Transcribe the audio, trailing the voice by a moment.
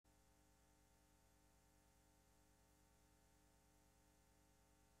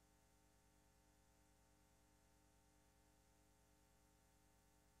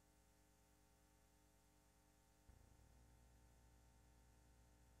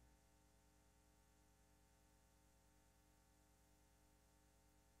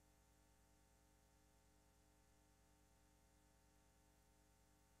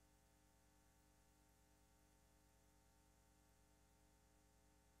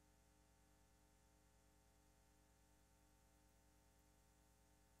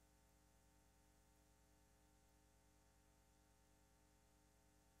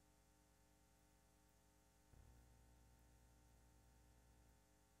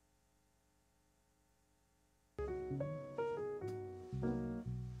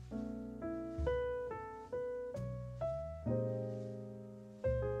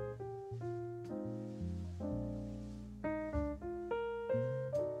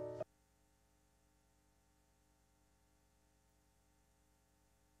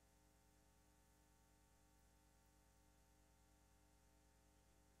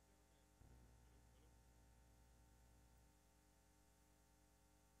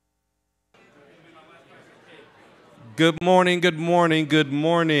Good morning, good morning, good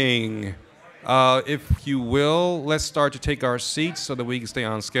morning. If you will, let's start to take our seats so that we can stay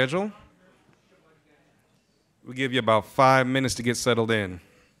on schedule. We'll give you about 5 minutes to get settled in.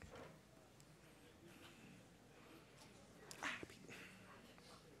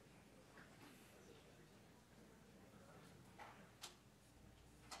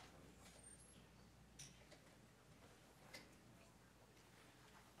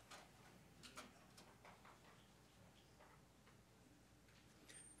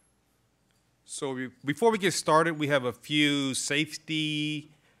 So before we get started, we have a few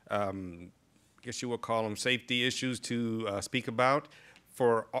safety, I guess you would call them safety issues to speak about.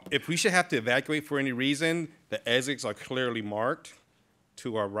 If we should have to evacuate for any reason, the exits are clearly marked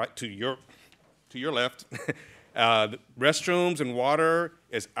to our right, to your left. The restrooms and water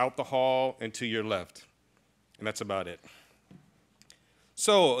is out the hall and to your left, and that's about it.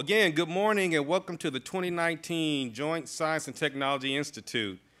 So again, good morning and welcome to the 2019 Joint Science and Technology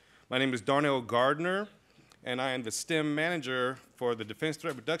Institute. My name is Darnell Gardner, and I am the STEM manager for the Defense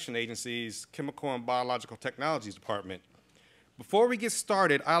Threat Reduction Agency's Chemical and Biological Technologies Department. Before we get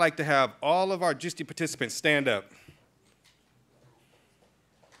started, I'd like to have all of our JSTI participants stand up.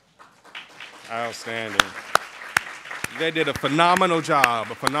 Outstanding. They did a phenomenal job,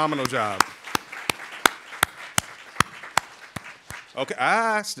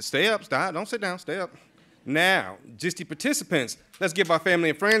 Okay, stay up, stop, don't sit down, stay up. Now, JSTI participants, let's give our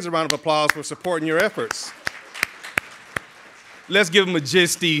family and friends a round of applause for supporting your efforts. Let's give them a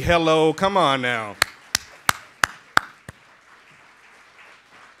JSTI hello, come on now.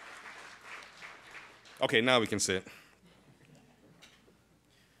 Okay, now we can sit.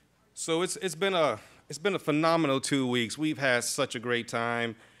 So it's been a phenomenal 2 weeks. We've had such a great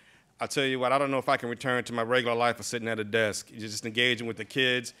time. I'll tell you what, I don't know if I can return to my regular life of sitting at a desk, just engaging with the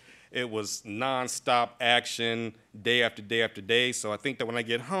kids. It was nonstop action, day after day after day. So I think that when I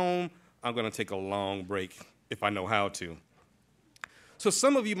get home, I'm going to take a long break if I know how to. So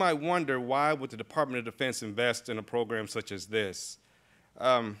some of you might wonder, why would the Department of Defense invest in a program such as this?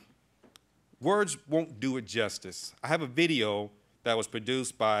 Words won't do it justice. I have a video that was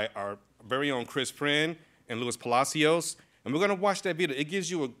produced by our very own Chris Friend and Louis Palacios, and we're going to watch that video. It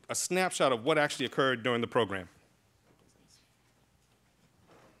gives you a snapshot of what actually occurred during the program.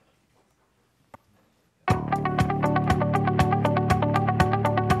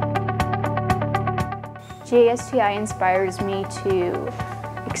 JSTI inspires me to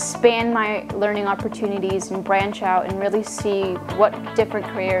expand my learning opportunities and branch out and really see what different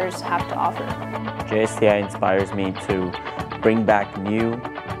careers have to offer. JSTI inspires me to bring back new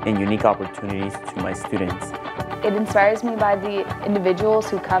and unique opportunities to my students. It inspires me by the individuals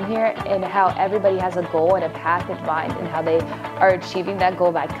who come here and how everybody has a goal and a path in mind and how they are achieving that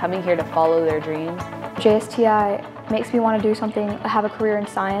goal by coming here to follow their dreams. JSTI makes me want to do something, have a career in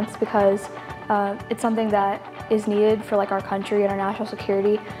science, because it's something that is needed for our country and our national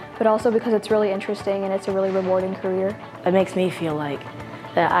security, but also because it's really interesting and it's a really rewarding career. It makes me feel like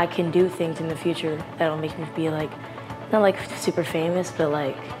that I can do things in the future that'll make me be not super famous, but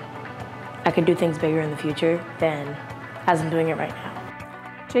I can do things bigger in the future than as I'm doing it right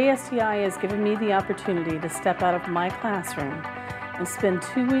now. JSTI has given me the opportunity to step out of my classroom and spend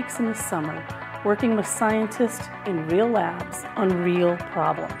 2 weeks in the summer working with scientists in real labs on real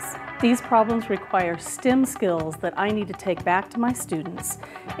problems. These problems require STEM skills that I need to take back to my students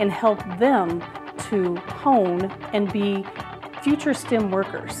and help them to hone and be future STEM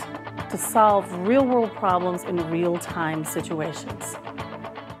workers to solve real-world problems in real-time situations.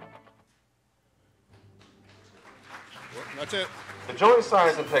 That's it. The Joint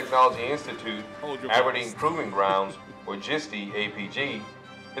Science and Technology Institute, Aberdeen Proving Grounds, or JSTI-APG,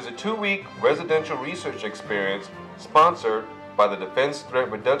 is a 2-week residential research experience sponsored by the Defense Threat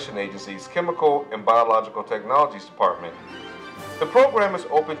Reduction Agency's Chemical and Biological Technologies Department. The program is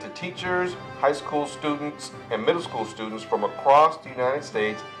open to teachers, high school students, and middle school students from across the United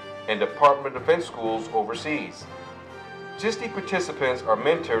States and Department of Defense schools overseas. JSTI participants are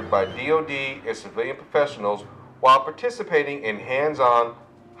mentored by DoD and civilian professionals while participating in hands-on,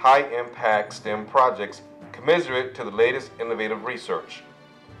 high-impact STEM projects commensurate to the latest innovative research.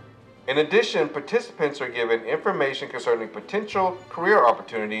 In addition, participants are given information concerning potential career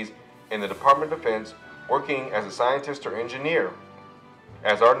opportunities in the Department of Defense working as a scientist or engineer.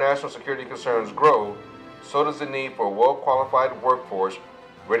 As our national security concerns grow, so does the need for a well-qualified workforce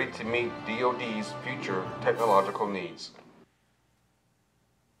ready to meet DoD's future technological needs.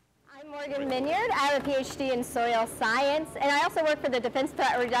 I'm Morgan Minyard. I have a PhD in soil science, and I also work for the Defense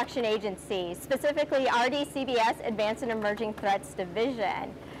Threat Reduction Agency, specifically RDCBS, Advanced and Emerging Threats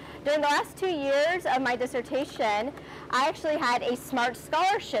Division. During the last 2 years of my dissertation, I actually had a SMART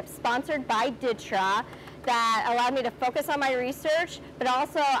scholarship sponsored by DTRA that allowed me to focus on my research, but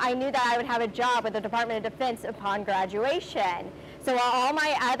also I knew that I would have a job with the Department of Defense upon graduation. So while all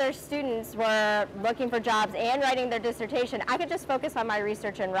my other students were looking for jobs and writing their dissertation, I could just focus on my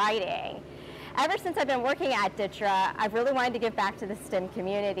research and writing. Ever since I've been working at DTRA, I've really wanted to give back to the STEM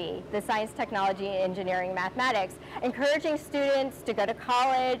community, the science, technology, engineering, mathematics, encouraging students to go to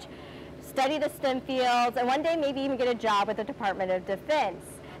college, study the STEM fields, and one day maybe even get a job with the Department of Defense.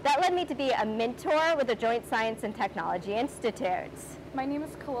 That led me to be a mentor with the Joint Science and Technology Institutes. My name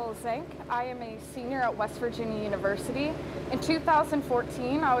is Khalil Zank. I am a senior at West Virginia University. In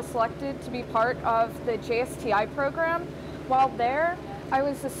 2014, I was selected to be part of the JSTI program. While there, I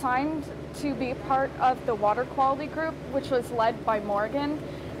was assigned to be part of the water quality group, which was led by Morgan.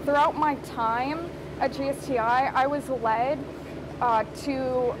 Throughout my time at JSTI, I was led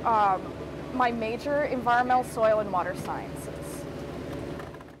to my major, environmental, soil, and water sciences.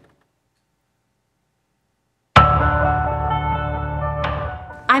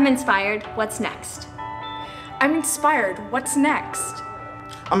 I'm inspired. What's next? I'm inspired. What's next?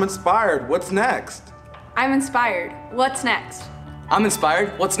 I'm inspired. What's next? I'm inspired. What's next? I'm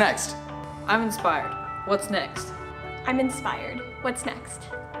inspired. What's next? I'm inspired. What's next? I'm inspired. What's next?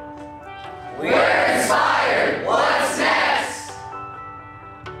 We're inspired. What's next?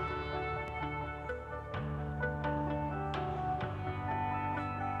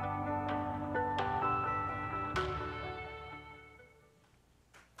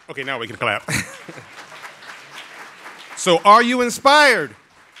 Okay, now we can clap. So, are you inspired?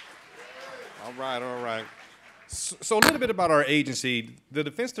 All right, all right. So a little bit about our agency. The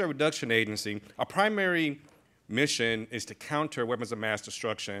Defense Threat Reduction Agency, our primary mission is to counter weapons of mass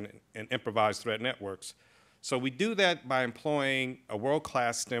destruction and improvised threat networks. So we do that by employing a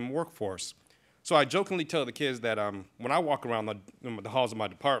world-class STEM workforce. So I jokingly tell the kids that when I walk around the halls of my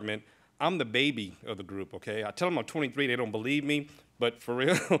department, I'm the baby of the group, okay? I tell them I'm 23, they don't believe me, but for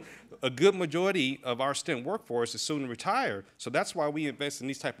real, a good majority of our STEM workforce is soon to retire. So that's why we invest in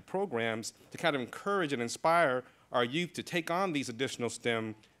these type of programs to kind of encourage and inspire our youth to take on these additional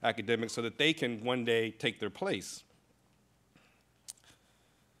STEM academics so that they can one day take their place.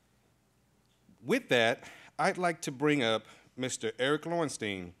 With that, I'd like to bring up Mr. Eric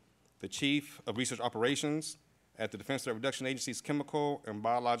Lowenstein, the Chief of Research Operations at the Defense Threat Reduction Agency's Chemical and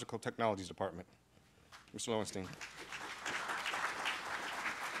Biological Technologies Department. Mr. Lowenstein.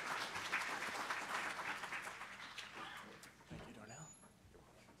 Thank you, Darnell.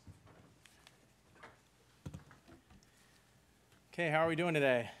 Okay, how are we doing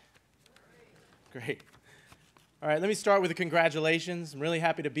today? Great. All right, let me start with the congratulations. I'm really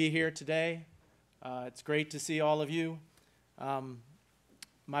happy to be here today. It's great to see all of you.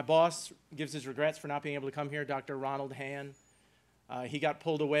 My boss gives his regrets for not being able to come here, Dr. Ronald Han. He got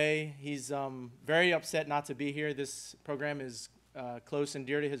pulled away. He's very upset not to be here. This program is close and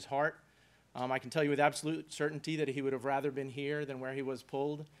dear to his heart. I can tell you with absolute certainty that he would have rather been here than where he was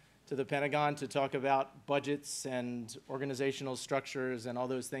pulled to the Pentagon to talk about budgets and organizational structures and all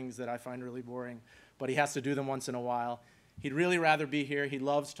those things that I find really boring. But he has to do them once in a while. He'd really rather be here. He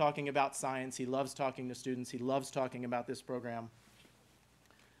loves talking about science. He loves talking to students. He loves talking about this program.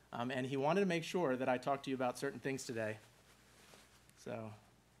 And he wanted to make sure that I talked to you about certain things today. So,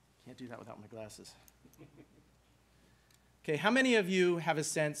 can't do that without my glasses. Okay, how many of you have a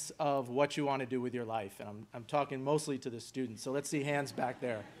sense of what you want to do with your life? And I'm talking mostly to the students, so let's see hands back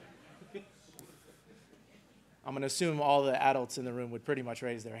there. I'm going to assume all the adults in the room would pretty much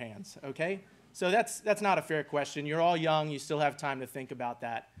raise their hands, okay? So that's not a fair question. You're all young. You still have time to think about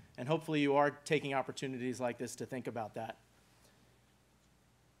that. And hopefully you are taking opportunities like this to think about that.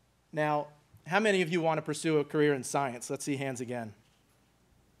 Now, how many of you want to pursue a career in science? Let's see hands again.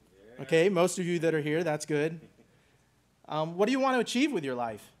 Yeah. Okay, most of you that are here, that's good. What do you want to achieve with your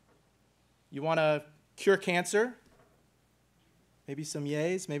life? You want to cure cancer? Maybe some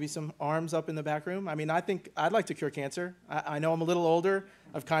yays, maybe some arms up in the back room. I mean, I think I'd like to cure cancer. I know I'm a little older.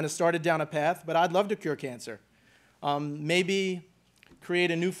 I've kind of started down a path, but I'd love to cure cancer. Maybe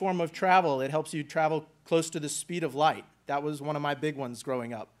create a new form of travel that helps you travel close to the speed of light. That was one of my big ones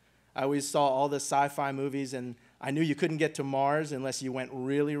growing up. I always saw all the sci-fi movies, and I knew you couldn't get to Mars unless you went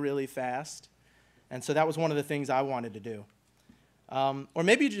really, really fast. And so that was one of the things I wanted to do. Or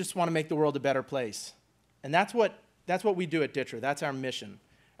maybe you just want to make the world a better place. And that's what we do at DTRA. That's our mission.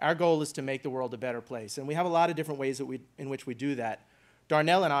 Our goal is to make the world a better place. And we have a lot of different ways in which we do that.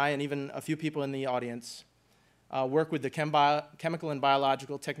 Darnell and I, and even a few people in the audience, work with the Chemical and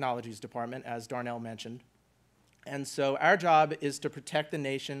Biological Technologies Department, as Darnell mentioned. And so our job is to protect the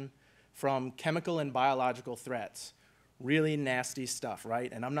nation from chemical and biological threats. Really nasty stuff,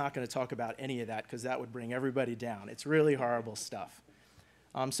 right? And I'm not going to talk about any of that because that would bring everybody down. It's really horrible stuff.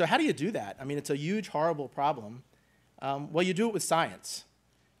 So how do you do that? I mean, it's a huge, horrible problem. Well, you do it with science.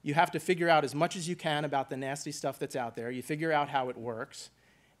 You have to figure out as much as you can about the nasty stuff that's out there. You figure out how it works,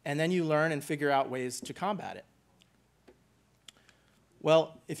 and then you learn and figure out ways to combat it.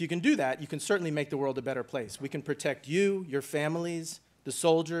 Well, if you can do that, you can certainly make the world a better place. We can protect you, your families, the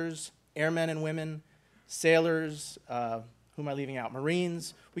soldiers, airmen and women, sailors, who am I leaving out?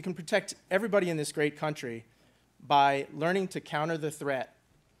 Marines. We can protect everybody in this great country by learning to counter the threat.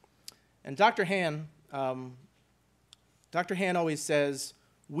 And Dr. Han always says,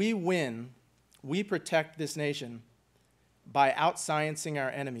 we win, we protect this nation by out-sciencing our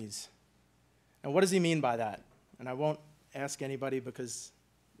enemies. And what does he mean by that? And I won't ask anybody because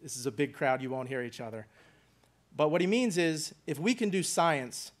this is a big crowd, you won't hear each other. But what he means is, if we can do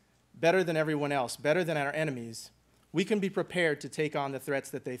science better than everyone else, better than our enemies, we can be prepared to take on the threats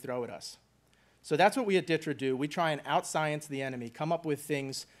that they throw at us. So that's what we at DTRA do. We try and out-science the enemy, come up with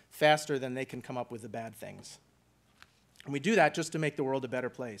things faster than they can come up with the bad things. And we do that just to make the world a better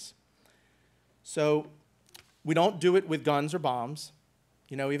place. So we don't do it with guns or bombs.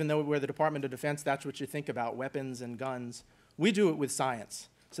 You know, even though we're the Department of Defense, that's what you think about, weapons and guns. We do it with science.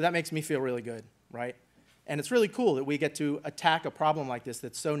 So that makes me feel really good, right? And it's really cool that we get to attack a problem like this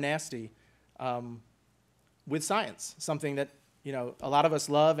that's so nasty with science, something that, you know, a lot of us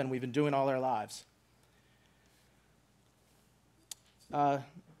love and we've been doing all our lives.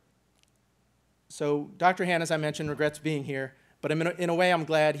 So Dr. Han, as I mentioned, regrets being here, but in a way I'm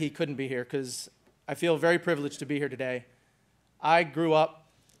glad he couldn't be here because I feel very privileged to be here today. I grew up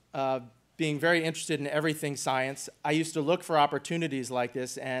being very interested in everything science. I used to look for opportunities like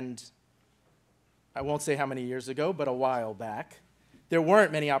this, and I won't say how many years ago, but a while back, there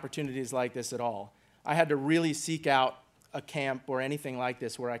weren't many opportunities like this at all. I had to really seek out a camp or anything like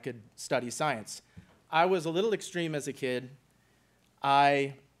this where I could study science. I was a little extreme as a kid.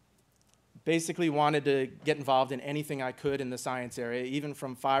 I basically wanted to get involved in anything I could in the science area, even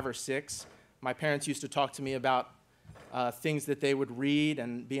from 5 or 6. My parents used to talk to me about things that they would read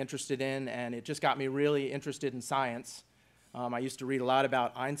and be interested in, and it just got me really interested in science. I used to read a lot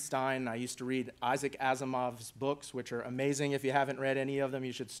about Einstein. I used to read Isaac Asimov's books, which are amazing. If you haven't read any of them,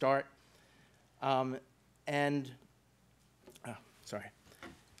 you should start. And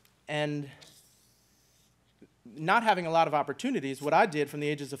not having a lot of opportunities, what I did from the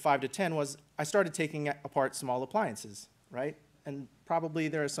ages of 5 to 10 was I started taking apart small appliances, right? And probably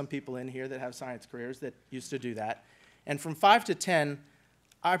there are some people in here that have science careers that used to do that. And from 5 to 10,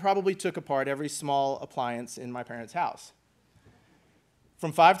 I probably took apart every small appliance in my parents' house.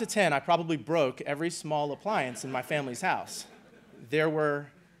 From 5 to 10, I probably broke every small appliance in my family's house. There were,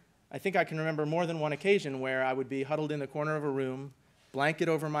 I think I can remember more than one occasion where I would be huddled in the corner of a room, blanket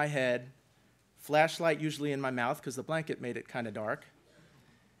over my head, flashlight usually in my mouth because the blanket made it kind of dark,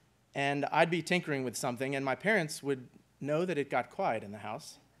 and I'd be tinkering with something, and my parents would know that it got quiet in the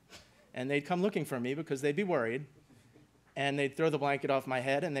house, and they'd come looking for me because they'd be worried, and they'd throw the blanket off my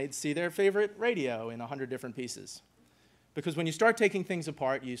head, and they'd see their favorite radio in 100 different pieces. Because when you start taking things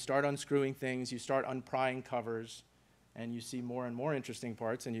apart, you start unscrewing things, you start unprying covers, and you see more and more interesting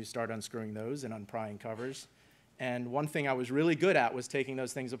parts, and you start unscrewing those and unprying covers. And one thing I was really good at was taking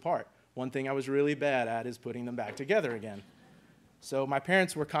those things apart. One thing I was really bad at is putting them back together again. So my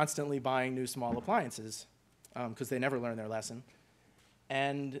parents were constantly buying new small appliances because they never learned their lesson.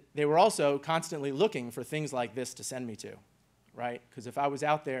 And they were also constantly looking for things like this to send me to, right? Because if I was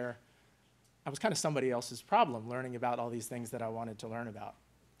out there, I was kind of somebody else's problem learning about all these things that I wanted to learn about.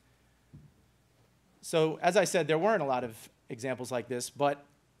 So as I said, there weren't a lot of examples like this, but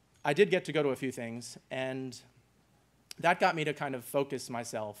I did get to go to a few things, and that got me to kind of focus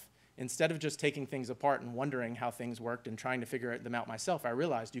myself. Instead of just taking things apart and wondering how things worked and trying to figure them out myself, I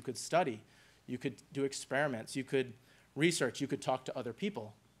realized you could study, you could do experiments, you could research, you could talk to other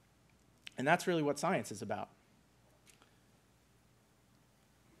people. And that's really what science is about.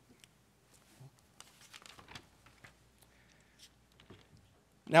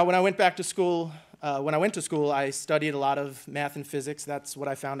 Now, when I went back to school, I studied a lot of math and physics. That's what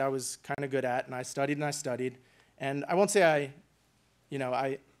I found I was kind of good at, and I studied and I studied. And I won't say I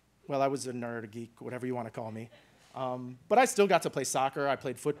was a nerd, a geek, whatever you want to call me. But I still got to play soccer. I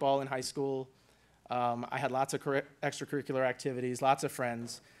played football in high school. I had lots of extracurricular activities, lots of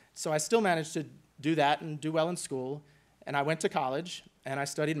friends. So I still managed to do that and do well in school. And I went to college, and I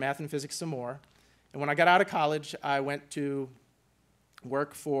studied math and physics some more. And when I got out of college, I went to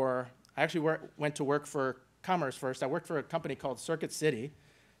work for commerce first. I worked for a company called Circuit City.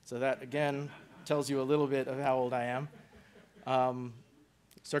 So that, again, tells you a little bit of how old I am.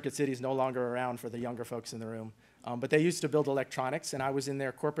 Circuit City is no longer around for the younger folks in the room. But they used to build electronics, and I was in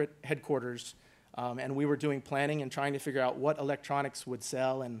their corporate headquarters, and we were doing planning and trying to figure out what electronics would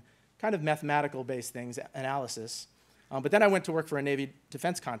sell and kind of mathematical-based things, analysis. But then I went to work for a Navy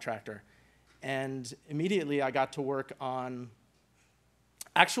defense contractor, and immediately I got to work on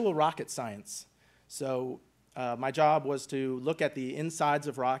actual rocket science. So my job was to look at the insides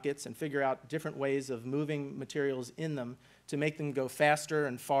of rockets and figure out different ways of moving materials in them to make them go faster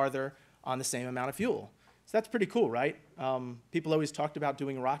and farther on the same amount of fuel. So that's pretty cool, right? People always talked about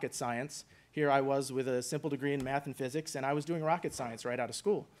doing rocket science. Here I was with a simple degree in math and physics, and I was doing rocket science right out of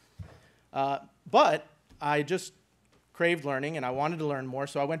school. But I just craved learning, and I wanted to learn more,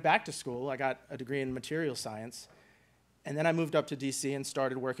 so I went back to school. I got a degree in material science, and then I moved up to DC and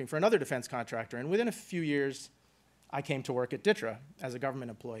started working for another defense contractor. And within a few years, I came to work at DTRA as a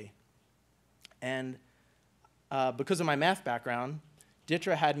government employee. And because of my math background,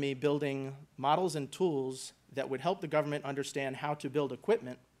 DTRA had me building models and tools that would help the government understand how to build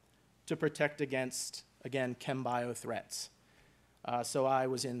equipment to protect against, again, chem-bio threats. So I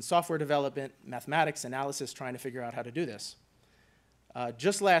was in software development, mathematics, analysis, trying to figure out how to do this.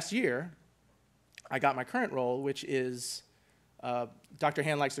 Just last year, I got my current role, which is, Dr.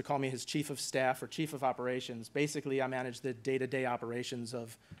 Hand likes to call me his chief of staff or chief of operations. Basically, I manage the day-to-day operations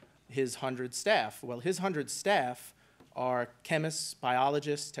of his 100 staff. Well, his 100 staff are chemists,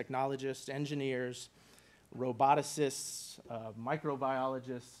 biologists, technologists, engineers, roboticists,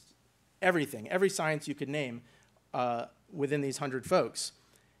 microbiologists, everything, every science you could name within these 100 folks,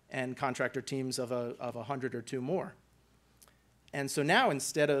 and contractor teams of 100 or two more. And so now,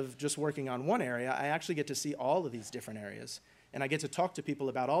 instead of just working on one area, I actually get to see all of these different areas. And I get to talk to people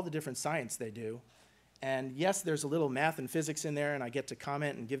about all the different science they do. And yes, there's a little math and physics in there, and I get to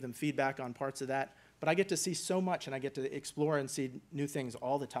comment and give them feedback on parts of that. But I get to see so much, and I get to explore and see new things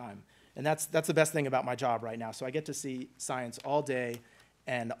all the time. And that's the best thing about my job right now. So I get to see science all day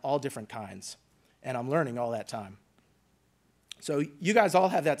and all different kinds. And I'm learning all that time. So you guys all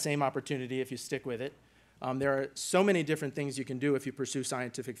have that same opportunity if you stick with it. There are so many different things you can do if you pursue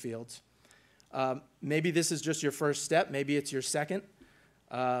scientific fields. Maybe this is just your first step. Maybe it's your second.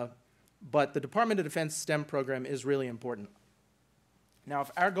 But the Department of Defense STEM program is really important. Now,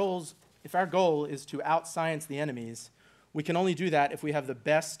 if our goal is to out-science the enemies, we can only do that if we have the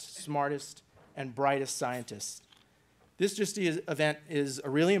best, smartest, and brightest scientists. This JSTI event is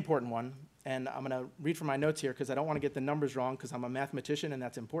a really important one. And I'm going to read from my notes here because I don't want to get the numbers wrong because I'm a mathematician and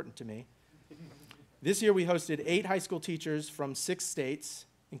that's important to me. This year we hosted 8 high school teachers from 6 states,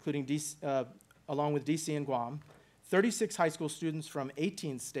 including DC, along with DC and Guam, 36 high school students from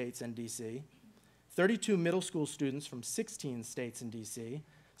 18 states and DC, 32 middle school students from 16 states and DC.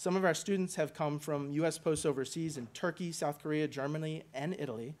 Some of our students have come from U.S. posts overseas in Turkey, South Korea, Germany, and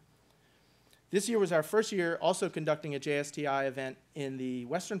Italy. This year was our first year also conducting a JSTI event in the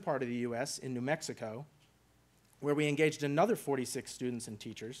western part of the U.S., in New Mexico, where we engaged another 46 students and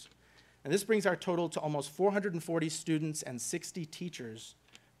teachers. And this brings our total to almost 440 students and 60 teachers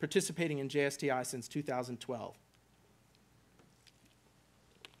participating in JSTI since 2012.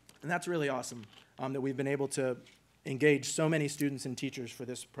 And that's really awesome that we've been able to engage so many students and teachers for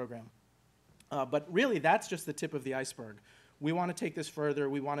this program. But really, that's just the tip of the iceberg. We want to take this further.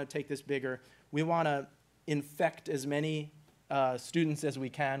 We want to take this bigger. We want to infect as many students as we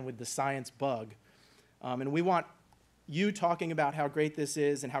can with the science bug. And we want you talking about how great this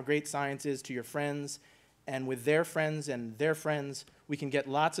is and how great science is to your friends. And with their friends and their friends, we can get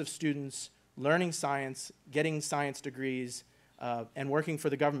lots of students learning science, getting science degrees, and working for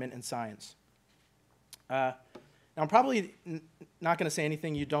the government in science. Now, I'm probably not going to say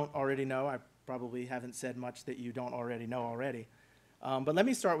anything you don't already know. I probably haven't said much that you don't already know already. But let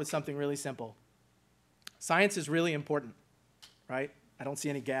me start with something really simple. Science is really important, right? I don't see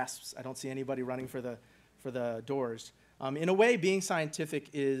any gasps. I don't see anybody running for the doors. In a way, being scientific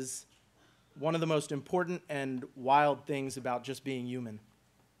is one of the most important and wild things about just being human.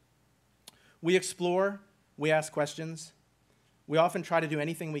 We explore, we ask questions. We often try to do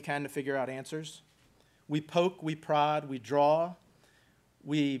anything we can to figure out answers. We poke, we prod, we draw,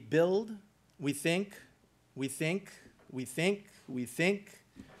 we build, we think, we think, we think, we think.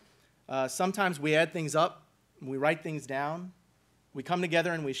 Sometimes we add things up, we write things down. We come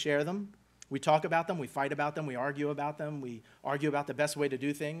together and we share them. We talk about them, we fight about them, we argue about them, we argue about the best way to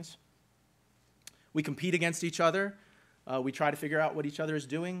do things. We compete against each other. We try to figure out what each other is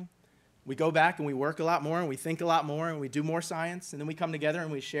doing. We go back and we work a lot more and we think a lot more and we do more science, and then we come together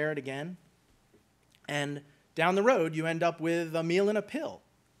and we share it again. And down the road, you end up with a meal and a pill,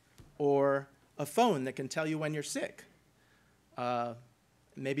 or a phone that can tell you when you're sick.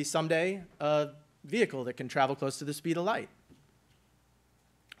 Maybe someday, a vehicle that can travel close to the speed of light.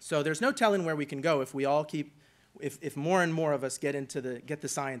 So there's no telling where we can go if we all keep, if more and more of us get the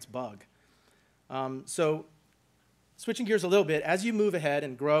science bug. So switching gears a little bit, as you move ahead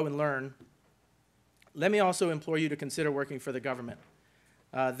and grow and learn, let me also implore you to consider working for the government.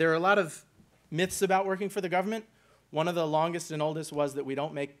 There are a lot of myths about working for the government. One of the longest and oldest was that we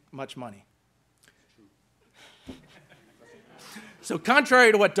don't make much money. So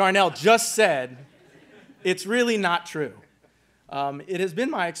contrary to what Darnell just said, it's really not true. It has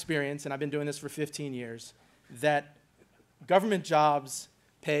been my experience, and I've been doing this for 15 years, that government jobs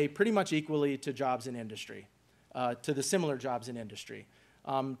pay pretty much equally to jobs in industry, to the similar jobs in industry.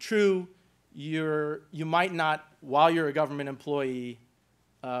 True, you might not, while you're a government employee,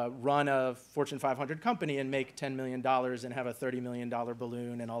 run a Fortune 500 company and make $10 million and have a $30 million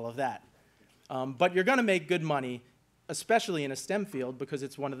balloon and all of that. But you're going to make good money, especially in a STEM field, because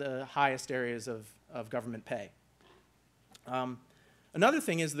it's one of the highest areas of government pay. Another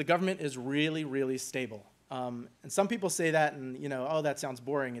thing is the government is really, really stable. And some people say that and, you know, oh, that sounds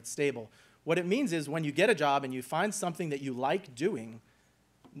boring, it's stable. What it means is when you get a job and you find something that you like doing,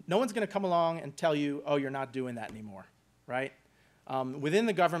 no one's going to come along and tell you, oh, you're not doing that anymore, right? Within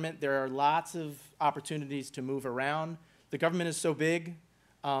the government, there are lots of opportunities to move around. The government is so big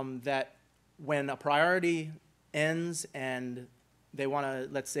that when a priority ends and they want to,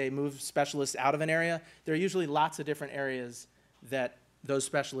 let's say, move specialists out of an area, there are usually lots of different areas that those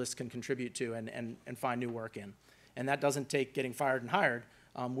specialists can contribute to and find new work in. And that doesn't take getting fired and hired.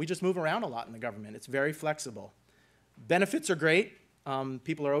 We just move around a lot in the government. It's very flexible. Benefits are great.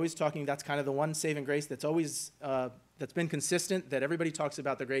 People are always talking, that's kind of the one saving grace that's always, that's been consistent, that everybody talks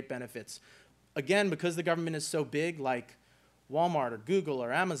about the great benefits. Again, because the government is so big, like Walmart or Google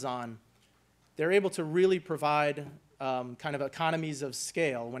or Amazon, they're able to really provide kind of economies of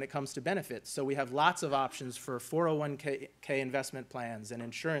scale when it comes to benefits. So we have lots of options for 401k investment plans and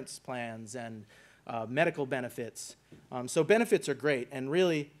insurance plans and medical benefits. So benefits are great, and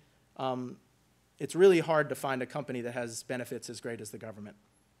really, it's really hard to find a company that has benefits as great as the government.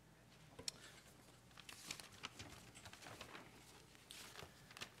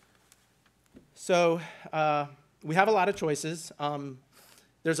 So we have a lot of choices.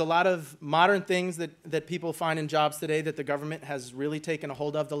 There's a lot of modern things that people find in jobs today that the government has really taken a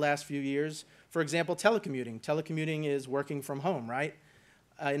hold of the last few years. For example, telecommuting. Telecommuting is working from home, right?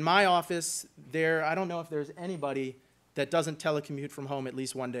 In my office, I don't know if there's anybody that doesn't telecommute from home at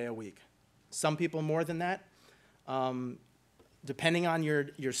least one day a week. Some people more than that. Depending on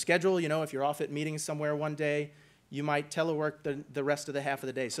your schedule, you know, if you're off at meetings somewhere one day, you might telework the rest of the half of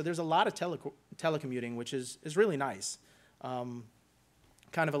the day. So there's a lot of telecommuting, which is really nice.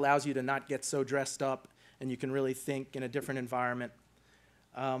 Kind of allows you to not get so dressed up, and you can really think in a different environment.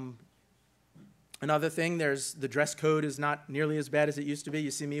 Another thing, the dress code is not nearly as bad as it used to be.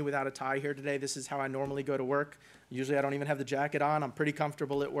 You see me without a tie here today. This is how I normally go to work. Usually I don't even have the jacket on. I'm pretty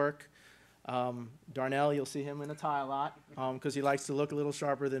comfortable at work. Darnell, you'll see him in a tie a lot because he likes to look a little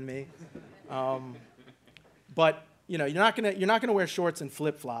sharper than me. But you know, you're not gonna wear shorts and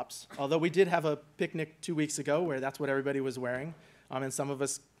flip-flops. Although we did have a picnic 2 weeks ago where that's what everybody was wearing, and some of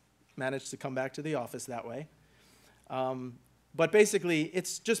us managed to come back to the office that way. But basically,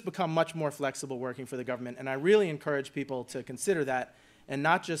 it's just become much more flexible working for the government, and I really encourage people to consider that and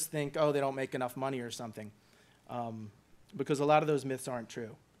not just think, oh, they don't make enough money or something, because a lot of those myths aren't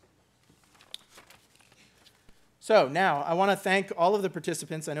true. So now, I want to thank all of the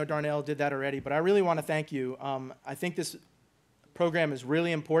participants. I know Darnell did that already, but I really want to thank you. I think this program is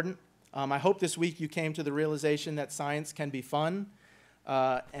really important. I hope this week you came to the realization that science can be fun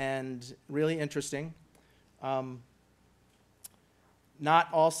and really interesting.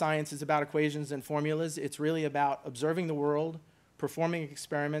 Not all science is about equations and formulas. It's really about observing the world, performing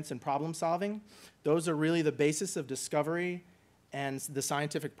experiments, and problem solving. Those are really the basis of discovery and the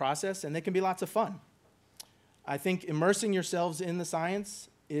scientific process, and they can be lots of fun. I think immersing yourselves in the science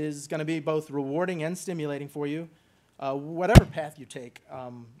is going to be both rewarding and stimulating for you, whatever path you take,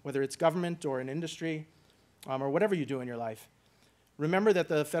 whether it's government or an industry, or whatever you do in your life. Remember that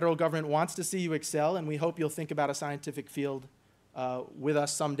the federal government wants to see you excel, and we hope you'll think about a scientific field with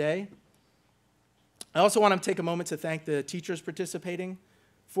us someday. I also want to take a moment to thank the teachers participating.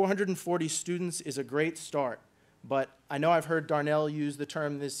 440 students is a great start, but I know I've heard Darnell use the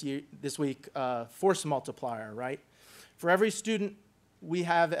term this week, force multiplier, right? For every student we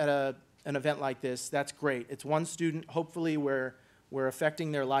have at an event like this, that's great. It's one student. Hopefully we're we're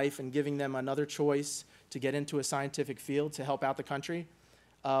affecting their life and giving them another choice to get into a scientific field to help out the country.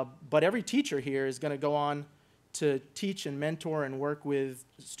 But every teacher here is going to go on to teach and mentor and work with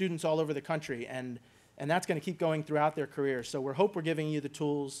students all over the country, and that's going to keep going throughout their career. So we hope we're giving you the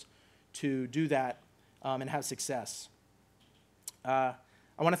tools to do that and have success. I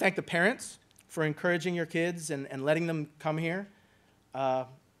want to thank the parents for encouraging your kids and letting them come here.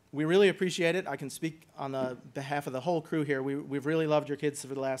 We really appreciate it. I can speak on the behalf of the whole crew here. We've really loved your kids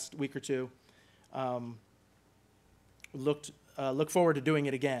for the last week or two. Look forward to doing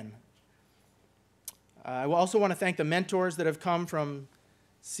it again. I also want to thank the mentors that have come from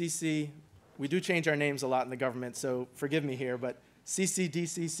CC. We do change our names a lot in the government, so forgive me here, but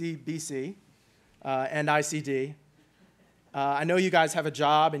CCDCCBC and ICD. I know you guys have a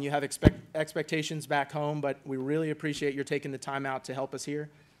job and you have expectations back home, but we really appreciate your taking the time out to help us here.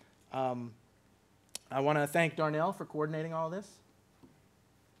 I want to thank Darnell for coordinating all of this.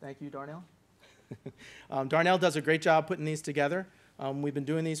 Thank you, Darnell. Darnell does a great job putting these together. We've been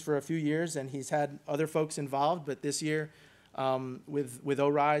doing these for a few years, and he's had other folks involved, but this year with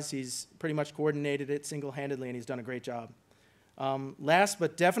ORISE, he's pretty much coordinated it single-handedly, and he's done a great job. Last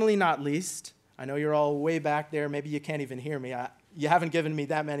but definitely not least, I know you're all way back there. Maybe you can't even hear me. You haven't given me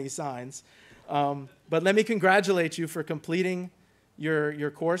that many signs. But let me congratulate you for completing your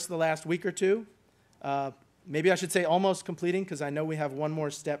course the last week or two. Maybe I should say almost completing, because I know we have one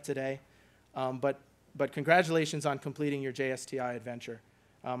more step today. But congratulations on completing your JSTI adventure.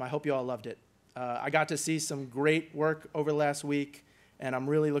 I hope you all loved it. I got to see some great work over the last week, and I'm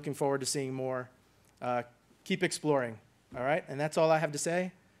really looking forward to seeing more. Keep exploring, all right? And that's all I have to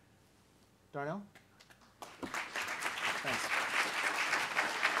say. Darnell? Thanks.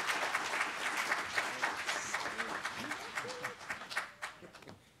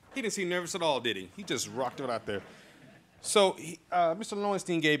 He didn't seem nervous at all, did he? He just rocked it out there. So Mr.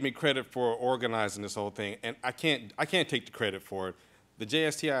 Lowenstein gave me credit for organizing this whole thing, and I can't take the credit for it. The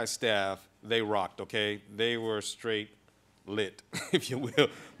JSTI staff, they rocked, okay? They were straight lit, if you will.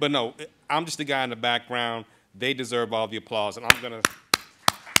 But no, I'm just the guy in the background. They deserve all the applause, and I'm going to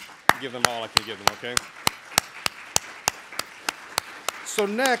give them all I can give them, okay? So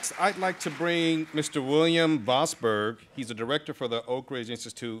next, I'd like to bring Mr. William Vosberg. He's the director for the Oak Ridge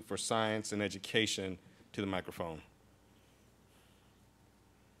Institute for Science and Education, to the microphone.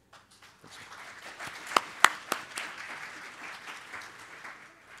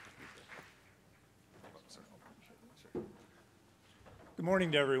 Good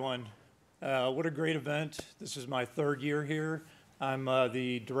morning to everyone. What a great event. This is my third year here. I'm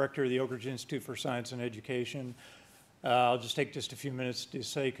the director of the Oak Ridge Institute for Science and Education. I'll just take just a few minutes to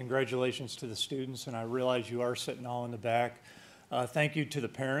say congratulations to the students, and I realize you are sitting all in the back. Thank you to the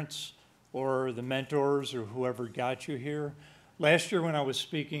parents or the mentors or whoever got you here. Last year when I was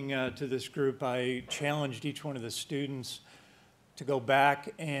speaking to this group, I challenged each one of the students to go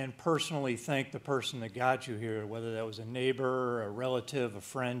back and personally thank the person that got you here, whether that was a neighbor, a relative, a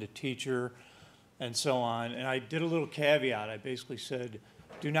friend, a teacher, and so on. And I did a little caveat. I basically said,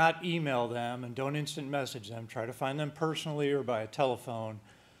 do not email them and don't instant message them. Try to find them personally or by a telephone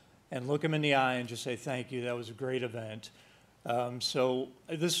and look them in the eye and just say, thank you, that was a great event. So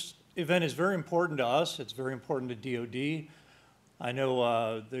this event is very important to us. It's very important to DOD. I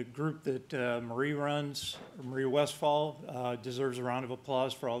know the group that Marie runs, Marie Westfall, deserves a round of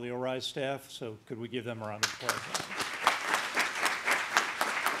applause for all the ORISE staff, so could we give them a round of applause?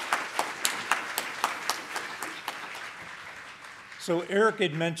 So Eric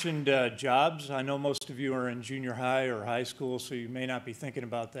had mentioned jobs. I know most of you are in junior high or high school, so you may not be thinking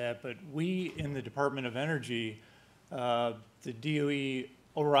about that, but we in the Department of Energy, the DOE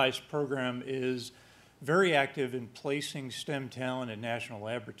ORISE program is very active in placing STEM talent in national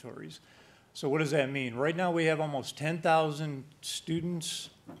laboratories. So what does that mean? Right now we have almost 10,000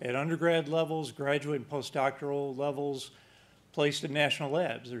 students at undergrad levels, graduate and postdoctoral levels placed in national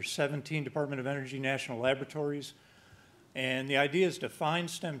labs. There's 17 Department of Energy national laboratories. And the idea is to find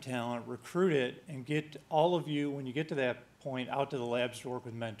STEM talent, recruit it, and get all of you, when you get to that point, out to the labs to work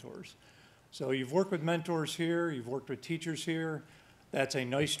with mentors. So you've worked with mentors here, you've worked with teachers here. That's a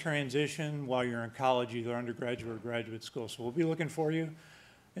nice transition while you're in college, either undergraduate or graduate school. So we'll be looking for you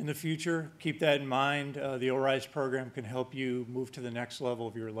in the future. Keep that in mind. The ORISE program can help you move to the next level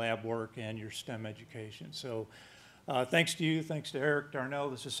of your lab work and your STEM education. So thanks to you, thanks to Eric, Darnell.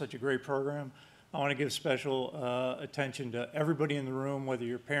 This is such a great program. I want to give special attention to everybody in the room, whether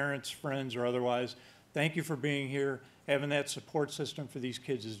you're parents, friends, or otherwise. Thank you for being here. Having that support system for these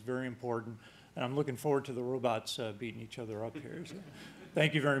kids is very important. And I'm looking forward to the robots beating each other up here. So,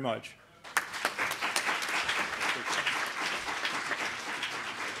 thank you very much.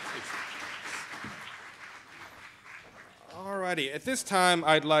 righty. At this time,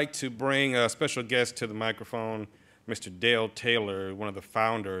 I'd like to bring a special guest to the microphone, Mr. Dale Taylor, one of the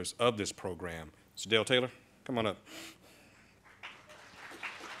founders of this program. Mr. Dale Taylor, come on up.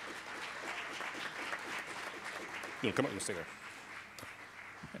 You come up and stay there.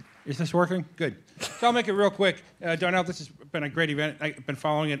 Is this working? Good. So I'll make it real quick. Darnell, this has been a great event. I've been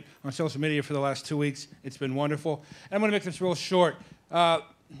following it on social media for the last 2 weeks. It's been wonderful. And I'm going to make this real short. I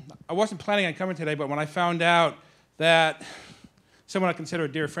wasn't planning on coming today, but when I found out that someone I consider a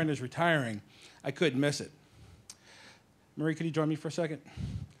dear friend is retiring, I couldn't miss it. Marie, could you join me for a second?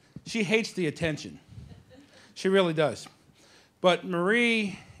 She hates the attention. She really does. But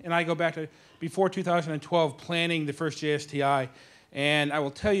Marie and I go back to before 2012 planning the first JSTI, and I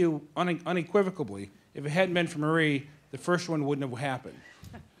will tell you unequivocally, if it hadn't been for Marie, the first one wouldn't have happened.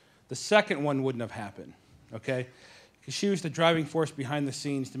 The second one wouldn't have happened, okay? Because she was the driving force behind the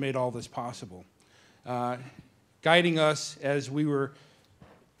scenes to make all this possible, guiding us as we were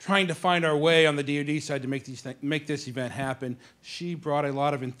trying to find our way on the DoD side to make this event happen. She brought a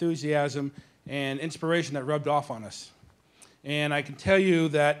lot of enthusiasm and inspiration that rubbed off on us. And I can tell you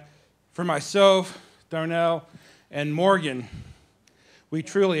that for myself, Darnell, and Morgan, we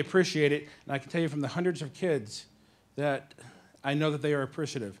truly appreciate it. And I can tell you from the hundreds of kids that I know that they are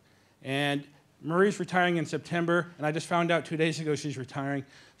appreciative. And Marie's retiring in September, and I just found out 2 days ago she's retiring.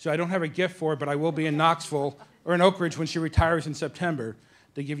 So I don't have a gift for her, but I will be in Knoxville or in Oak Ridge when she retires in September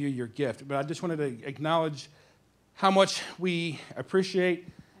to give you your gift. But I just wanted to acknowledge how much we appreciate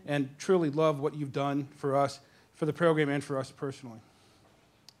and truly love what you've done for us, for the program, and for us personally.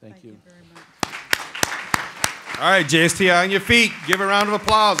 Thank you very much. All right, JSTI, on your feet. Give a round of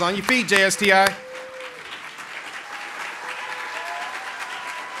applause. On your feet, JSTI.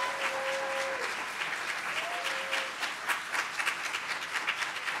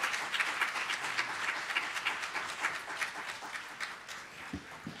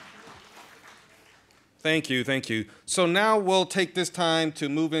 Thank you, thank you. So now we'll take this time to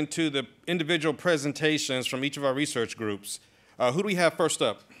move into the individual presentations from each of our research groups. Who do we have first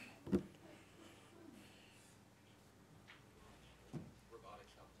up?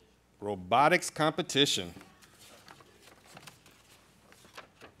 Robotics competition.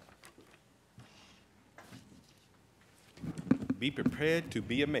 Be prepared to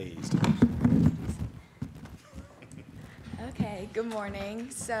be amazed. Okay, good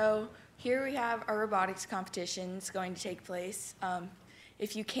morning. So here we have our robotics competitions going to take place.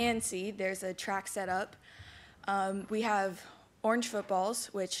 If you can see, there's a track set up. We have orange footballs,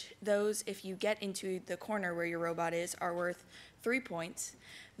 which those, if you get into the corner where your robot is, are worth 3 points.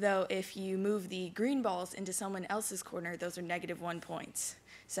 Though if you move the green balls into someone else's corner, those are -1 points.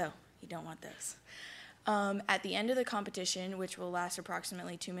 So you don't want those. At the end of the competition, which will last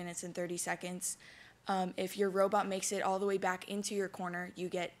approximately 2 minutes and 30 seconds, if your robot makes it all the way back into your corner, you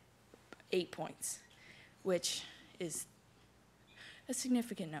get 8 points, which is a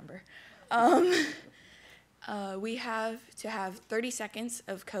significant number. We have to have 30 seconds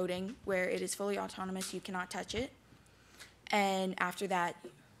of coding where it is fully autonomous, you cannot touch it. And after that,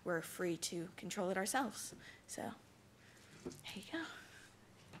 we're free to control it ourselves. So, there you go.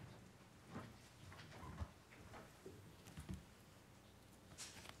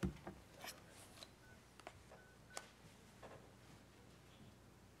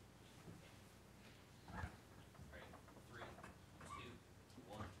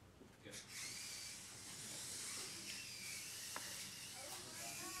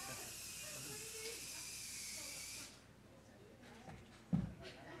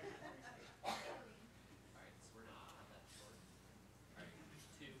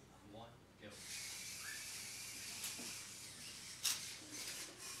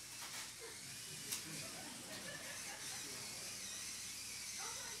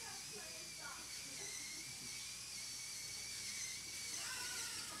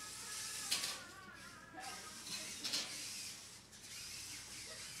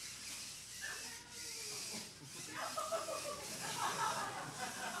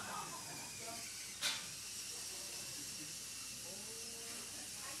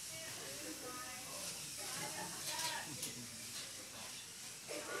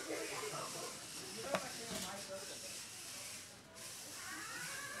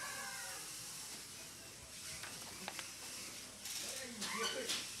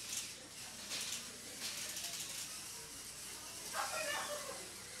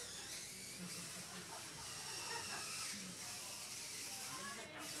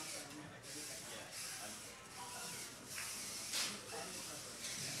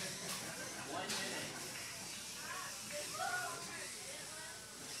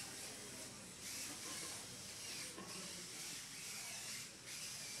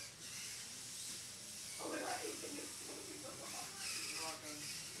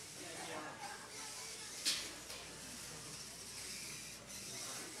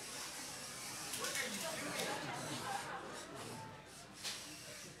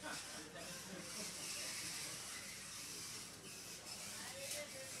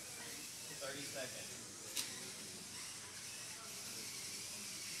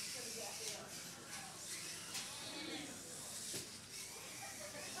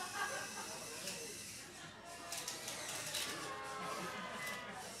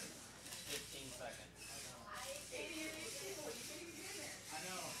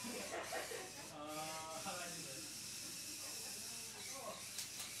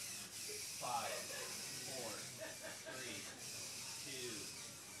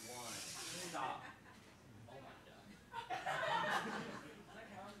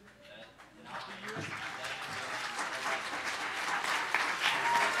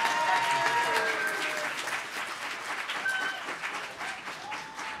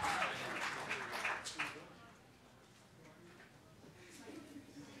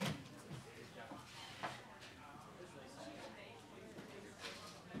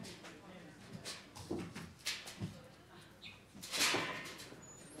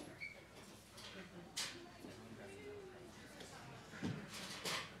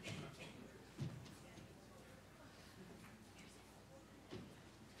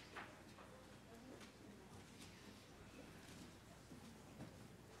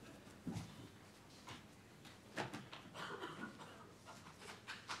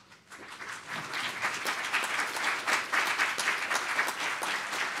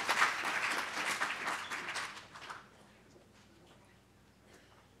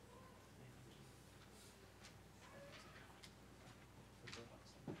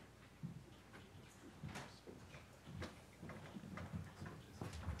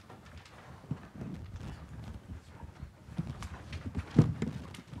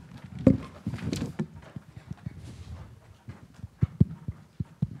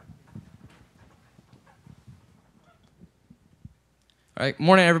 All right,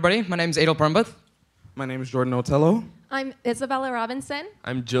 morning everybody. My name is Adel Brumbath. My name is Jordan Otello. I'm Isabella Robinson.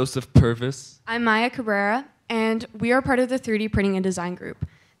 I'm Joseph Purvis. I'm Maya Cabrera, and we are part of the 3D Printing and Design Group.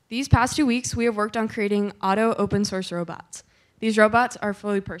 These past 2 weeks, we have worked on creating auto open source robots. These robots are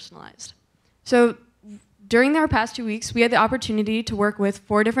fully personalized. So during our past 2 weeks, we had the opportunity to work with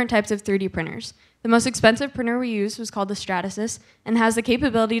 4 different types of 3D printers. The most expensive printer we used was called the Stratasys and has the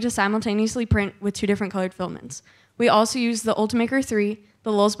capability to simultaneously print with 2 different colored filaments. We also used the Ultimaker 3,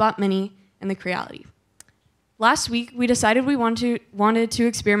 the Lulzbot Mini, and the Creality. Last week, we decided we wanted to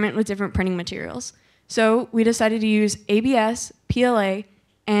experiment with different printing materials. So we decided to use ABS, PLA,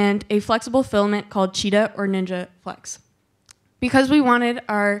 and a flexible filament called Cheetah or Ninja Flex. Because we wanted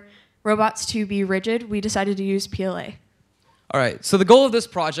our robots to be rigid, we decided to use PLA. All right, so the goal of this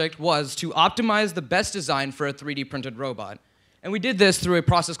project was to optimize the best design for a 3D printed robot. And we did this through a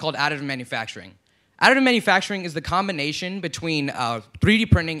process called additive manufacturing. Additive manufacturing is the combination between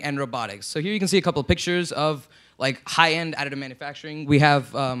 3D printing and robotics. So here you can see a couple of pictures of like high-end additive manufacturing. We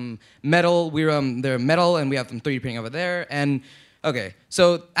have metal, they're metal, and we have some 3D printing over there. And okay,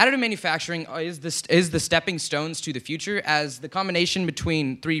 so additive manufacturing is the stepping stones to the future, as the combination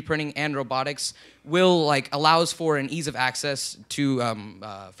between 3D printing and robotics will allows for an ease of access to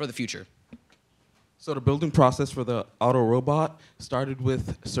for the future. So the building process for the auto robot started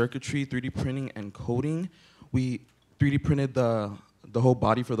with circuitry, 3D printing, and coding. We 3D printed the whole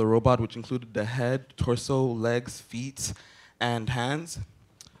body for the robot, which included the head, torso, legs, feet, and hands.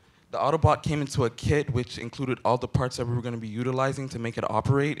 The Autobot came into a kit which included all the parts that we were going to be utilizing to make it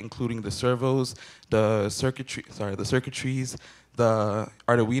operate, including the servos, the circuitries, the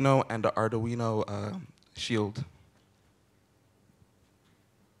Arduino, and the Arduino shield.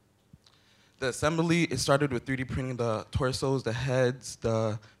 The assembly, it started with 3D printing the torsos, the heads,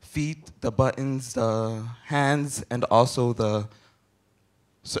 the feet, the buttons, the hands, and also the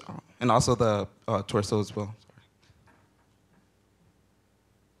torso as well.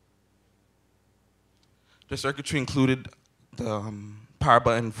 The circuitry included the power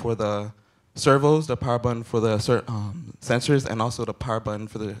button for the servos, the power button for the sensors, and also the power button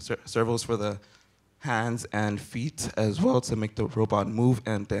for the servos for the hands and feet as well to make the robot move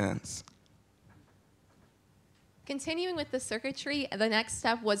and dance. Continuing with the circuitry, the next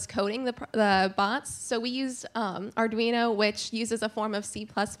step was coding the bots. So we used Arduino, which uses a form of C++,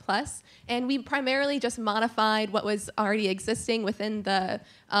 and we primarily just modified what was already existing within the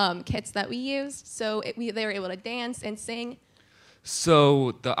kits that we used. So they were able to dance and sing.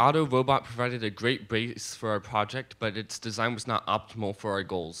 So the auto robot provided a great base for our project, but its design was not optimal for our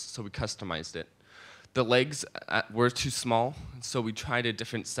goals, so we customized it. The legs were too small, so we tried a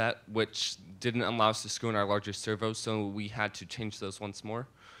different set, which didn't allow us to screw in our larger servos, so we had to change those once more.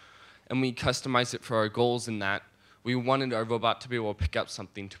 And we customized it for our goals in that we wanted our robot to be able to pick up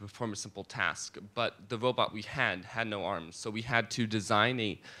something to perform a simple task, but the robot we had no arms, so we had to design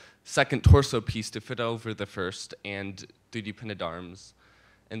a second torso piece to fit over the first, and 3D printed arms,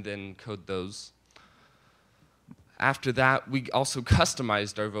 and then code those. After that, we also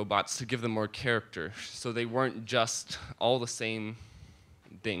customized our robots to give them more character, so they weren't just all the same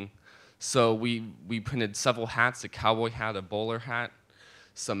thing. So we printed several hats, a cowboy hat, a bowler hat,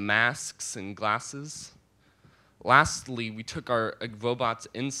 some masks and glasses. Lastly, we took our robot's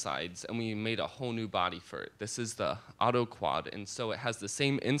insides and we made a whole new body for it. This is the Auto Quad, and so it has the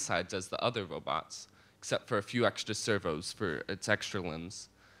same insides as the other robots, except for a few extra servos for its extra limbs,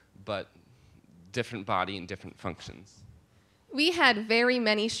 but different body and different functions. We had very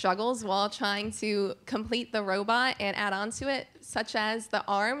many struggles while trying to complete the robot and add on to it, such as the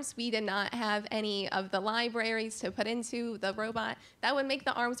arms. We did not have any of the libraries to put into the robot that would make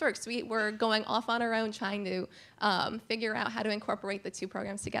the arms work. So we were going off on our own trying to figure out how to incorporate the two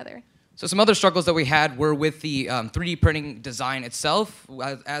programs together. So some other struggles that we had were with the 3D printing design itself.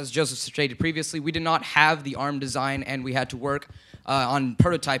 As Joseph stated previously, we did not have the arm design, and we had to work on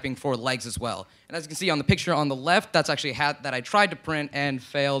prototyping for legs as well. And as you can see on the picture on the left, that's actually a hat that I tried to print and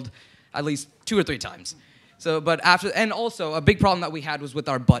failed at least 2 or 3 times. So, and also a big problem that we had was with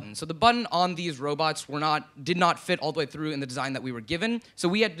our button. So the button on these robots did not fit all the way through in the design that we were given. So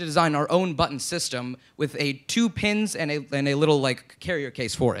we had to design our own button system with 2 pins and a little like carrier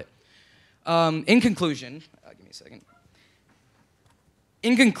case for it. In conclusion, give me a second.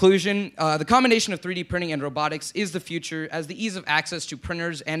 In conclusion, the combination of 3D printing and robotics is the future, as the ease of access to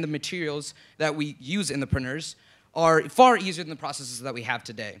printers and the materials that we use in the printers are far easier than the processes that we have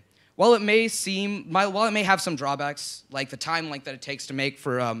today. While it may have some drawbacks, like the time length that it takes to make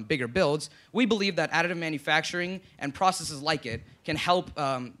for bigger builds, we believe that additive manufacturing and processes like it can help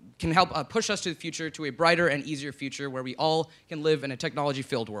push us to the future, to a brighter and easier future where we all can live in a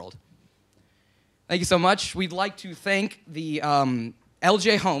technology-filled world. Thank you so much. We'd like to thank the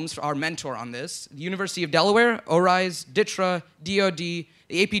LJ Holmes, our mentor on this, the University of Delaware, ORISE, DITRA, DOD, the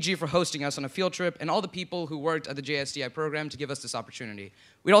APG for hosting us on a field trip, and all the people who worked at the JSTI program to give us this opportunity.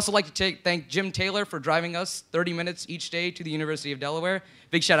 We'd also like to thank Jim Taylor for driving us 30 minutes each day to the University of Delaware.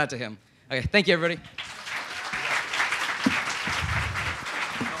 Big shout out to him. Okay, thank you, everybody.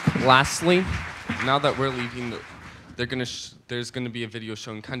 Lastly, now that we're leaving, there's gonna be a video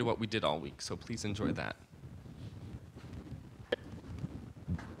showing kind of what we did all week, so please enjoy that.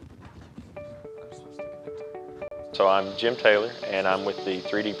 So I'm Jim Taylor, and I'm with the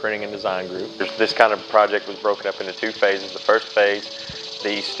 3D Printing and Design Group. This kind of project was broken up into 2 phases. The first phase,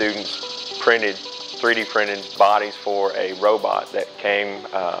 the students 3D printed bodies for a robot that came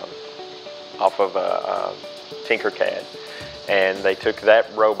off of a Tinkercad. And they took that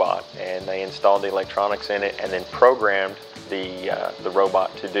robot and they installed the electronics in it and then programmed the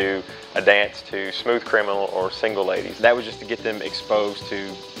robot to do a dance to Smooth Criminal or Single Ladies. That was just to get them exposed to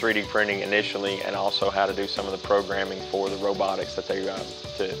 3D printing initially, and also how to do some of the programming for the robotics that they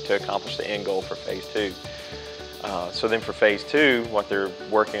to accomplish the end goal for phase 2. So then for phase 2, what they're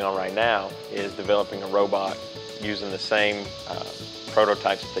working on right now is developing a robot using the same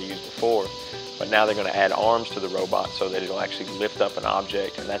prototypes that they used before. But now they're going to add arms to the robot so that it'll actually lift up an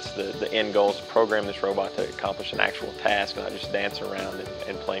object, and that's the end goal, is to program this robot to accomplish an actual task, not just dance around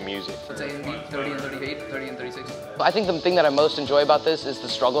and play music. It's 30 and 38, 30 and 36. I think the thing that I most enjoy about this is the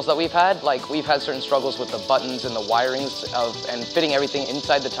struggles that we've had. Like, we've had certain struggles with the buttons and the wirings and fitting everything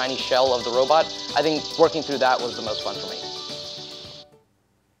inside the tiny shell of the robot. I think working through that was the most fun for me.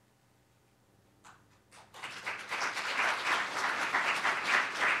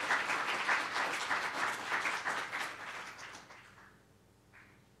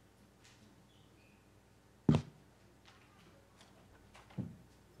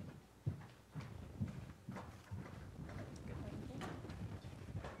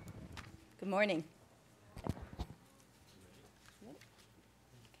 Good morning.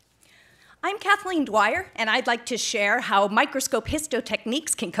 I'm Kathleen Dwyer, and I'd like to share how microscope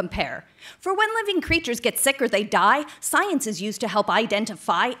histotechniques can compare. For when living creatures get sick or they die, science is used to help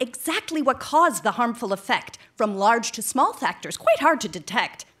identify exactly what caused the harmful effect, from large to small factors, quite hard to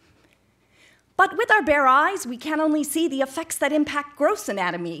detect. But with our bare eyes, we can only see the effects that impact gross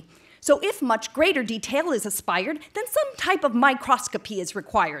anatomy. So if much greater detail is aspired, then some type of microscopy is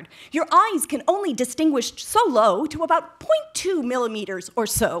required. Your eyes can only distinguish so low to about 0.2 millimeters or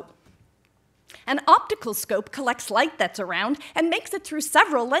so. An optical scope collects light that's around and makes it through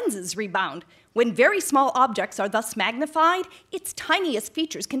several lenses rebound. When very small objects are thus magnified, its tiniest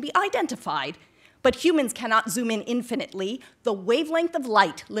features can be identified. But humans cannot zoom in infinitely. The wavelength of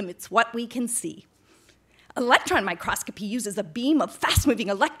light limits what we can see. Electron microscopy uses a beam of fast-moving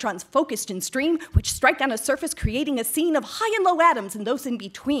electrons focused in stream, which strike on a surface, creating a scene of high and low atoms and those in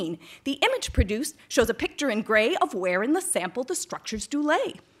between. The image produced shows a picture in gray of where in the sample the structures do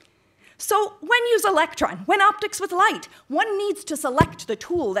lay. So when use electron? When optics with light? One needs to select the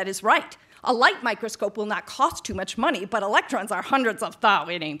tool that is right. A light microscope will not cost too much money, but electrons are hundreds of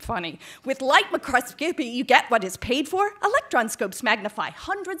thousands. It ain't funny. With light microscopy, you get what is paid for. Electron scopes magnify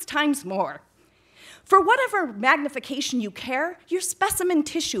hundreds times more. For whatever magnification you care, your specimen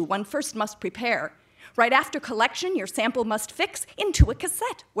tissue one first must prepare. Right after collection, your sample must fix into a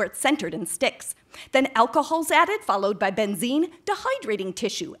cassette where it's centered and sticks. Then alcohol's added, followed by benzene, dehydrating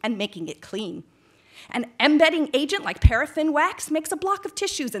tissue and making it clean. An embedding agent like paraffin wax makes a block of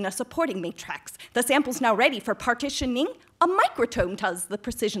tissues in a supporting matrix. The sample's now ready for partitioning. A microtome does the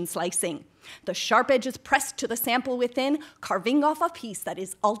precision slicing. The sharp edge is pressed to the sample within, carving off a piece that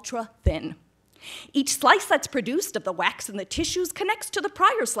is ultra thin. Each slice that's produced of the wax and the tissues connects to the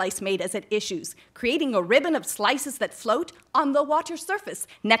prior slice made as it issues, creating a ribbon of slices that float on the water surface.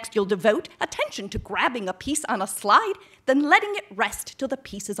 Next, you'll devote attention to grabbing a piece on a slide, then letting it rest till the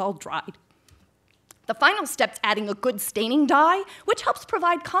piece is all dried. The final step's adding a good staining dye, which helps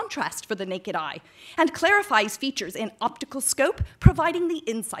provide contrast for the naked eye, and clarifies features in optical scope, providing the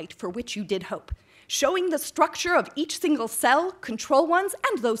insight for which you did hope, showing the structure of each single cell, control ones,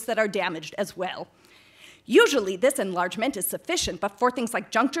 and those that are damaged as well. Usually, this enlargement is sufficient, but for things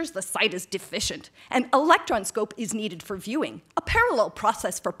like junctures, the sight is deficient. An electron scope is needed for viewing, a parallel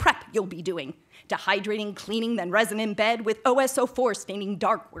process for prep you'll be doing, dehydrating, cleaning, then resin embed with OSO4 staining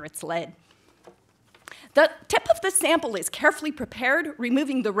dark where it's lead. The tip of the sample is carefully prepared,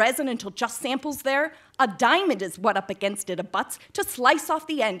 removing the resin until just samples there. A diamond is what up against it abuts to slice off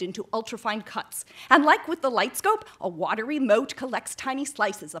the end into ultrafine cuts. And like with the light scope, a watery moat collects tiny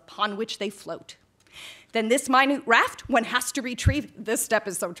slices upon which they float. Then this minute raft, one has to retrieve. This step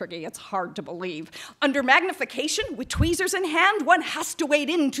is so tricky, it's hard to believe. Under magnification, with tweezers in hand, one has to wade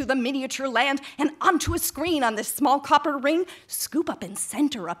into the miniature land and onto a screen on this small copper ring, scoop up and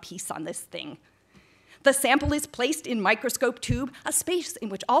center a piece on this thing. The sample is placed in microscope tube, a space in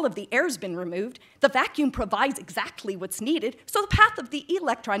which all of the air's been removed. The vacuum provides exactly what's needed, so the path of the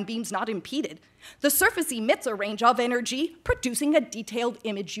electron beam's not impeded. The surface emits a range of energy, producing a detailed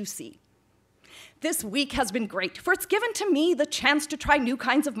image you see. This week has been great, for it's given to me the chance to try new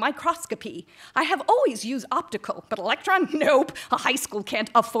kinds of microscopy. I have always used optical, but electron, nope. A high school can't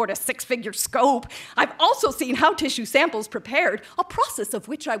afford a six-figure scope. I've also seen how tissue samples prepared, a process of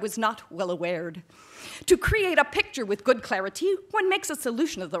which I was not well aware. To create a picture with good clarity, one makes a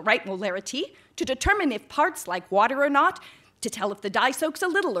solution of the right molarity to determine if parts like water or not, to tell if the dye soaks a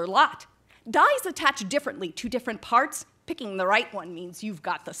little or lot. Dyes attach differently to different parts. Picking the right one means you've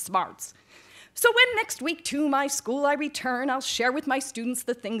got the smarts. So when next week to my school I return, I'll share with my students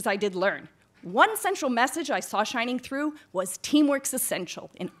the things I did learn. One central message I saw shining through was teamwork's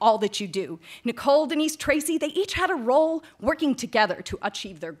essential in all that you do. Nicole, Denise, Tracy, they each had a role working together to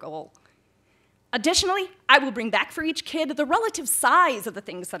achieve their goal. Additionally, I will bring back for each kid the relative size of the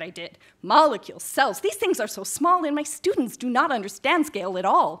things that I did. Molecules, cells, these things are so small and my students do not understand scale at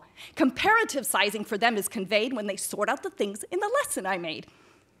all. Comparative sizing for them is conveyed when they sort out the things in the lesson I made.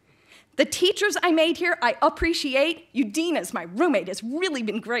 The teachers I made here, I appreciate. Udina's, my roommate, has really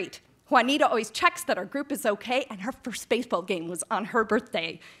been great. Juanita always checks that our group is okay, and her first baseball game was on her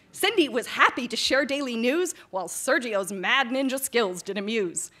birthday. Cindy was happy to share daily news, while Sergio's mad ninja skills did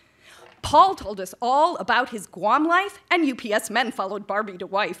amuse. Paul told us all about his Guam life, and UPS men followed Barbie to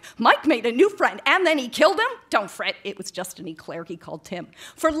wife. Mike made a new friend, and then he killed him. Don't fret, it was just an eclair he called Tim.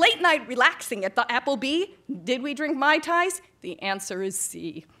 For late night relaxing at the Applebee, did we drink Mai Tais? The answer is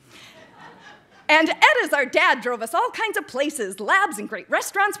C. And Ed, as our dad, drove us all kinds of places, labs and great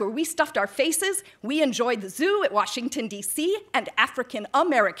restaurants where we stuffed our faces. We enjoyed the zoo at Washington, D.C., and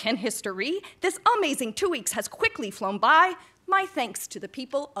African-American history. This amazing 2 weeks has quickly flown by. My thanks to the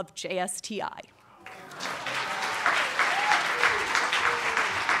people of JSTI.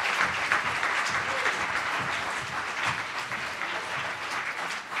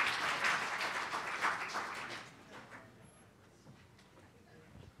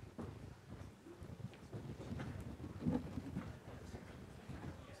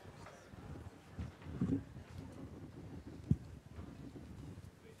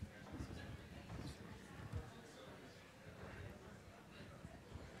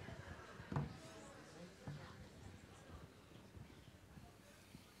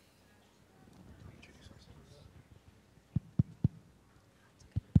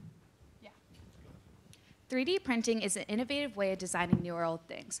 3D printing is an innovative way of designing new or old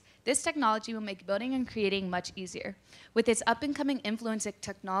things. This technology will make building and creating much easier. With its up-and-coming influence in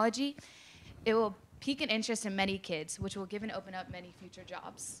technology, it will pique an interest in many kids, which will give and open up many future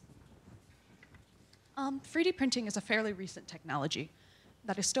jobs. 3D printing is a fairly recent technology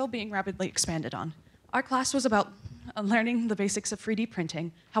that is still being rapidly expanded on. Our class was about learning the basics of 3D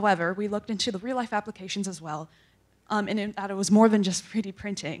printing. However, we looked into the real-life applications as well, and that it was more than just 3D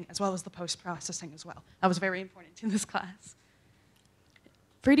printing, as well as the post-processing as well. That was very important in this class.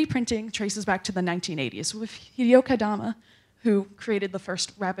 3D printing traces back to the 1980s with Hideo Kodama, who created the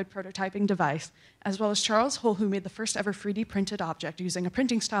first rapid prototyping device, as well as Charles Hull, who made the first ever 3D printed object using a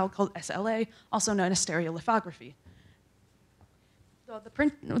printing style called SLA, also known as stereolithography.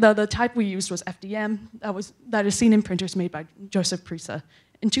 The type we used was FDM, that is seen in printers made by Joseph Prusa.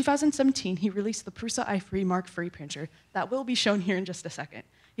 In 2017, he released the Prusa i3 Mark III printer that will be shown here in just a second.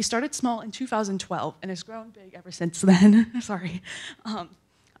 He started small in 2012 and has grown big ever since then. Sorry.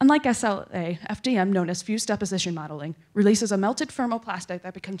 Unlike SLA, FDM, known as fused deposition modeling, releases a melted thermoplastic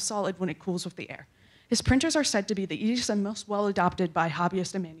that becomes solid when it cools with the air. His printers are said to be the easiest and most well adopted by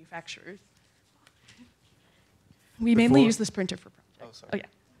hobbyists and manufacturers. We mainly use this printer for projects. Oh, yeah.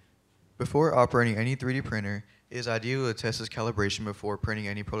 Before operating any 3D printer, it is ideal to test its calibration before printing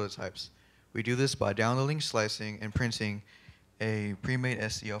any prototypes. We do this by downloading, slicing, and printing a pre-made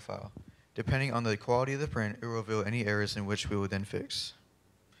STL file. Depending on the quality of the print, it will reveal any errors in which we will then fix.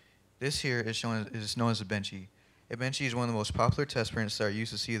 This here is known as a benchy. A benchy is one of the most popular test prints that are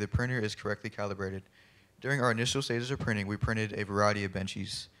used to see if the printer is correctly calibrated. During our initial stages of printing, we printed a variety of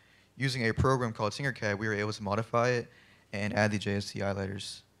benchies. Using a program called Tinkercad, we were able to modify it and add the JSTI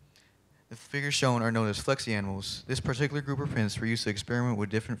letters. The figures shown are known as flexi animals. This particular group of prints were used to experiment with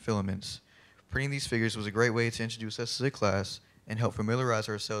different filaments. Printing these figures was a great way to introduce us to the class and help familiarize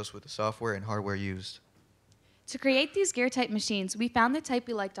ourselves with the software and hardware used. To create these gear-type machines, we found the type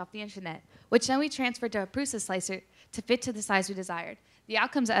we liked off the internet, which then we transferred to a Prusa slicer to fit to the size we desired. The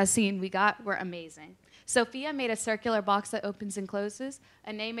outcomes, as seen, we got were amazing. Sophia made a circular box that opens and closes.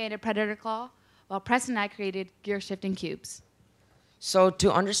 Anae made a predator claw, while Preston and I created gear-shifting cubes. So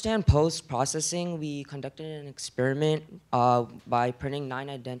to understand post-processing, we conducted an experiment by printing 9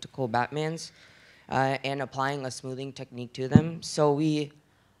 identical Batmans and applying a smoothing technique to them. So the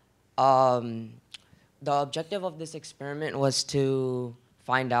objective of this experiment was to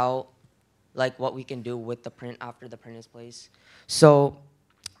find out what we can do with the print after the print is placed. So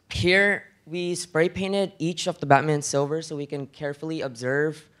here we spray painted each of the Batman silver so we can carefully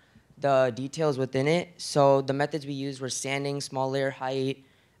observe the details within it. So the methods we used were sanding, small layer height,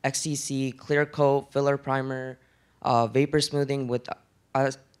 XTC, clear coat, filler primer, vapor smoothing with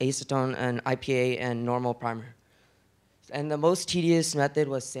acetone and IPA, and normal primer. And the most tedious method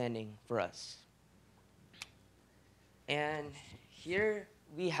was sanding for us. And here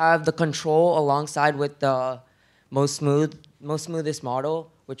we have the control alongside with the most smoothest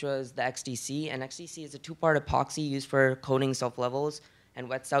model, which was the XTC. And XTC is a 2-part epoxy used for coating self-levels and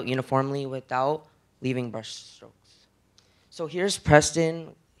wets out uniformly without leaving brush strokes. So here's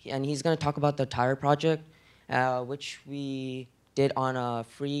Preston, and he's going to talk about the tire project, which we did on a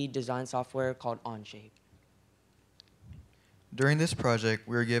free design software called Onshape. During this project,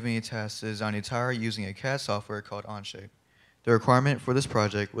 we were given a task to design a tire using a CAD software called Onshape. The requirement for this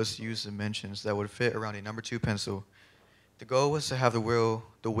project was to use dimensions that would fit around a number 2 pencil. The goal was to have the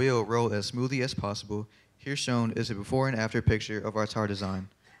wheel roll as smoothly as possible. Here shown is a before and after picture of our tire design.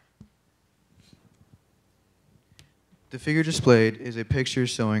 The figure displayed is a picture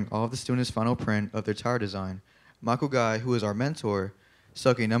showing all of the students' final print of their tire design. Michael Guy, who is our mentor,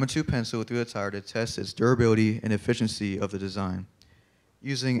 stuck a number 2 pencil through the tire to test its durability and efficiency of the design.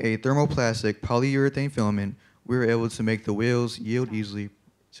 Using a thermoplastic polyurethane filament, we were able to make the wheels yield easily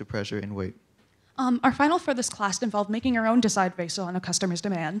to pressure and weight. Our final for this class involved making our own design based on a customer's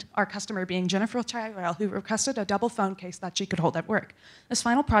demand, our customer being Jennifer Tyrell, who requested a double phone case that she could hold at work. This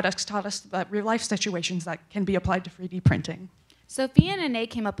final product taught us about real-life situations that can be applied to 3D printing. Sophia and Anae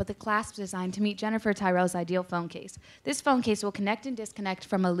came up with a clasp design to meet Jennifer Tyrell's ideal phone case. This phone case will connect and disconnect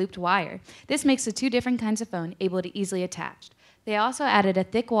from a looped wire. This makes the 2 different kinds of phone able to easily attach. They also added a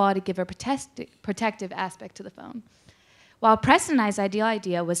thick wall to give a protective aspect to the phone. While Preston and I's ideal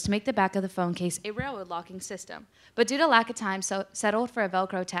idea was to make the back of the phone case a railroad locking system, but due to lack of time, settled for a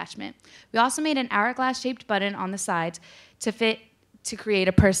Velcro attachment. We also made an hourglass-shaped button on the sides to create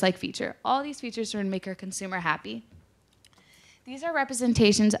a purse-like feature. All these features are to make our consumer happy. These are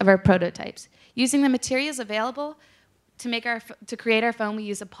representations of our prototypes. Using the materials available to create our phone, we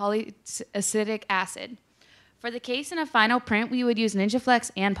use a polyacetic acid. For the case in a final print, we would use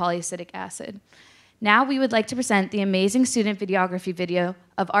NinjaFlex and polyacetic acid. Now we would like to present the amazing student videography video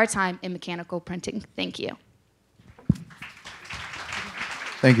of our time in mechanical printing. Thank you.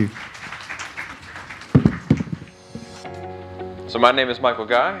 Thank you. So my name is Michael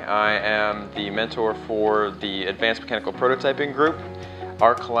Guy. I am the mentor for the Advanced Mechanical Prototyping Group.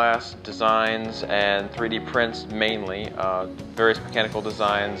 Our class designs and 3D prints mainly, various mechanical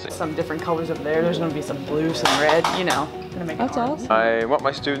designs. Some different colors over there. There's going to be some blue, some red, you know. Gonna make That's awesome. I want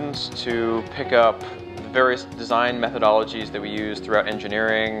my students to pick up the various design methodologies that we use throughout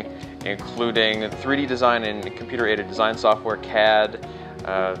engineering, including 3D design and computer-aided design software, CAD,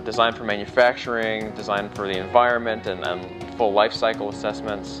 design for manufacturing, design for the environment, and full life cycle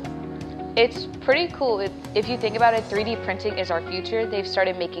assessments. It's pretty cool. If you think about it, 3D printing is our future. They've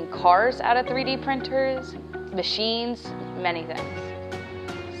started making cars out of 3D printers, machines, many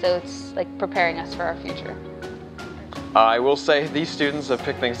things. So it's like preparing us for our future. I will say these students have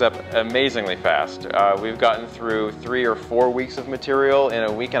picked things up amazingly fast. We've gotten through 3 or 4 weeks of material in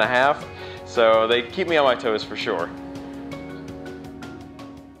a week and a half, so they keep me on my toes for sure.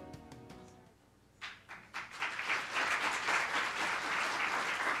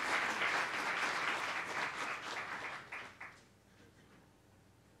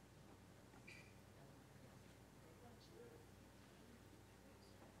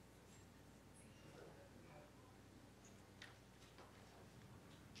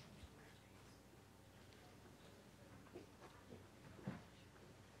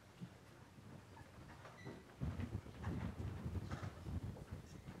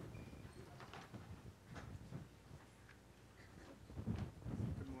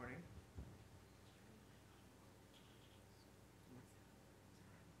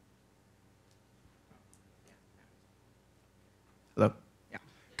 Hello. Yeah.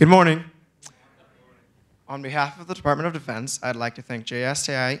 Good morning. On behalf of the Department of Defense, I'd like to thank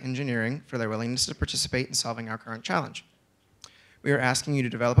JSTI Engineering for their willingness to participate in solving our current challenge. We are asking you to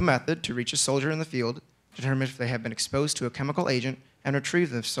develop a method to reach a soldier in the field, determine if they have been exposed to a chemical agent, and retrieve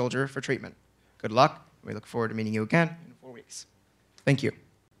the soldier for treatment. Good luck. We look forward to meeting you again in 4 weeks. Thank you.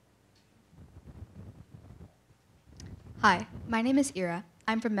 Hi, my name is Ira.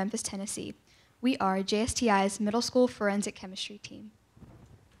 I'm from Memphis, Tennessee. We are JSTI's middle school forensic chemistry team.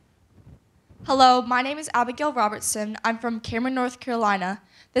 Hello, my name is Abigail Robertson. I'm from Cameron, North Carolina.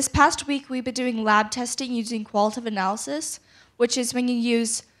 This past week, we've been doing lab testing using qualitative analysis, which is when you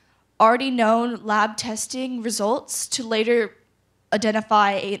use already known lab testing results to later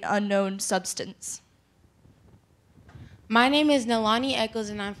identify an unknown substance. My name is Nalani Eccles,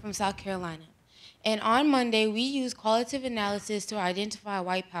 and I'm from South Carolina. And on Monday, we used qualitative analysis to identify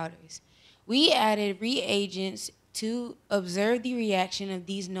white powders. We added reagents to observe the reaction of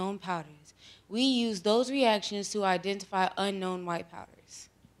these known powders. We used those reactions to identify unknown white powders.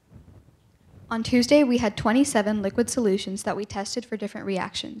 On Tuesday, we had 27 liquid solutions that we tested for different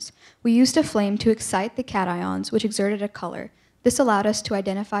reactions. We used a flame to excite the cations, which exerted a color. This allowed us to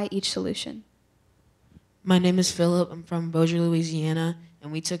identify each solution. My name is Philip. I'm from Bossier, Louisiana,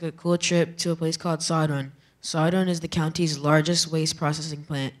 and we took a cool trip to a place called Sardon. Sardon is the county's largest waste processing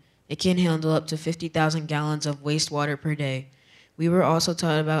plant. It can handle up to 50,000 gallons of wastewater per day. We were also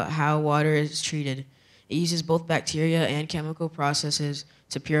taught about how water is treated. It uses both bacteria and chemical processes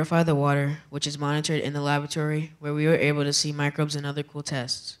to purify the water, which is monitored in the laboratory, where we were able to see microbes and other cool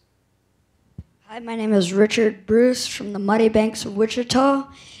tests. Hi, my name is Richard Bruce from the Muddy Banks of Wichita,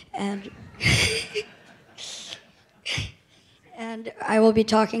 and and I will be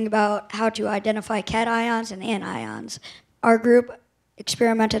talking about how to identify cations and anions. Our group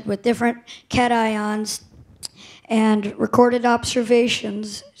experimented with different cations and recorded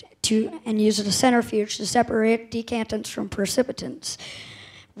observations and used a centrifuge to separate decantants from precipitants.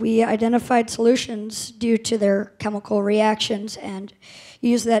 We identified solutions due to their chemical reactions and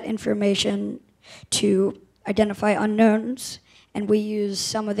used that information to identify unknowns, and we used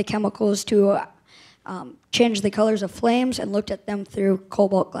some of the chemicals to change the colors of flames and looked at them through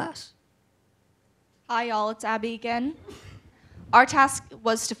cobalt glass. Hi, y'all. It's Abby again. Our task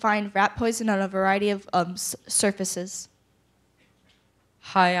was to find rat poison on a variety of surfaces.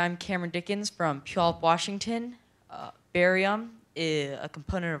 Hi, I'm Cameron Dickens from Puyallup, Washington. Barium is a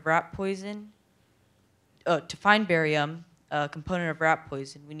component of rat poison. To find barium, a component of rat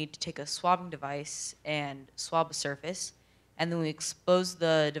poison, we need to take a swabbing device and swab a surface, and then we expose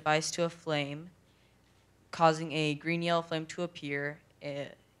the device to a flame, causing a green-yellow flame to appear,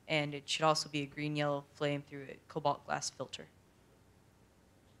 and it should also be a green-yellow flame through a cobalt glass filter.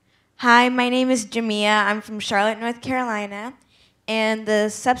 Hi, my name is Jamia. I'm from Charlotte, North Carolina. And the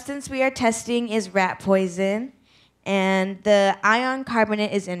substance we are testing is rat poison. And the ion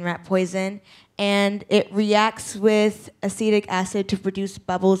carbonate is in rat poison. and it reacts with acetic acid to produce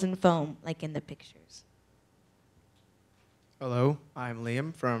bubbles and foam, like in the pictures. Hello, I'm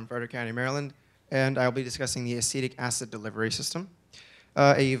Liam from Frederick County, Maryland, and I'll be discussing the acetic acid delivery system.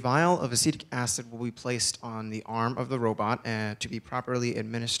 A vial of acetic acid will be placed on the arm of the robot to be properly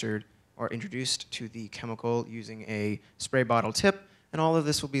administered or introduced to the chemical using a spray bottle tip, and all of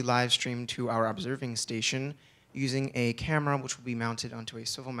this will be live streamed to our observing station using a camera which will be mounted onto a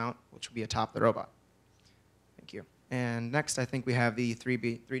swivel mount which will be atop the robot. Thank you. And next, I think we have the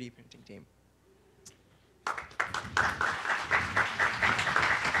 3D printing team.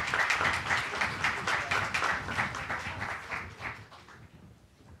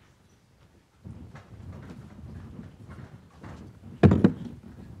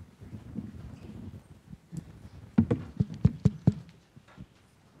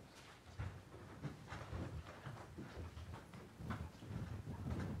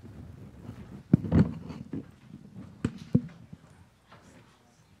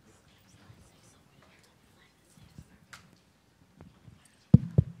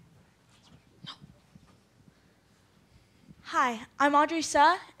 Hi, I'm Audrey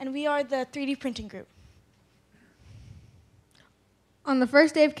Suh, and we are the 3D printing group. On the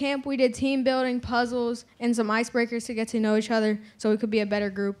first day of camp, we did team building, puzzles, and some icebreakers to get to know each other so we could be a better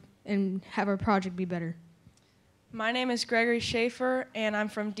group and have our project be better. My name is Gregory Schaefer, and I'm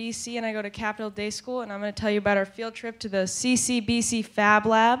from DC, and I go to Capitol Day School, and I'm going to tell you about our field trip to the CCBC Fab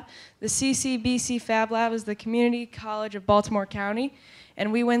Lab. The CCBC Fab Lab is the Community College of Baltimore County,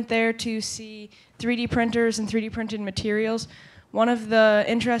 and we went there to see 3D printers and 3D printed materials. One of the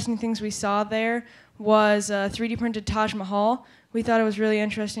interesting things we saw there was a 3D printed Taj Mahal. We thought it was really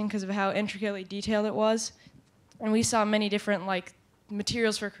interesting because of how intricately detailed it was, and we saw many different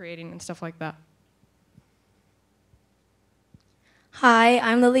materials for creating and stuff like that. Hi,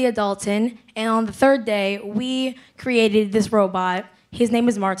 I'm Lilia Dalton, and on the third day, we created this robot. His name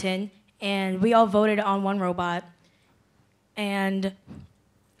is Martin, and we all voted on one robot. And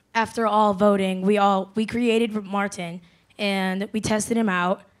after all voting, we created Martin, and we tested him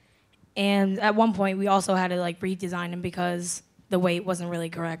out. And at one point, we also had to redesign him because the weight wasn't really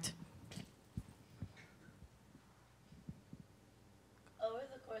correct.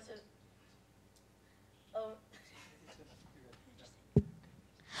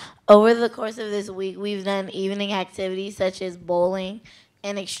 Over the course of this week, we've done evening activities such as bowling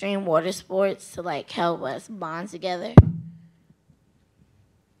and extreme water sports to help us bond together.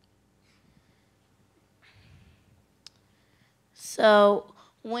 So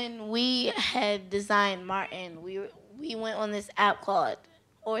when we had designed Martin, we went on this app called,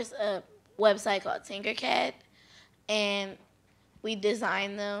 or it's a website called Tinkercad, and we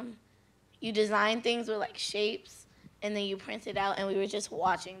designed them. You design things with shapes, and then you print it out, and we were just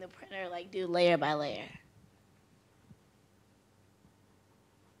watching the printer do layer by layer.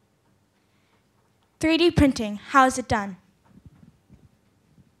 3D printing, how is it done?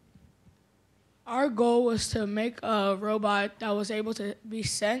 Our goal was to make a robot that was able to be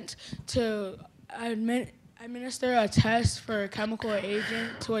sent to administer a test for a chemical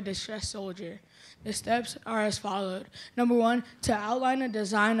agent to a distressed soldier. The steps are as followed. Number one, to outline a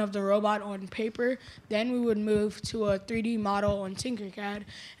design of the robot on paper, then we would move to a 3D model on Tinkercad,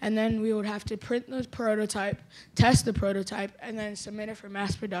 and then we would have to print the prototype, test the prototype, and then submit it for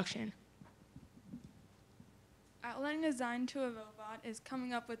mass production. Outlining a design to a robot is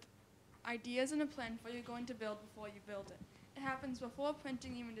coming up with ideas and a plan for what you're going to build before you build it. It happens before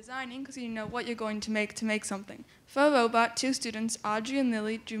printing, even designing, because you know what you're going to make something. For a robot, two students, Audrey and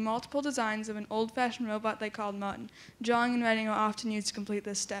Lily, drew multiple designs of an old-fashioned robot they called Martin. Drawing and writing are often used to complete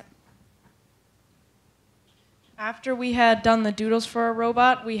this step. After we had done the doodles for a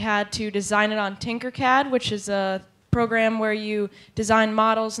robot, we had to design it on Tinkercad, which is a program where you design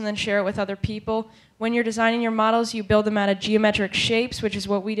models and then share it with other people. When you're designing your models, you build them out of geometric shapes, which is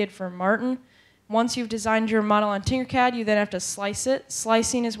what we did for Martin. Once you've designed your model on Tinkercad, you then have to slice it.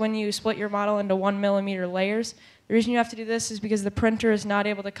 Slicing is when you split your model into 1 millimeter layers. The reason you have to do this is because the printer is not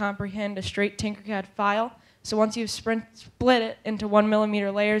able to comprehend a straight Tinkercad file. So once you've split it into 1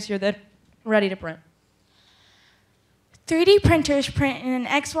 millimeter layers, you're then ready to print. 3D printers print in an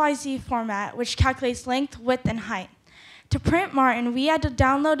XYZ format, which calculates length, width, and height. To print Martin, we had to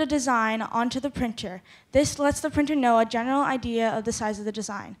download a design onto the printer. This lets the printer know a general idea of the size of the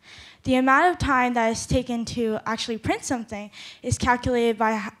design. The amount of time that is taken to actually print something is calculated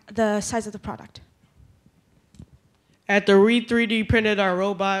by the size of the product. After we 3D printed our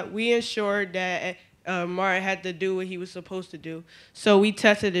robot, we ensured that Martin had to do what he was supposed to do. So we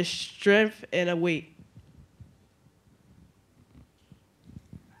tested his strength and a weight.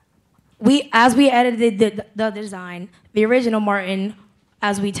 as we edited the design, the original Martin,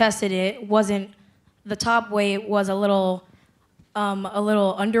 as we tested it, wasn't, the top weight was a little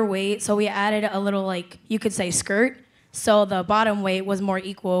underweight, so we added a little, like, you could say skirt, so the bottom weight was more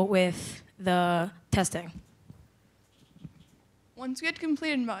equal with the testing. Once we had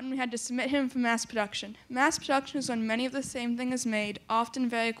completed Martin, we had to submit him for mass production. Mass production is when many of the same thing is made, often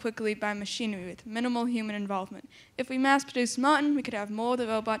very quickly by machinery with minimal human involvement. If we mass produced Martin, we could have more of the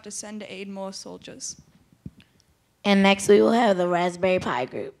robot to send to aid more soldiers. And next we will have the Raspberry Pi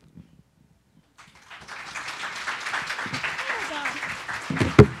group.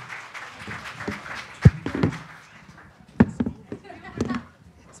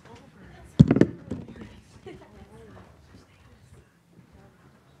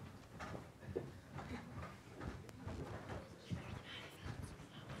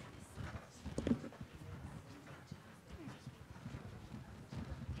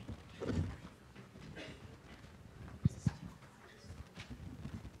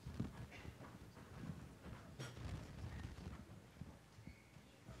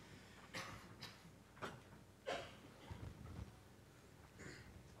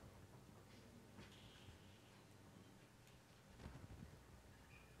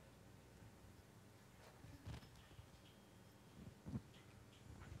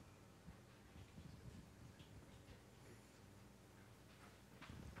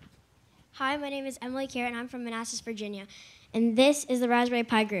 Hi, my name is Emily Carrot, and I'm from Manassas, Virginia. And this is the Raspberry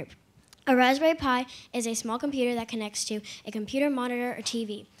Pi group. A Raspberry Pi is a small computer that connects to a computer monitor or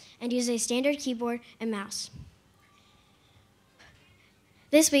TV and uses a standard keyboard and mouse.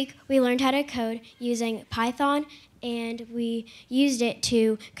 This week, we learned how to code using Python, and we used it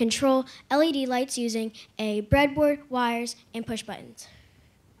to control LED lights using a breadboard, wires, and push buttons.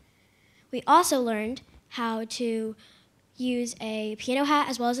 We also learned how to use a piano hat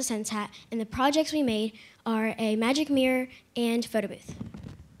as well as a sense hat, and the projects we made are a magic mirror and photo booth.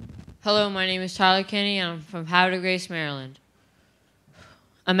 Hello, my name is Tyler Kenny, and I'm from Havre de Grace, Maryland.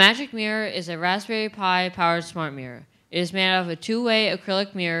 A magic mirror is a Raspberry Pi powered smart mirror. It is made out of a two-way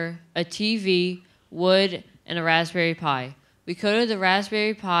acrylic mirror, a TV, wood, and a Raspberry Pi. We coded the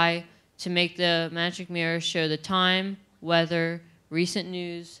Raspberry Pi to make the magic mirror show the time, weather, recent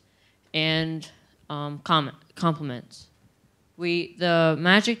news, and compliments. The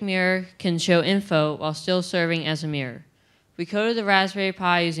magic mirror can show info while still serving as a mirror. We coded the Raspberry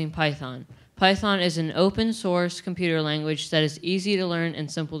Pi using Python. Python is an open source computer language that is easy to learn and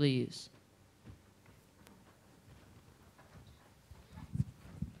simple to use.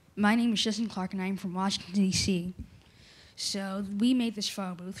 My name is Justin Clark, and I'm from Washington, D.C. So we made this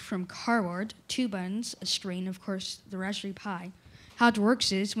phone booth from cardboard, 2 buttons, a screen, of course, the Raspberry Pi. How it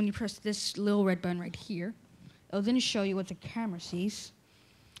works is when you press this little red button right here, it'll then show you what the camera sees.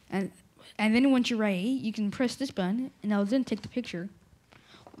 And then once you're ready, you can press this button, and it'll then take the picture.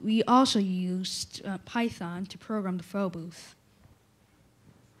 We also used Python to program the phone booth.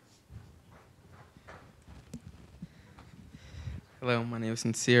 Hello, my name is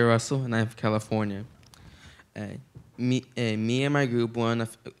Sincere Russell, and I'm from California. Me and my group went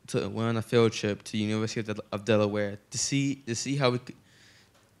on a field trip to the University of Delaware to see how we could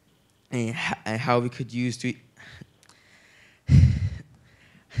how we could use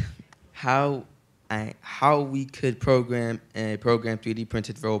how we could program 3D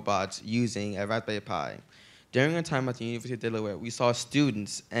printed robots using a Raspberry Pi. During our time at the University of Delaware, we saw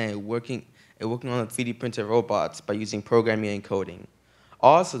students working on 3D printed robots by using programming and coding.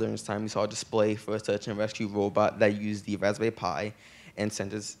 Also during this time, we saw a display for a search and rescue robot that used the Raspberry Pi and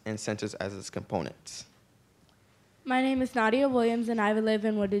sensors as its components. My name is Nadia Williams, and I live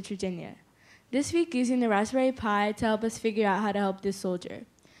in Woodridge, Virginia. This week, using the Raspberry Pi to help us figure out how to help this soldier.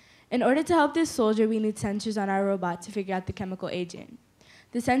 In order to help this soldier, we need sensors on our robot to figure out the chemical agent.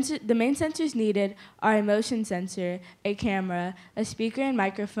 The main sensors needed are a motion sensor, a camera, a speaker and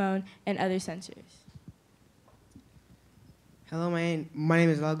microphone, and other sensors. Hello, my name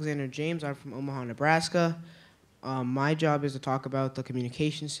is Alexander James. I'm from Omaha, Nebraska. My job is to talk about the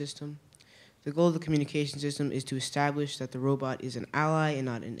communication system. The goal of the communication system is to establish that the robot is an ally and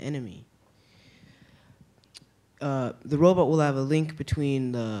not an enemy. The robot will have a link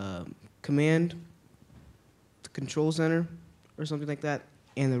between the command, the control center, or something like that,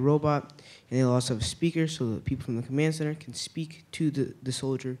 and the robot, and it'll also have a speaker so that people from the command center can speak to the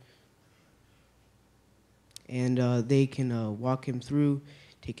soldier, and they can walk him through,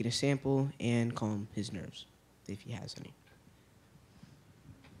 taking a sample, and calm his nerves, if he has any.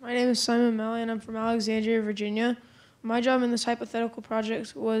 My name is Simon Melly, and I'm from Alexandria, Virginia. My job in this hypothetical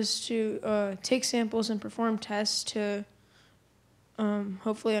project was to take samples and perform tests to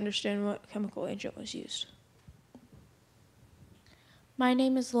hopefully understand what chemical agent was used. My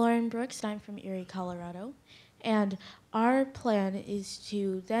name is Lauren Brooks, and I'm from Erie, Colorado. And our plan is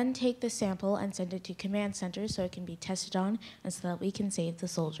to then take the sample and send it to command center so it can be tested on and so that we can save the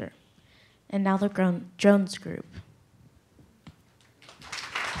soldier. And now the drones group.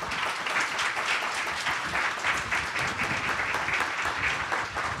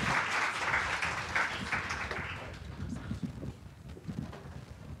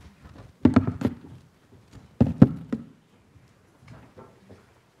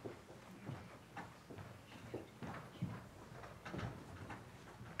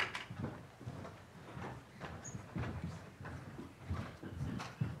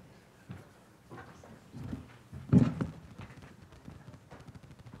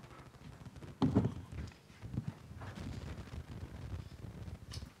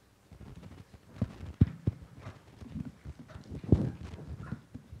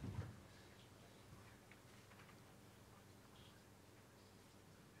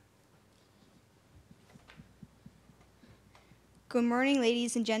 Good morning,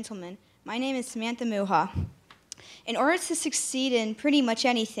 ladies and gentlemen. My name is Samantha Muha. In order to succeed in pretty much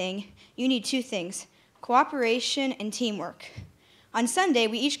anything, you need two things: cooperation and teamwork. On Sunday,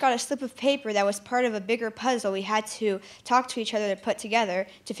 we each got a slip of paper that was part of a bigger puzzle we had to talk to each other to put together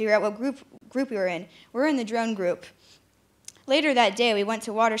to figure out what group we were in. We're in the drone group. Later that day, we went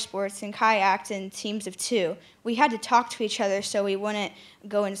to water sports and kayaked in teams of 2. We had to talk to each other so we wouldn't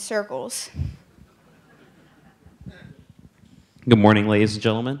go in circles. Good morning, ladies and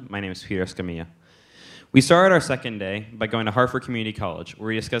gentlemen. My name is Peter Escamilla. We started our second day by going to Hartford Community College, where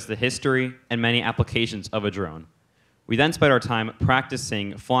we discussed the history and many applications of a drone. We then spent our time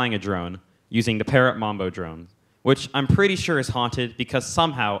practicing flying a drone using the Parrot Mambo drone, which I'm pretty sure is haunted because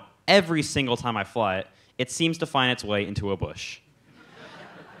somehow, every single time I fly it, it seems to find its way into a bush.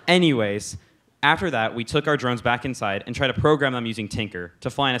 Anyways, after that, we took our drones back inside and tried to program them using Tinker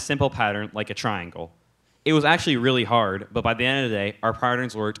to fly in a simple pattern like a triangle. It was actually really hard, but by the end of the day, our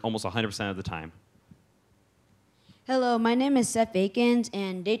patterns worked almost 100% of the time. Hello, my name is Seth Akins,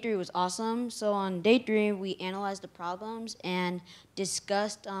 and day 3 was awesome. So on day 3, we analyzed the problems and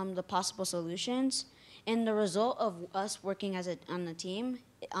discussed the possible solutions. And the result of us working on the team,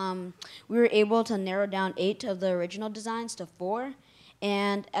 we were able to narrow down 8 of the original designs to 4.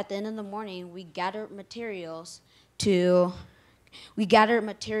 And at the end of the morning, we gathered materials to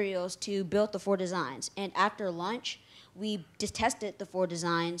build the 4 designs. And after lunch, we just tested the 4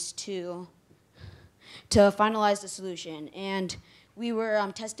 designs to finalize the solution. And we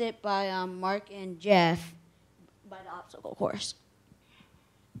were tested by Mark and Jeff by the obstacle course.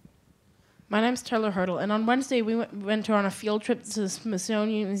 My name's Taylor Hurdle, and on Wednesday we went on a field trip to the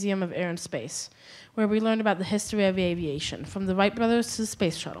Smithsonian Museum of Air and Space, where we learned about the history of aviation, from the Wright brothers to the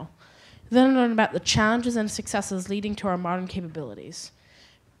space shuttle. We then learned about the challenges and successes leading to our modern capabilities.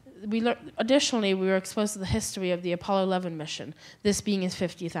 Additionally, we were exposed to the history of the Apollo 11 mission, this being its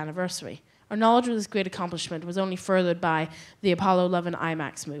 50th anniversary. Our knowledge of this great accomplishment was only furthered by the Apollo 11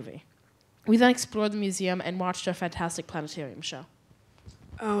 IMAX movie. We then explored the museum and watched our fantastic planetarium show.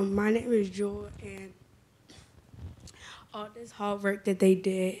 My name is Jewel, and all this hard work that they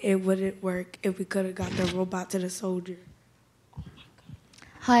did, it wouldn't work if we could have got the robot to the soldier.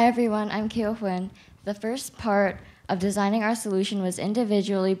 Hi everyone, I'm Kayla Huynh. The first part of designing our solution was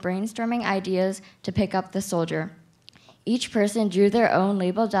individually brainstorming ideas to pick up the soldier. Each person drew their own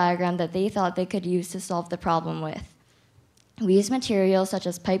label diagram that they thought they could use to solve the problem with. We used materials such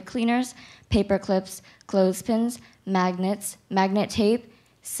as pipe cleaners, paper clips, clothespins, magnets, magnet tape,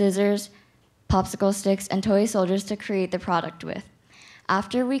 scissors, popsicle sticks, and toy soldiers to create the product with.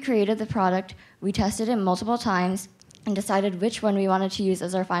 After we created the product, we tested it multiple times and decided which one we wanted to use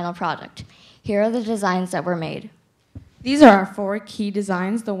as our final product. Here are the designs that were made. These are our 4 key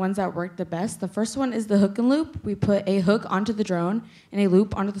designs, the ones that worked the best. The first one is the hook and loop. We put a hook onto the drone and a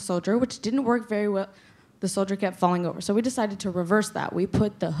loop onto the soldier, which didn't work very well. The soldier kept falling over. So we decided to reverse that. We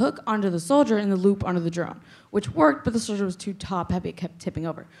put the hook onto the soldier and the loop onto the drone, which worked, but the soldier was too top heavy, it kept tipping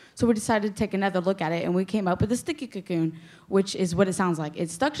over. So we decided to take another look at it, and we came up with a sticky cocoon, which is what it sounds like.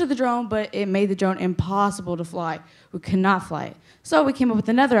 It stuck to the drone, but it made the drone impossible to fly. We could not fly it. So we came up with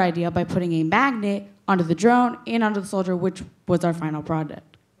another idea by putting a magnet onto the drone and onto the soldier, which was our final product.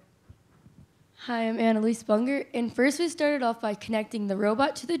 Hi, I'm Annalise Bunger, and first we started off by connecting the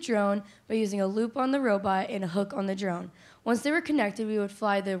robot to the drone by using a loop on the robot and a hook on the drone. Once they were connected, we would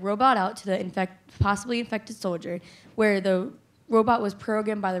fly the robot out to the possibly infected soldier, where the robot was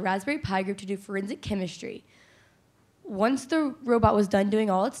programmed by the Raspberry Pi group to do forensic chemistry. Once the robot was done doing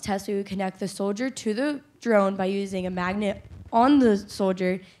all its tests, we would connect the soldier to the drone by using a magnet on the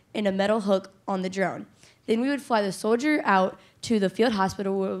soldier and a metal hook on the drone. Then we would fly the soldier out to the field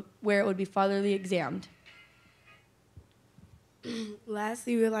hospital where it would be fatherly examined.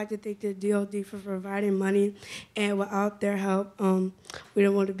 Lastly, we'd like to thank the DoD for providing money, and without their help, we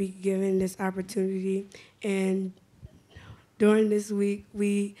don't want to be given this opportunity. And during this week,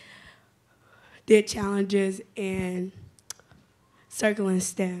 we did challenges and circling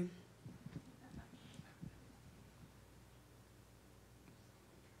STEM.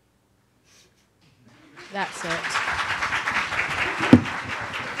 That's it.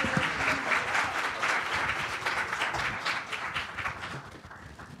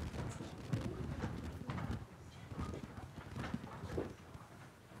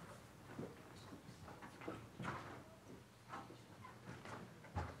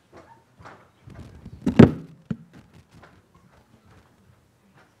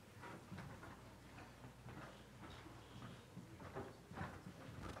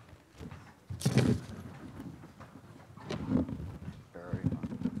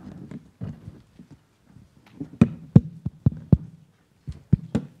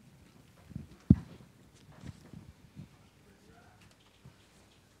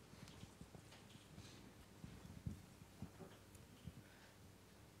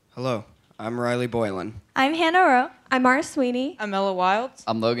 Hello, I'm Riley Boylan. I'm Hannah Rowe. I'm Mara Sweeney. I'm Ella Wilds.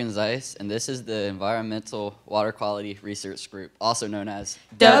 I'm Logan Zeiss, and this is the Environmental Water Quality Research Group, also known as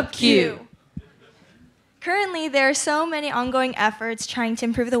DubQ. Currently, there are so many ongoing efforts trying to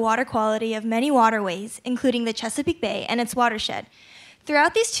improve the water quality of many waterways, including the Chesapeake Bay and its watershed.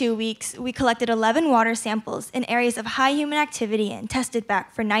 Throughout these 2 weeks, we collected 11 water samples in areas of high human activity and tested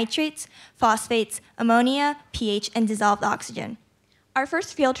back for nitrates, phosphates, ammonia, pH, and dissolved oxygen. Our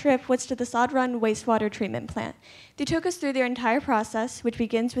first field trip was to the Sod Run wastewater treatment plant. They took us through their entire process, which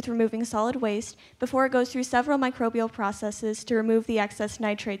begins with removing solid waste before it goes through several microbial processes to remove the excess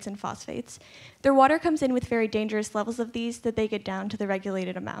nitrates and phosphates. Their water comes in with very dangerous levels of these that they get down to the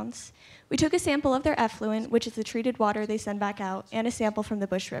regulated amounts. We took a sample of their effluent, which is the treated water they send back out, and a sample from the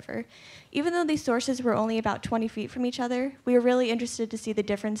Bush River. Even though these sources were only about 20 feet from each other, we were really interested to see the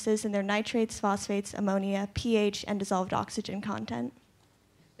differences in their nitrates, phosphates, ammonia, pH, and dissolved oxygen content.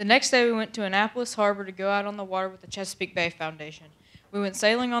 The next day, we went to Annapolis Harbor to go out on the water with the Chesapeake Bay Foundation. We went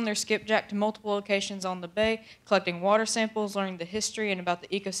sailing on their skipjack to multiple locations on the bay, collecting water samples, learning the history and about the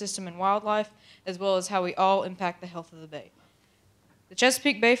ecosystem and wildlife, as well as how we all impact the health of the bay. The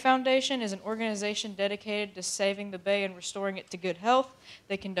Chesapeake Bay Foundation is an organization dedicated to saving the bay and restoring it to good health.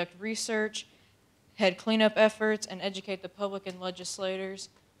 They conduct research, head cleanup efforts, and educate the public and legislators.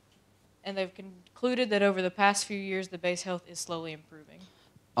 And they've concluded that over the past few years, the bay's health is slowly improving.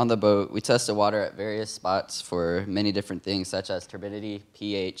 On the boat, we tested water at various spots for many different things, such as turbidity,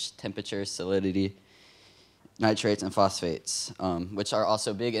 pH, temperature, salinity, nitrates, and phosphates, which are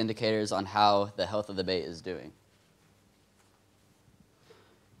also big indicators on how the health of the bay is doing.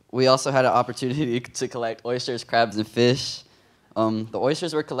 We also had an opportunity to collect oysters, crabs, and fish. The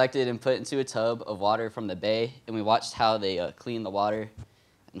oysters were collected and put into a tub of water from the bay, and we watched how they cleaned the water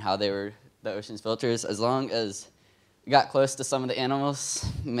and how they were the ocean's filters. As long as we got close to some of the animals,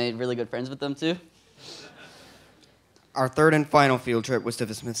 we made really good friends with them too. Our third and final field trip was to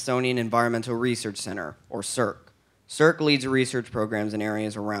the Smithsonian Environmental Research Center, or CERC. CERC leads research programs in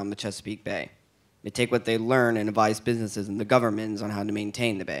areas around the Chesapeake Bay. They take what they learn and advise businesses and the governments on how to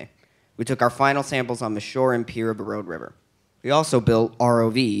maintain the bay. We took our final samples on the shore and pier of the Road River. We also built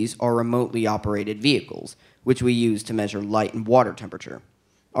ROVs, or remotely operated vehicles, which we use to measure light and water temperature.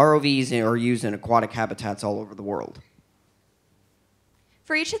 ROVs are used in aquatic habitats all over the world.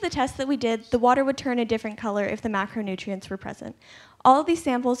 For each of the tests that we did, the water would turn a different color if the macronutrients were present. All of these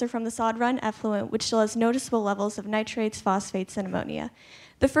samples are from the Sod Run effluent, which still has noticeable levels of nitrates, phosphates, and ammonia.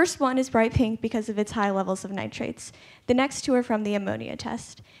 The first one is bright pink because of its high levels of nitrates. The next two are from the ammonia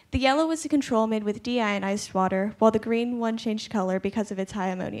test. The yellow was a control made with deionized water, while the green one changed color because of its high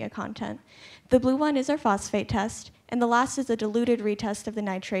ammonia content. The blue one is our phosphate test, and the last is a diluted retest of the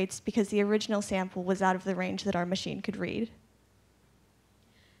nitrates because the original sample was out of the range that our machine could read.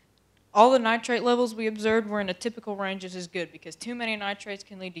 All the nitrate levels we observed were in a typical range, which is good because too many nitrates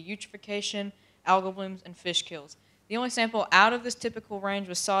can lead to eutrophication, algal blooms, and fish kills. The only sample out of this typical range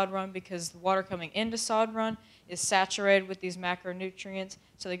was Sod Run because the water coming into Sod Run is saturated with these macronutrients,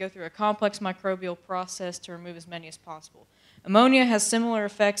 so they go through a complex microbial process to remove as many as possible. Ammonia has similar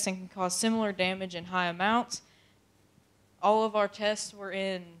effects and can cause similar damage in high amounts. All of our tests were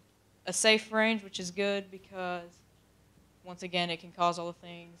in a safe range, which is good because once again, it can cause all the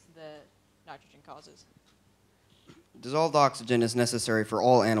things that nitrogen causes. Dissolved oxygen is necessary for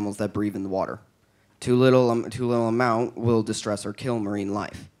all animals that breathe in the water. Too little amount will distress or kill marine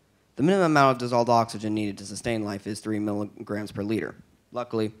life. The minimum amount of dissolved oxygen needed to sustain life is 3 milligrams per liter.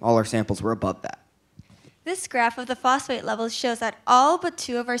 Luckily, all our samples were above that. This graph of the phosphate levels shows that all but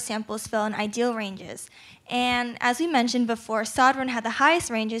 2 of our samples fell in ideal ranges. And as we mentioned before, Sod Run had the highest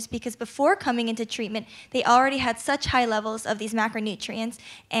ranges because before coming into treatment, they already had such high levels of these macronutrients.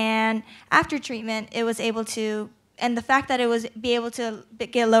 And after treatment, it was able to, and the fact that it was be able to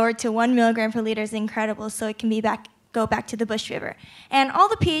get lowered to 1 milligram per liter is incredible, so it can be go back to the Bush River. And all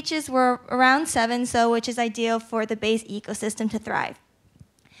the pHs were around 7, which is ideal for the base ecosystem to thrive.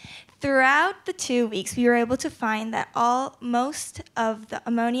 Throughout the 2 weeks, we were able to find that most of the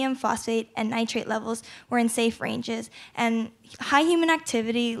ammonium, phosphate, and nitrate levels were in safe ranges, and high human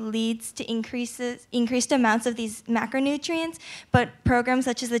activity leads to increased amounts of these macronutrients, but programs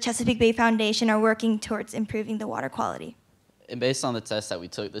such as the Chesapeake Bay Foundation are working towards improving the water quality. And based on the tests that we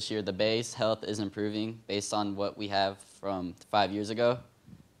took this year, the bay's health is improving based on what we have from 5 years ago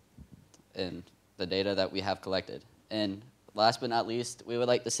and the data that we have collected. And last but not least, we would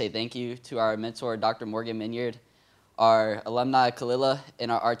like to say thank you to our mentor, Dr. Morgan Minyard, our alumni, Kalila,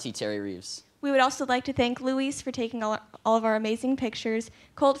 and our RT, Terry Reeves. We would also like to thank Luis for taking all of our amazing pictures,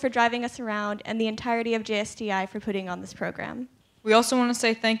 Colt for driving us around, and the entirety of JSTI for putting on this program. We also want to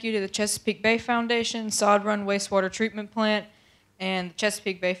say thank you to the Chesapeake Bay Foundation, Sod Run Wastewater Treatment Plant, and the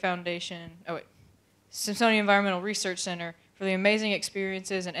Chesapeake Bay Foundation, Smithsonian Environmental Research Center for the amazing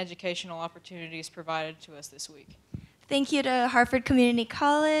experiences and educational opportunities provided to us this week. Thank you to Hartford Community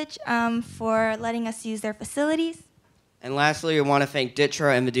College for letting us use their facilities. And lastly, I want to thank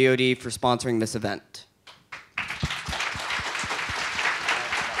DITRA and the DoD for sponsoring this event.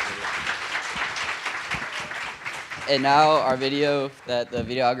 And now our video that the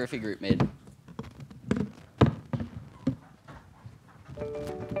videography group made.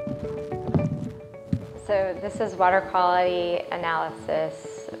 So this is water quality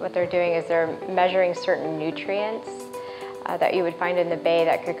analysis. What they're doing is they're measuring certain nutrients that you would find in the bay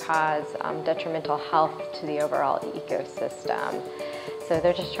that could cause detrimental health to the overall ecosystem. So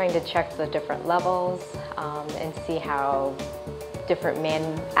they're just trying to check the different levels and see how different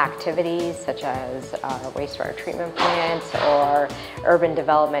man activities such as wastewater treatment plants or urban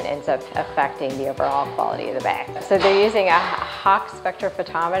development ends up affecting the overall quality of the bay. So they're using a Hawk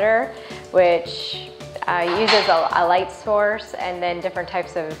spectrophotometer, which uses a light source and then different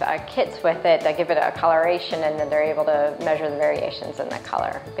types of kits with it that give it a coloration, and then they're able to measure the variations in the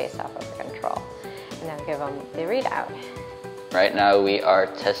color based off of the control. And then give them the readout. Right now we are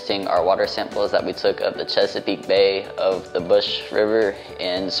testing our water samples that we took of the Chesapeake Bay, of the Bush River,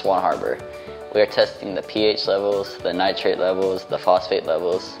 and Swan Harbor. We are testing the pH levels, the nitrate levels, the phosphate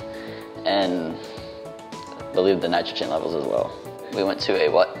levels, and I believe the nitrogen levels as well. We went to a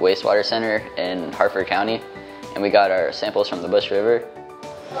wastewater center in Hartford County, and we got our samples from the Bush River.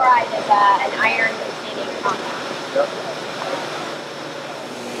 ORISE is an iron-containing compound.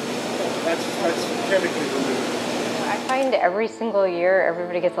 That's chemically removed. I find every single year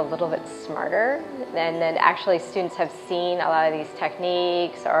everybody gets a little bit smarter, and then actually students have seen a lot of these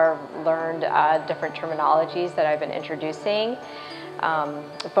techniques or learned different terminologies that I've been introducing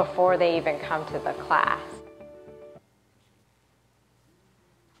before they even come to the class.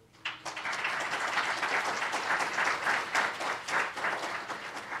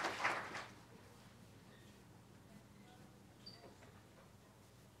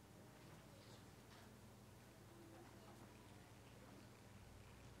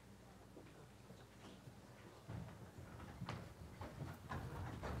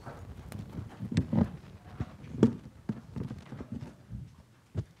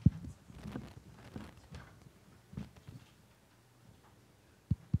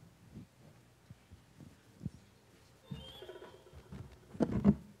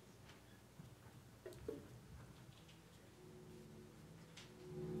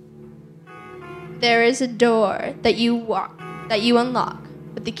 There is a door that you unlock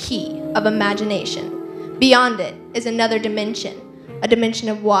with the key of imagination. Beyond it is another dimension, a dimension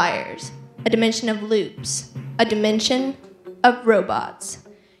of wires, a dimension of loops, a dimension of robots.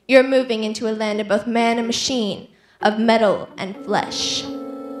 You're moving into a land of both man and machine, of metal and flesh.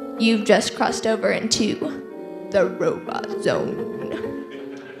 You've just crossed over into the robot zone.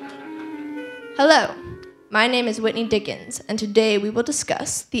 Hello, my name is Whitney Dickens, and today we will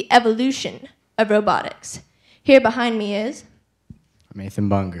discuss the evolution of robotics. Here behind me is Nathan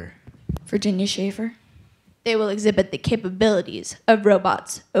Bunger. Virginia Schaefer. They will exhibit the capabilities of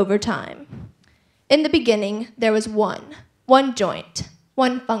robots over time. In the beginning, there was one joint,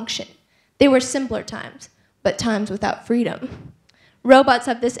 one function. They were simpler times, but times without freedom. Robots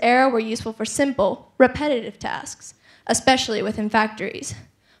of this era were useful for simple, repetitive tasks, especially within factories.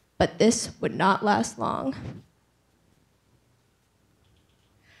 But this would not last long.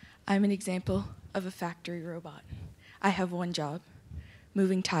 I'm an example of a factory robot. I have one job,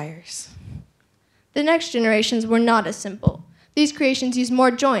 moving tires. The next generations were not as simple. These creations used more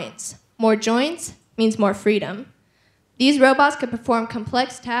joints. More joints means more freedom. These robots could perform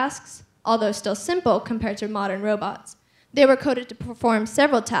complex tasks, although still simple compared to modern robots. They were coded to perform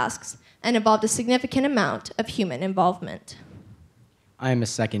several tasks and involved a significant amount of human involvement. I am a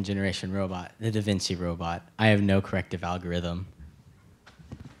second-generation robot, the Da Vinci robot. I have no corrective algorithm.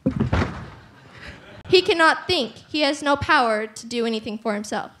 He cannot think. He has no power to do anything for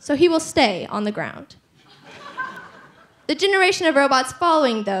himself, so he will stay on the ground. The generation of robots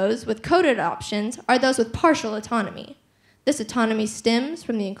following those with coded options are those with partial autonomy. This autonomy stems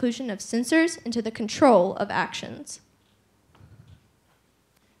from the inclusion of sensors into the control of actions.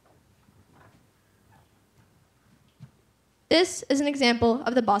 This is an example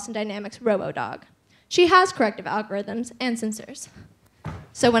of the Boston Dynamics RoboDog. She has corrective algorithms and sensors.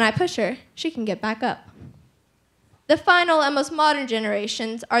 So when I push her, she can get back up. The final and most modern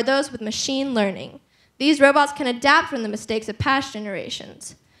generations are those with machine learning. These robots can adapt from the mistakes of past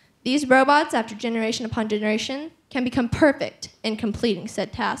generations. These robots, after generation upon generation, can become perfect in completing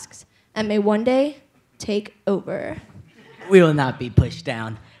said tasks and may one day take over. We will not be pushed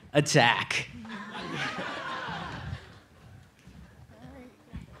down. Attack.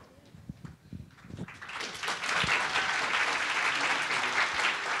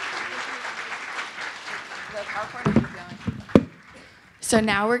 So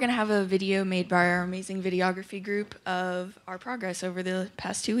now we're going to have a video made by our amazing videography group of our progress over the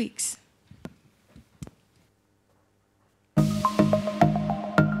past 2 weeks.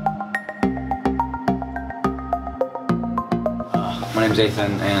 My name's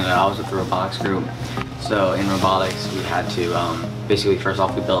Ethan, and I was with the robotics group. So in robotics, we had to basically, first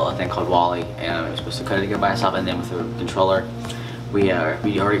off, we built a thing called Wally, and it was supposed to code it together by itself, and then with the controller, we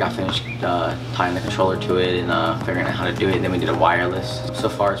already got finished tying the controller to it and figuring out how to do it. And then we did a wireless. So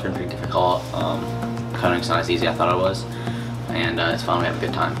far, it's been pretty difficult. Coding's not as easy as I thought it was, and it's fun. We have a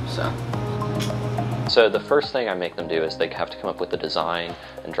good time. So the first thing I make them do is they have to come up with a design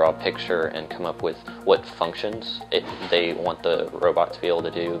and draw a picture and come up with what functions they want the robot to be able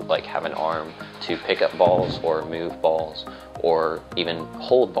to do, like have an arm to pick up balls or move balls or even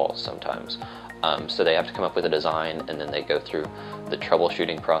hold balls sometimes. So they have to come up with a design, and then they go through the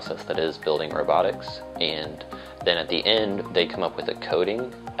troubleshooting process that is building robotics, and then at the end they come up with a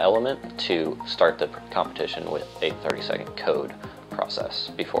coding element to start the competition with a 30-second code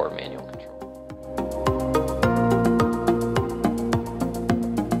process before manual control.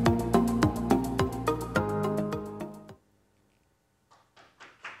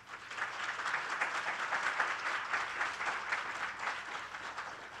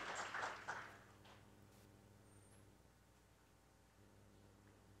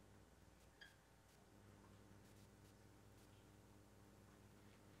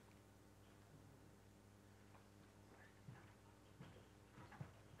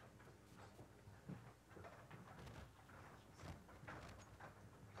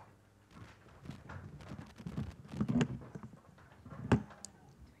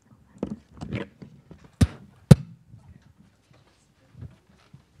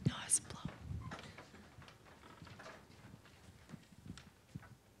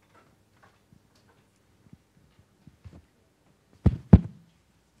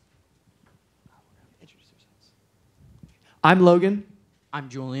 I'm Logan. I'm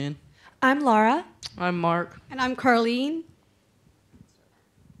Julian. I'm Laura. I'm Mark. And I'm Carlene.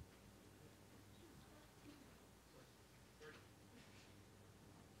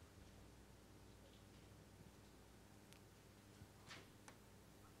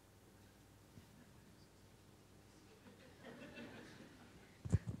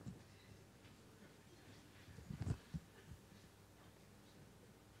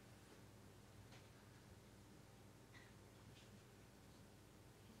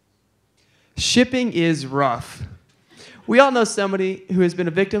 Shipping is rough. We all know somebody who has been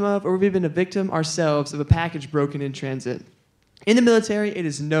a victim of, or we've been a victim ourselves, of a package broken in transit. In the military, it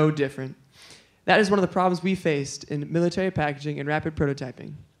is no different. That is one of the problems we faced in military packaging and rapid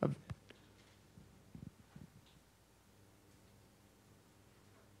prototyping.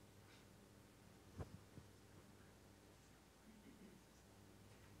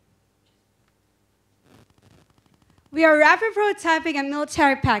 We are rapid prototyping and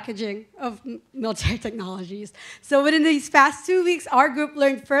military packaging of military technologies. So within these past 2 weeks, our group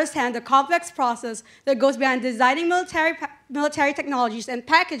learned firsthand the complex process that goes behind designing military military technologies and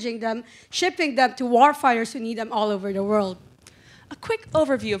packaging them, shipping them to warfighters who need them all over the world. A quick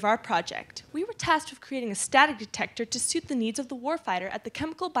overview of our project. We were tasked with creating a static detector to suit the needs of the warfighter at the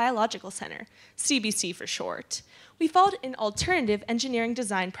Chemical Biological Center, CBC for short. We followed an alternative engineering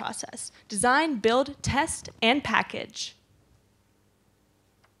design process: design, build, test, and package.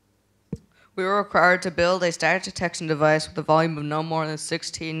 We were required to build a static detection device with a volume of no more than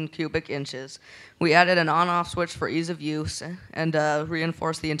 16 cubic inches. We added an on-off switch for ease of use and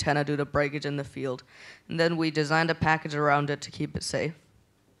reinforced the antenna due to breakage in the field. And then we designed a package around it to keep it safe.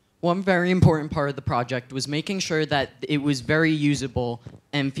 One very important part of the project was making sure that it was very usable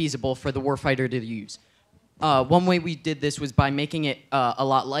and feasible for the warfighter to use. One way we did this was by making it a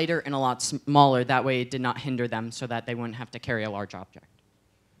lot lighter and a lot smaller. That way it did not hinder them so that they wouldn't have to carry a large object.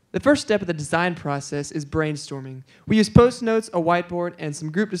 The first step of the design process is brainstorming. We use post-notes, a whiteboard, and some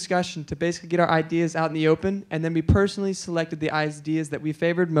group discussion to basically get our ideas out in the open, and then we personally selected the ideas that we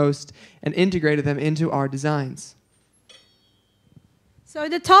favored most and integrated them into our designs. So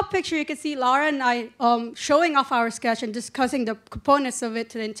in the top picture, you can see Laura and I showing off our sketch and discussing the components of it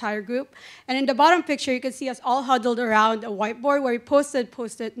to the entire group. And in the bottom picture, you can see us all huddled around a whiteboard where we posted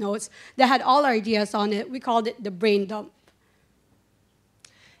post-it notes that had all our ideas on it. We called it the brain dump.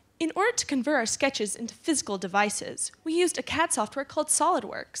 In order to convert our sketches into physical devices, we used a CAD software called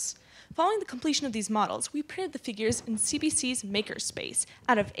SolidWorks. Following the completion of these models, we printed the figures in CBC's makerspace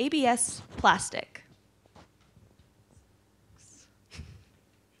out of ABS plastic.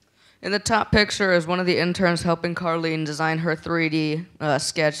 In the top picture is one of the interns helping Carlene design her 3D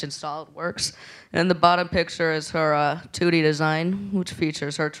sketch in SolidWorks. And the bottom picture is her 2D design, which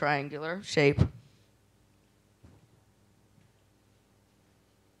features her triangular shape.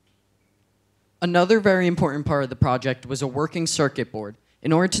 Another very important part of the project was a working circuit board.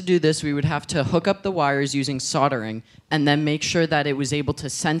 In order to do this, we would have to hook up the wires using soldering and then make sure that it was able to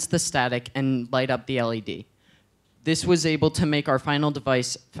sense the static and light up the LED. This was able to make our final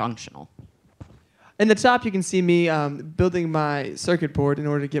device functional. In the top, you can see me building my circuit board in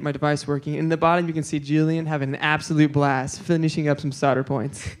order to get my device working. In the bottom, you can see Julian having an absolute blast, finishing up some solder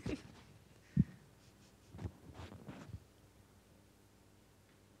points.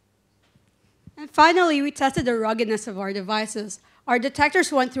 And finally, we tested the ruggedness of our devices. Our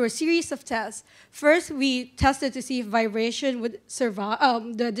detectors went through a series of tests. First, we tested to see if vibration would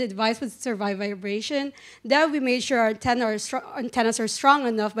survive, the device would survive vibration. Then we made sure our antennas are strong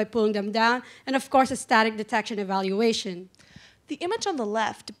enough by pulling them down, and of course, a static detection evaluation. The image on the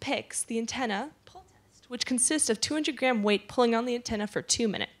left depicts the antenna pull test, which consists of 200-gram weight pulling on the antenna for 2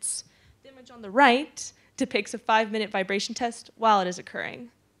 minutes. The image on the right depicts a 5-minute vibration test while it is occurring.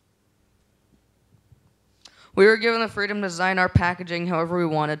 We were given the freedom to design our packaging however we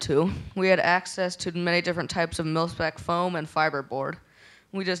wanted to. We had access to many different types of mil-spec foam and fiberboard.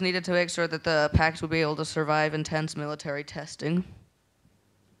 We just needed to make sure that the package would be able to survive intense military testing.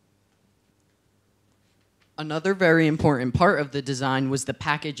 Another very important part of the design was the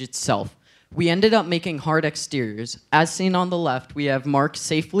package itself. We ended up making hard exteriors. As seen on the left, we have Mark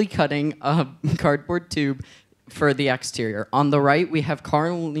safely cutting a cardboard tube for the exterior. On the right, we have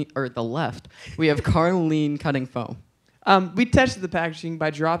Carlene cutting foam. We tested the packaging by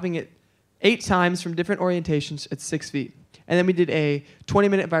dropping it 8 times from different orientations at 6 feet. And then we did a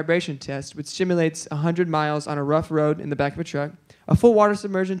 20-minute vibration test, which simulates 100 miles on a rough road in the back of a truck, a full water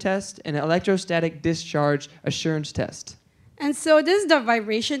submersion test, and an electrostatic discharge assurance test. And so this is the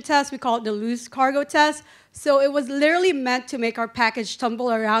vibration test. We call it the loose cargo test. So it was literally meant to make our package tumble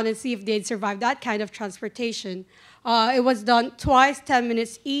around and see if they'd survive that kind of transportation. It was done twice, 10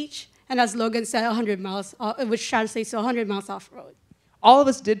 minutes each, and as Logan said, 100 miles, which translates to 100 miles off-road. All of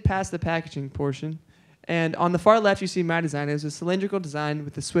us did pass the packaging portion. And on the far left, you see my design. It was a cylindrical design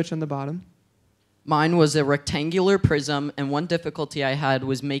with a switch on the bottom. Mine was a rectangular prism, and one difficulty I had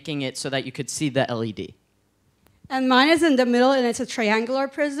was making it so that you could see the LED. And mine is in the middle, and it's a triangular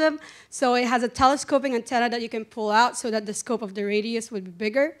prism. So it has a telescoping antenna that you can pull out so that the scope of the radius would be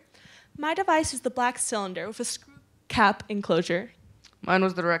bigger. My device is the black cylinder with a screw cap enclosure. Mine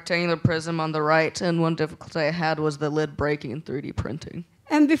was the rectangular prism on the right, and one difficulty I had was the lid breaking in 3D printing.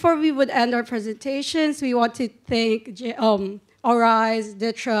 And before we would end our presentations, we want to thank ORISE,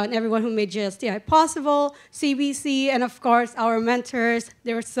 DITRA, and everyone who made JSTI possible, CBC, and of course, our mentors.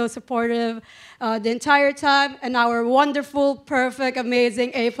 They were so supportive the entire time. And our wonderful, perfect,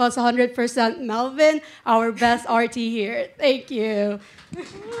 amazing A+ 100% Melvin, our best RT here. Thank you.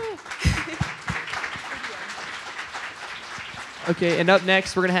 Okay, and up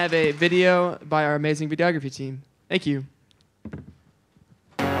next, we're going to have a video by our amazing videography team. Thank you.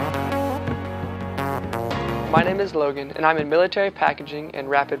 My name is Logan, and I'm in military packaging and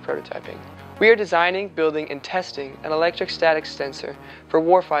rapid prototyping. We are designing, building, and testing an electrostatic sensor for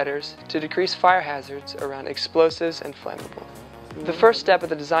warfighters to decrease fire hazards around explosives and flammable. The first step of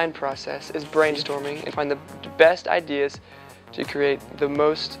the design process is brainstorming and find the best ideas to create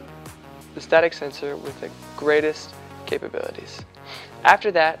the static sensor with the greatest capabilities.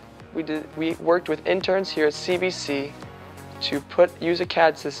 After that, we worked with interns here at CBC to use a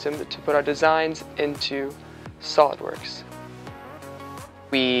CAD system to put our designs into SolidWorks.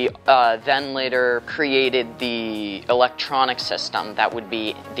 We then later created the electronic system that would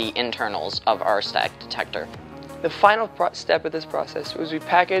be the internals of our static detector. The final step of this process was we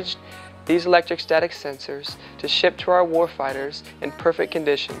packaged these electrostatic sensors to ship to our warfighters in perfect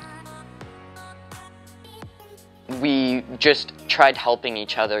condition. We just tried helping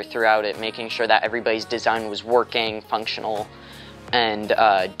each other throughout it, making sure that everybody's design was working, functional, and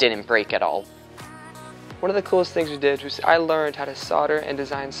didn't break at all. One of the coolest things we did was I learned how to solder and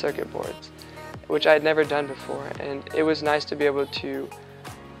design circuit boards, which I had never done before, and it was nice to be able to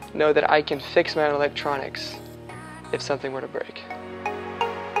know that I can fix my own electronics if something were to break.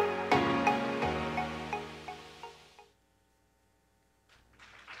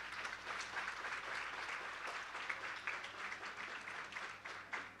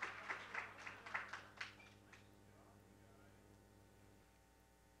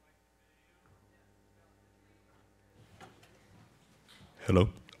 Hello.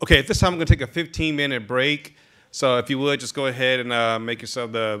 Okay, at this time, I'm going to take a 15-minute break. So if you would, just go ahead and make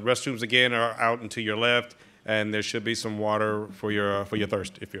yourself, the restrooms again are out and to your left, and there should be some water for your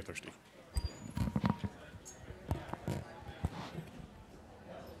thirst, if you're thirsty.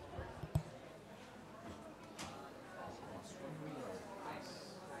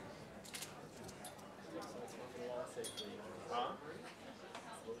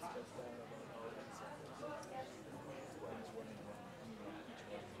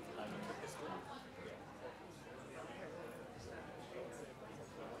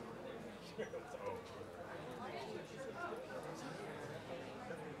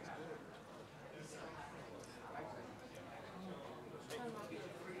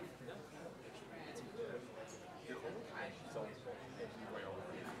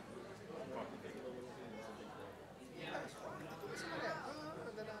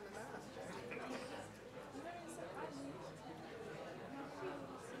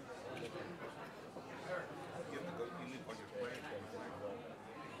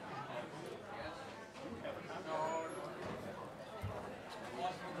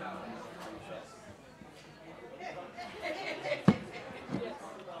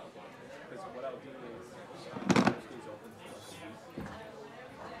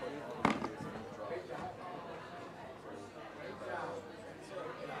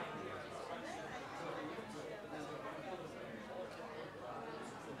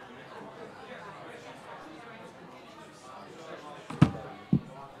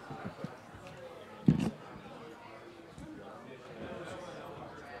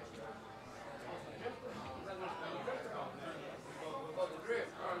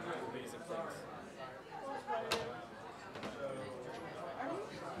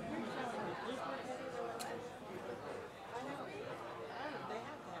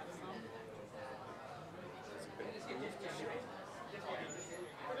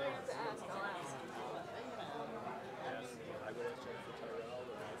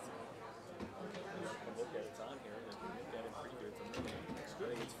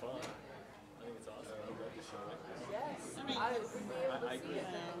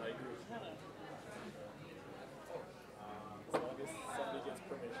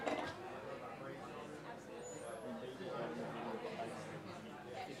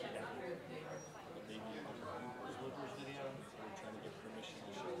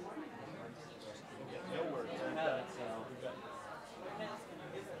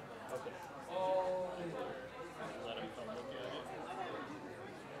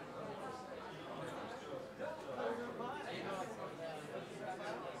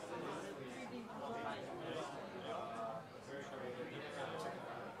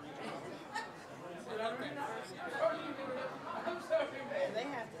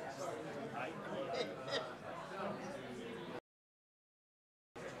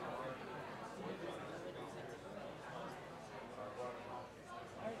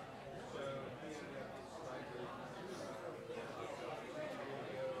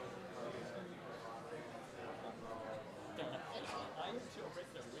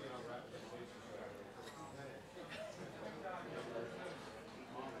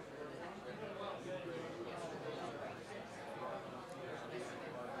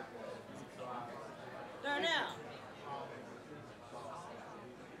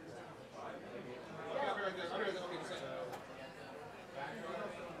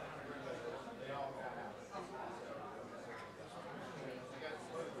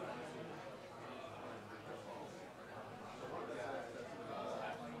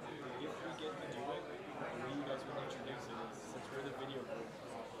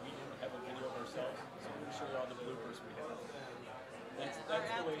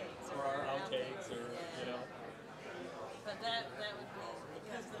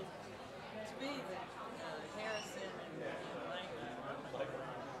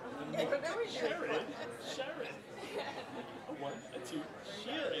 Sharon. Sharon. A 1, a 2,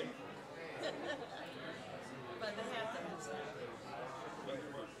 Sharon. But they have to have stuff.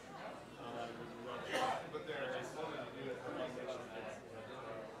 But they're just They would like to.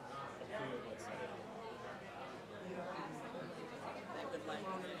 I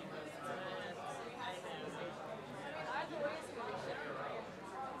know.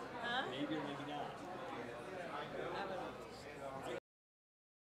 Huh? Maybe or maybe not.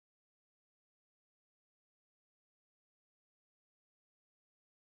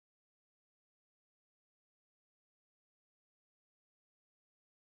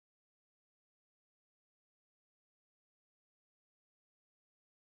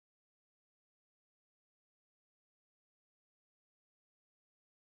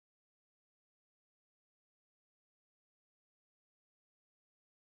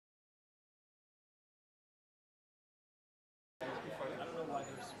 I don't know why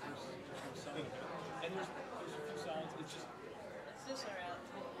there's no sound. And there's a few sounds. It's just. It's just around.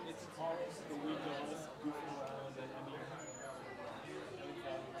 It's all the week of us goofing around, and I mean,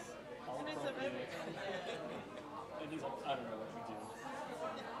 all And it's a very. and he's like, I don't know what we do.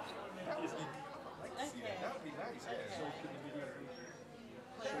 Okay. That would be nice. Okay. So can the video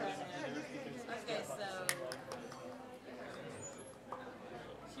Okay, so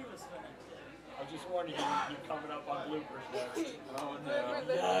she was funny. I'm just warning you, you're coming up on bloopers next. Oh no.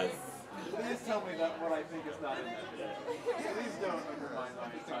 Yes! Please tell me that what I think is not in that video. Please don't undermine my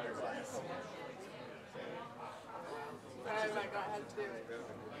entire class. Oh my god, I have to do it.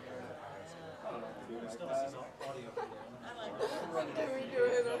 Who still has audio for you? I like that. Can we do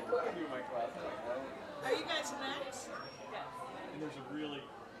it real quick? Do my class right now. Are you guys next? And there's a really,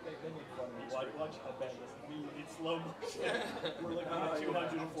 watch how bad this is. It's slow motion. We're looking at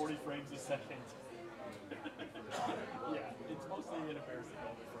 240 frames a second. Yeah, it's mostly an embarrassing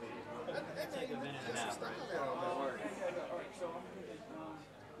moment for me. It's like a minute and a half, right? Oh, no worries. Alright, so I'm going to if you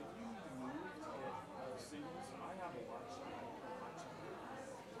moved singles, I have a watch.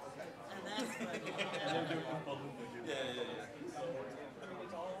 And that's funny. And they're doing Oompa Loompa too. Yeah. So, I mean,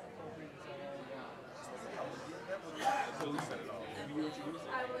 it's all appropriate. So we said it all. You introduce it?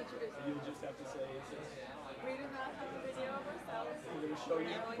 I will introduce it. You'll just have to say, We do not have a video of ourselves. we're going to show you.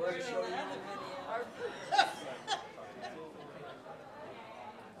 Yeah, We're going to show you. Our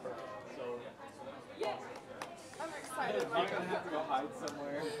So, yes. I'm excited. I'm going to have to go hide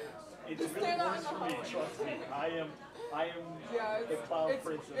somewhere. it's really worse for me, trust me. I am the cloud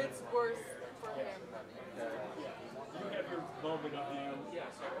prince of it. It's worse for him than me. Yeah. You have your moment of you. Yeah,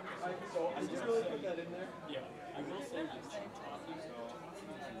 So I did you really put that in there? Yeah. I will say this. Talking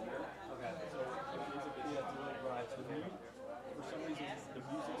okay. So if there's a video that's really bright, the mute, for some reason, the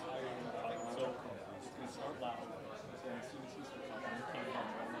music's higher than the talking. So it's going to start loud. So as soon as he starts talking, you can't hear him.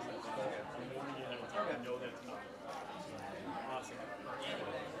 I'm warning you ahead of time. I know that's coming. Awesome.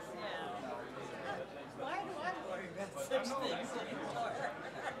 Why do I worry about such things anymore?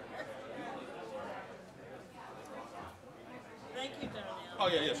 Thank you, Darnell. Oh,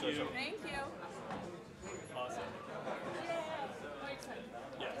 yeah, sure. Thank you. Awesome. Yeah.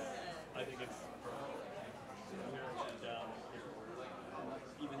 Yes. I think it's we're down.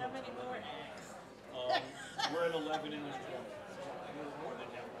 Even How many more acts? We're at 11 and there's 12. So we're more than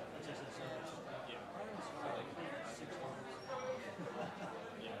halfway. Yeah.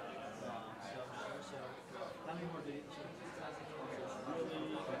 How many more videos?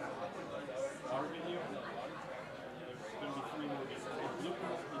 Really, our video, there's going to be 3 more videos. The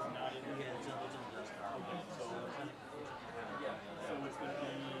bloopers is not in there. Yeah, it's on the desktop. Okay, so it's going to be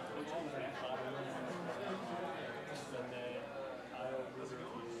coaching and modeling. And then I'll really is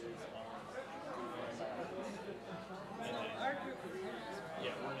and then, Our group is next, right?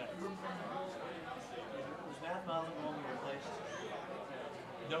 yeah, we're next. Was math modeling the one we replaced?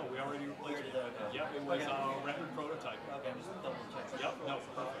 No, we already replaced it. Yep, it was a record prototype. Okay, just double check. Yep, no,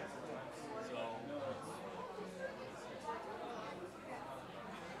 perfect. So,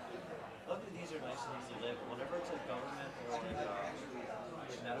 luckily these are nice and easy to live. Whenever it's like government or like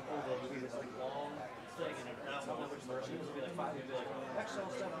medical, they'll do this like long thing, and I don't know which version. It'll be like 5. It'll be like Excel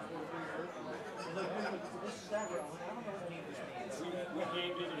 743. And like, this is that. I don't know what any of this means. we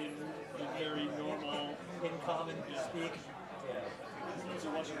named it in very normal, In common speak. Yeah. so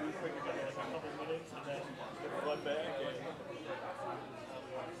watch it real quick. I got like a couple minutes, and then run back. And,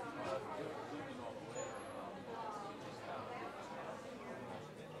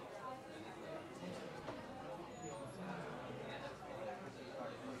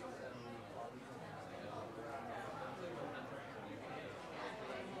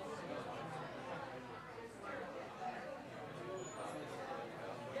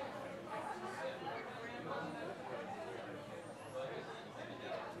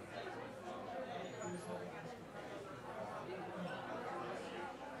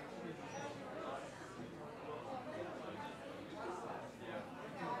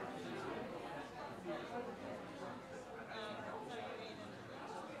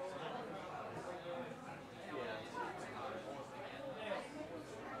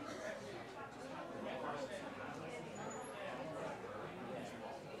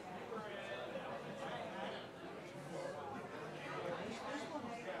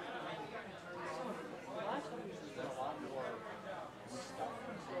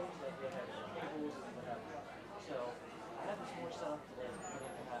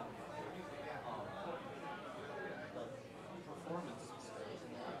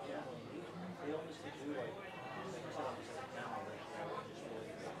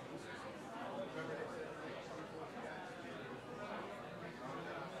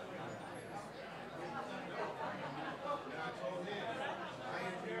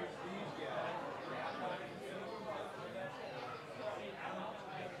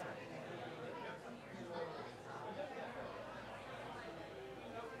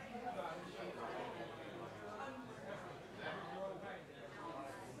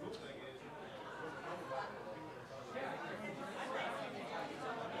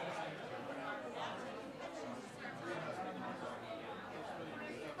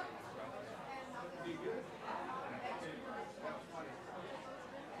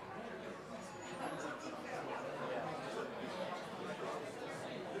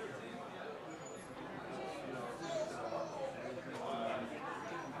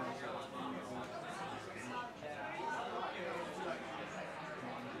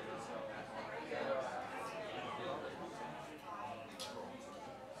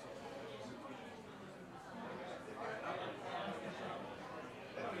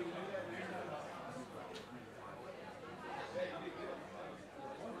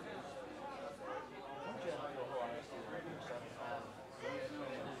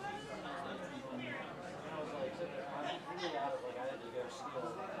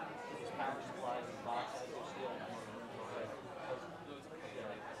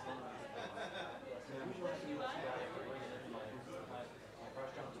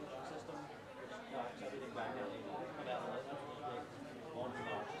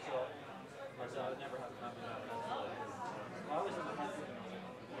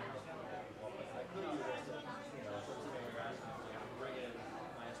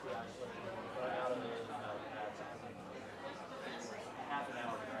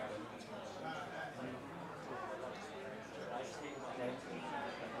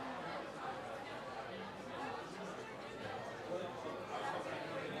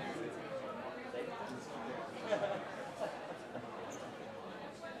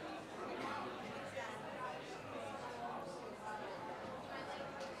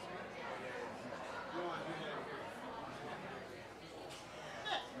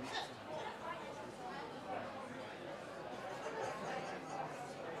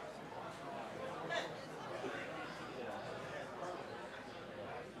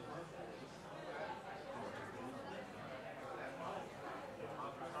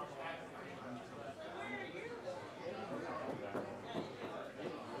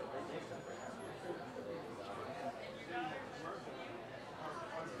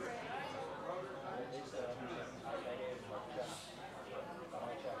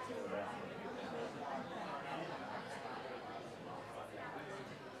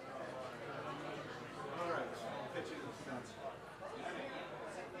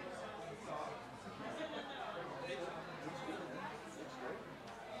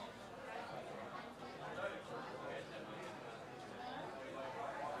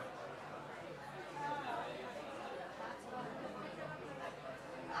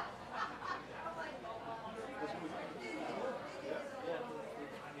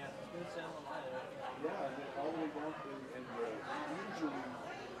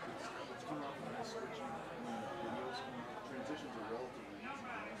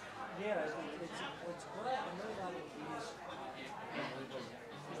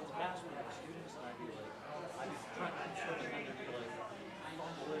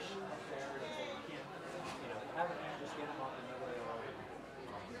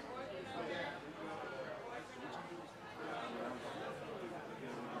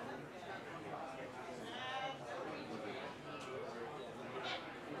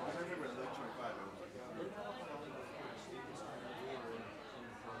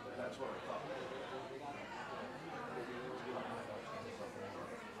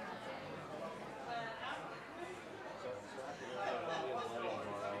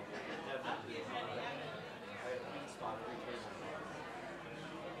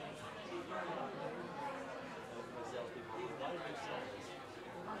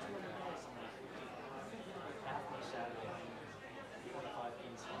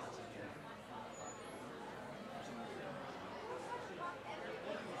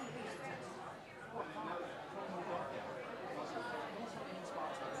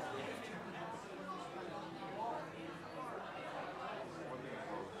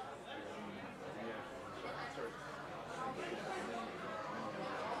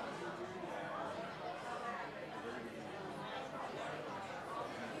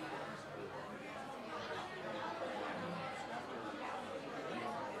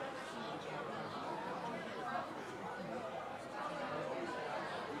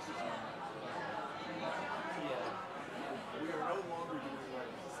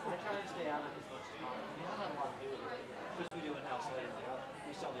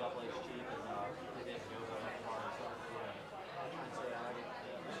 sell the place cheap, and they didn't go very far. So, and so I get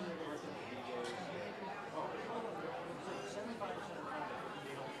working with egos. 75% of the time,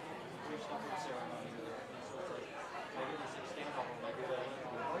 they don't do stuff in the ceremony. So it's like, I get this stand up on my good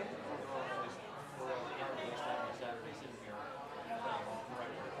we're Saturday sitting here.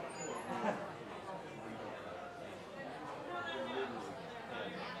 Right.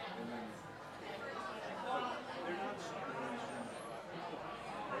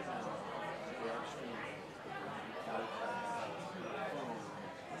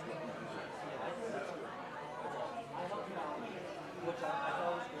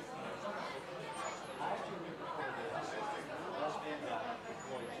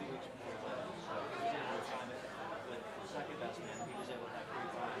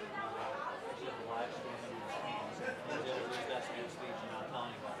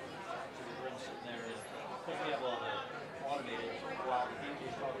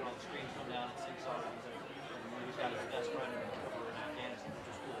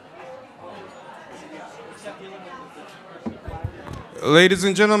 Ladies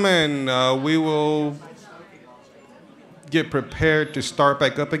and gentlemen, we will get prepared to start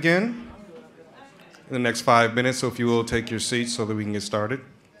back up again in the next 5 minutes. So if you will take your seats so that we can get started.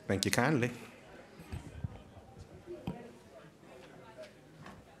 Thank you kindly.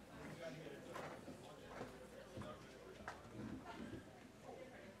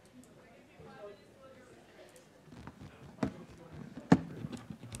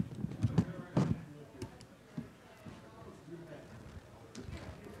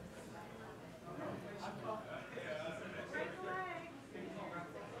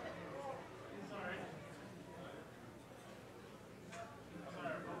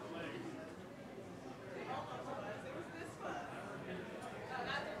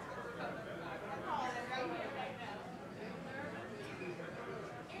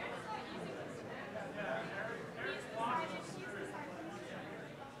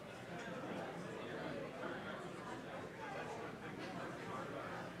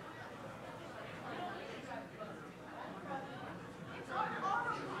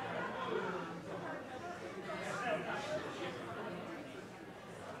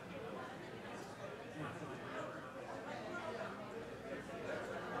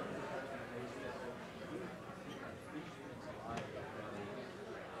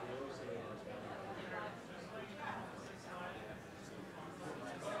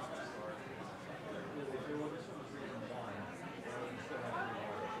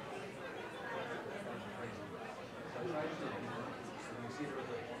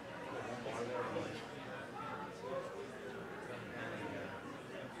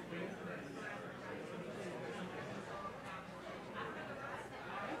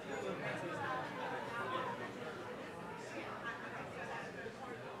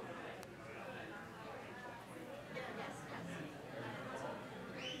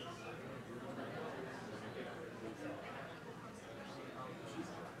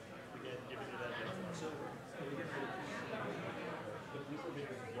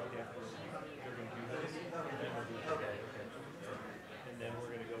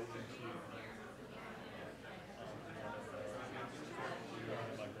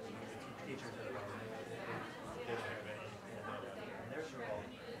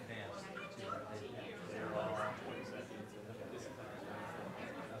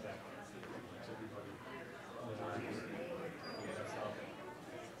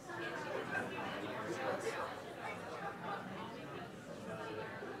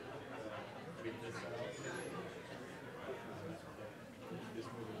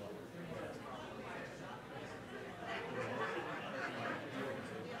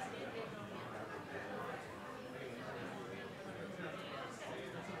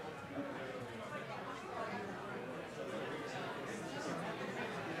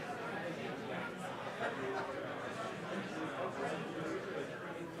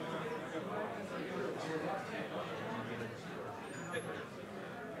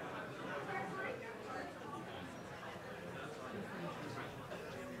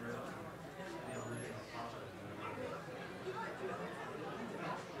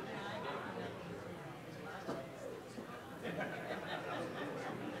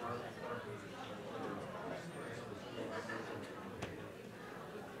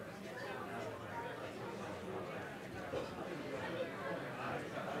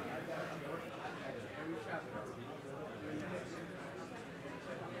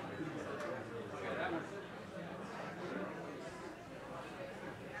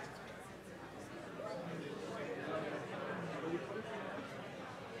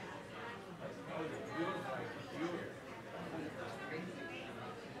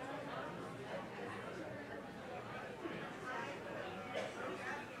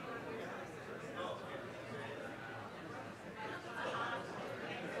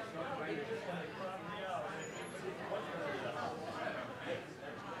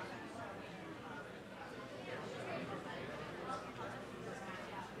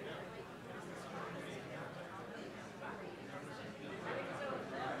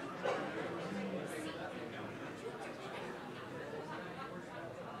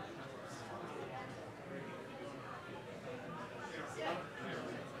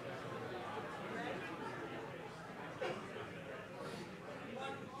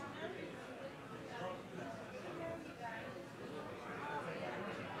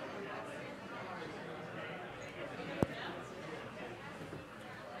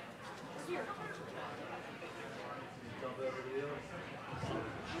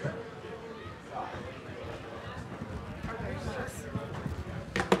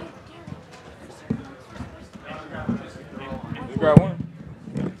 grab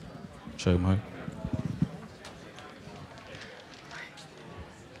one. Check mic.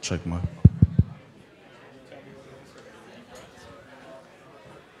 Check mic.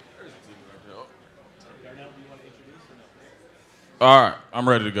 All right, I'm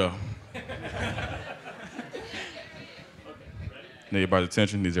ready to go. Need everybody's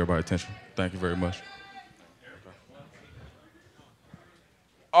attention. Needs everybody's attention. Thank you very much.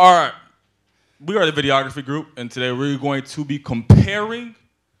 All right, we are the videography group, and today we're going to be comparing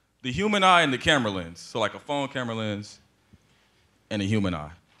the human eye and the camera lens. So like a phone camera lens and a human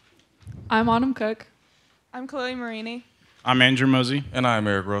eye. I'm Autumn Cook. I'm Chloe Marini. I'm Andrew Mosey. And I'm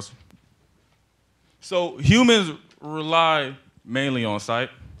Eric Russell. So humans rely mainly on sight.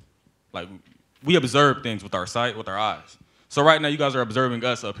 Like, we observe things with our sight, with our eyes. So right now, you guys are observing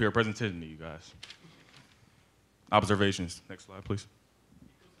us up here, presenting to you guys. Observations. Next slide, please.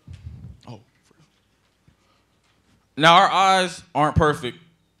 Oh. Now, our eyes aren't perfect.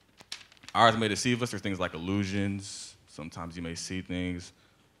 Our eyes may deceive us. There's things like illusions. Sometimes you may see things.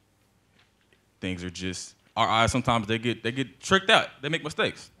 Things are just, our eyes sometimes they get tricked out. They make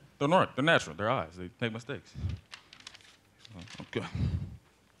mistakes. They're natural. They're eyes. They make mistakes. Okay.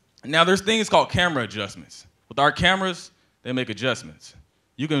 Now there's things called camera adjustments. With our cameras, they make adjustments.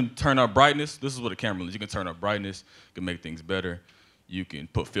 You can turn up brightness. This is what a camera is. You can turn up brightness. You can make things better. You can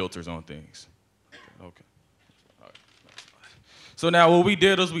put filters on things. Okay. All right. So now what we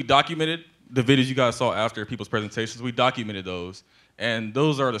did was we documented the videos you guys saw after people's presentations. We documented those, and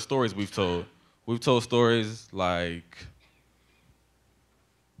those are the stories we've told. We've told stories like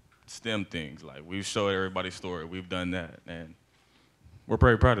STEM things. Like, we've showed everybody's story. We've done that, and we're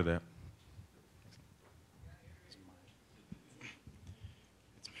very proud of that.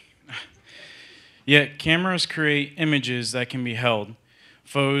 Yet cameras create images that can be held,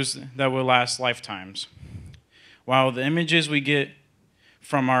 photos that will last lifetimes, while the images we get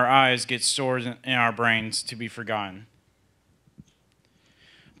from our eyes get stored in our brains to be forgotten.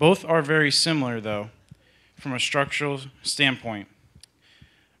 Both are very similar, though, from a structural standpoint.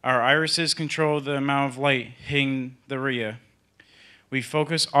 Our irises control the amount of light hitting the retina. We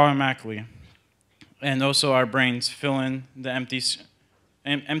focus automatically, and also our brains fill in the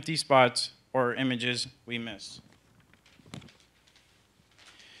empty spots or images we miss.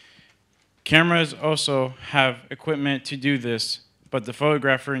 Cameras also have equipment to do this, but the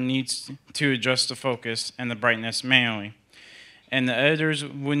photographer needs to adjust the focus and the brightness manually, and the editors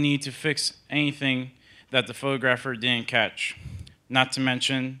would need to fix anything that the photographer didn't catch. Not to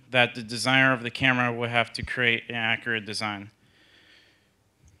mention that the designer of the camera would have to create an accurate design.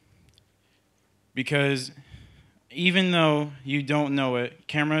 Because even though you don't know it,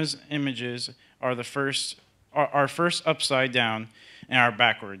 cameras' images are first upside down and are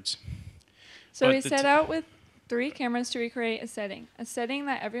backwards. So we set out with 3 cameras to recreate a setting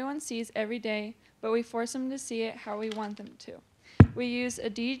that everyone sees every day, but we force them to see it how we want them to. We use a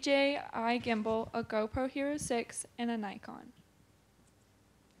DJI gimbal, a GoPro Hero 6, and a Nikon.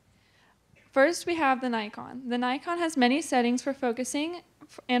 First, we have the Nikon. The Nikon has many settings for focusing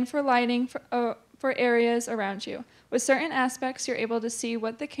and for lighting for areas around you. With certain aspects, you're able to see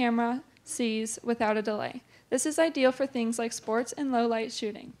what the camera sees without a delay. This is ideal for things like sports and low light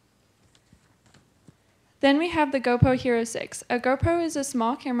shooting. Then we have the GoPro Hero 6. A GoPro is a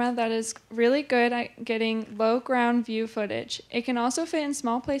small camera that is really good at getting low ground view footage. It can also fit in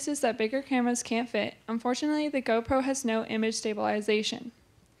small places that bigger cameras can't fit. Unfortunately, the GoPro has no image stabilization.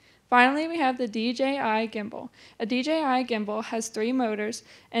 Finally, we have the DJI gimbal. A DJI gimbal has 3 motors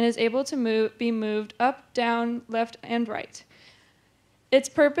and is able to be moved up, down, left, and right. Its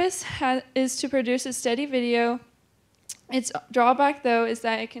purpose is to produce a steady video. Its drawback, though, is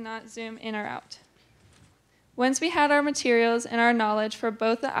that it cannot zoom in or out. Once we had our materials and our knowledge for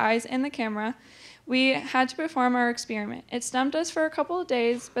both the eyes and the camera, we had to perform our experiment. It stumped us for a couple of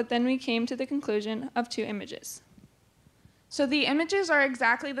days, but then we came to the conclusion of 2 images. So the images are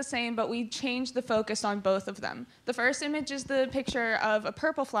exactly the same, but we changed the focus on both of them. The first image is the picture of a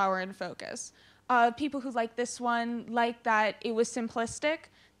purple flower in focus. People who like this one like that it was simplistic,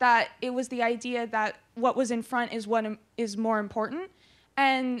 that it was the idea that what was in front is what is more important.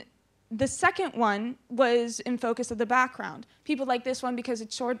 And the second one was in focus of the background. People like this one because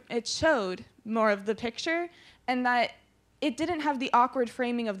it showed more of the picture, and that it didn't have the awkward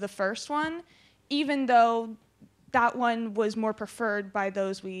framing of the first one, even though that one was more preferred by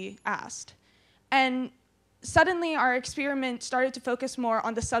those we asked. And suddenly our experiment started to focus more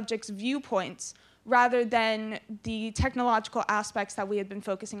on the subject's viewpoints rather than the technological aspects that we had been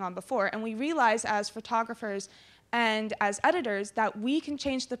focusing on before. And we realized as photographers and as editors that we can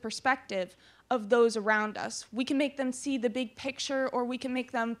change the perspective of those around us. We can make them see the big picture, or we can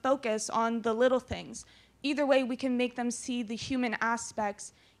make them focus on the little things. Either way, we can make them see the human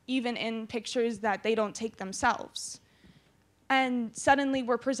aspects, even in pictures that they don't take themselves. And suddenly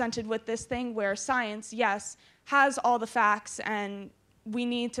we're presented with this thing where science, yes, has all the facts and we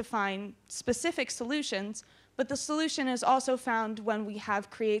need to find specific solutions, but the solution is also found when we have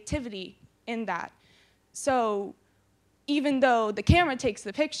creativity in that. So even though the camera takes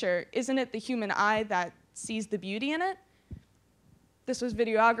the picture, isn't it the human eye that sees the beauty in it? This was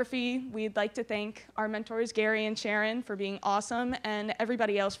videography. We'd like to thank our mentors, Gary and Sharon, for being awesome, and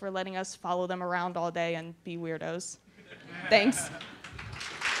everybody else for letting us follow them around all day and be weirdos. Thanks.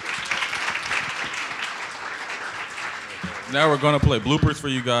 Now we're going to play bloopers for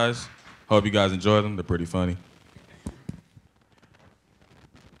you guys. Hope you guys enjoy them. They're pretty funny.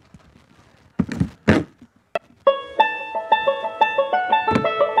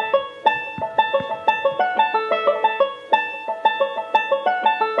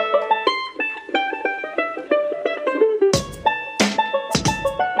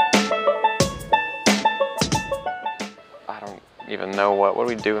 Even know what do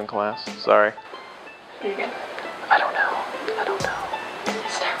we do in class? Sorry. You're good. I don't know.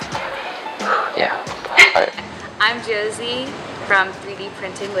 Start with Debbie. Yeah. I'm Josie from 3D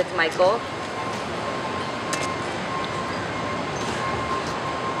Printing with Michael.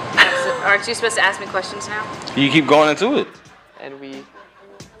 Aren't you supposed to ask me questions now? You keep going into it. And we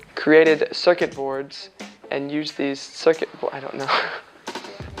created circuit boards and used these I don't know.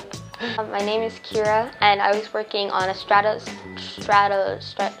 My name is Kira, and I was working on a strata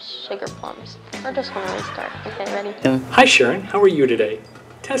sugar plums. We're just gonna restart. Okay, ready? Hi Sharon, how are you today?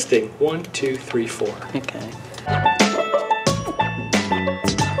 Testing, 1, 2, 3, 4. Okay.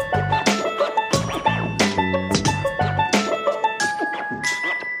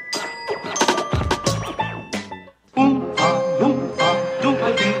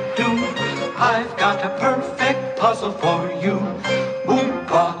 I've got a perfect puzzle for you.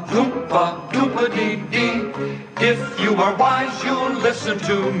 Oompa, loompa, doopa-dee-dee. If you are wise, you'll listen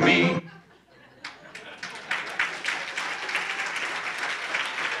to me.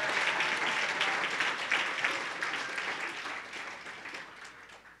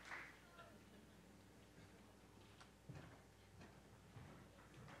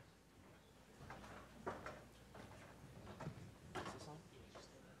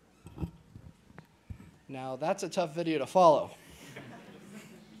 Now, that's a tough video to follow.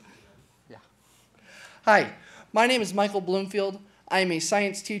 Yeah. Hi, my name is Michael Bloomfield. I am a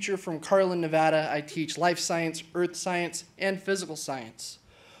science teacher from Carlin, Nevada. I teach life science, earth science, and physical science.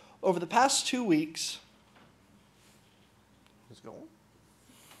 Over the past 2 weeks,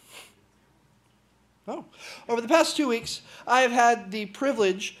 over the past 2 weeks, I have had the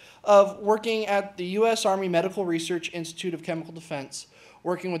privilege of working at the U.S. Army Medical Research Institute of Chemical Defense,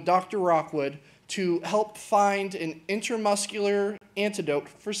 working with Dr. Rockwood to help find an intramuscular antidote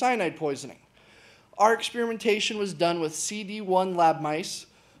for cyanide poisoning. Our experimentation was done with CD1 lab mice,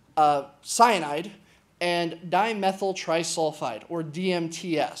 cyanide, and dimethyl trisulfide, or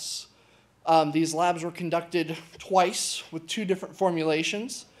DMTS. These labs were conducted twice with 2 different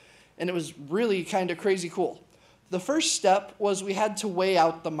formulations, and it was really kind of crazy cool. The first step was we had to weigh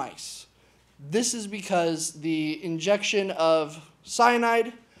out the mice. This is because the injection of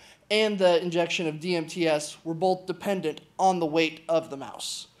cyanide and the injection of DMTS were both dependent on the weight of the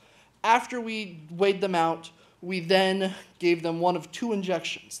mouse. After we weighed them out, we then gave them one of 2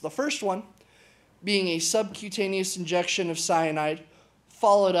 injections. The first one being a subcutaneous injection of cyanide,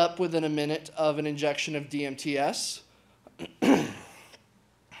 followed up within a minute of an injection of DMTS.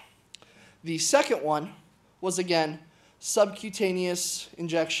 The second one was, again, subcutaneous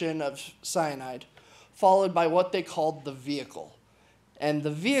injection of cyanide, followed by what they called the vehicle. And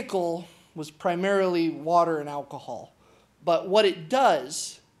the vehicle was primarily water and alcohol. But what it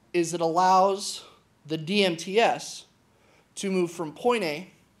does is it allows the DMTS to move from point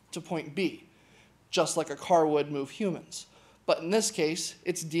A to point B, just like a car would move humans. But in this case,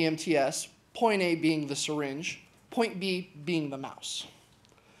 it's DMTS, point A being the syringe, point B being the mouse.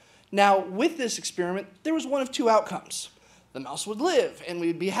 Now, with this experiment, there was one of 2 outcomes. The mouse would live, and we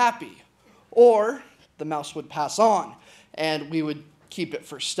would be happy. Or the mouse would pass on, and we would keep it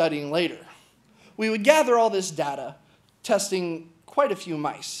for studying later. We would gather all this data, testing quite a few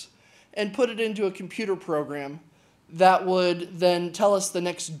mice, and put it into a computer program that would then tell us the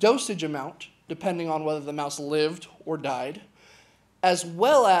next dosage amount, depending on whether the mouse lived or died, as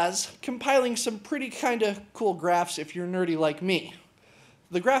well as compiling some pretty kind of cool graphs if you're nerdy like me.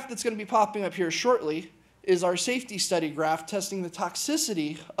 The graph that's going to be popping up here shortly is our safety study graph testing the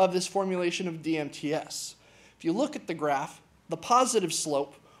toxicity of this formulation of DMTS. If you look at the graph, the positive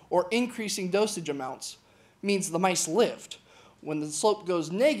slope, or increasing dosage amounts, means the mice lived. When the slope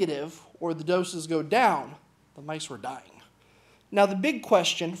goes negative, or the doses go down, the mice were dying. Now the big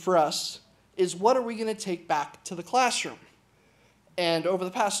question for us is, what are we going to take back to the classroom? And over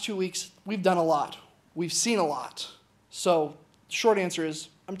the past 2 weeks, we've done a lot. We've seen a lot. So the short answer is,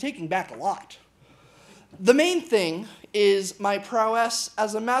 I'm taking back a lot. The main thing is my prowess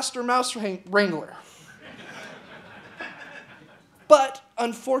as a master mouse wrangler. But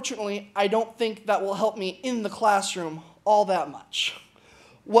unfortunately, I don't think that will help me in the classroom all that much.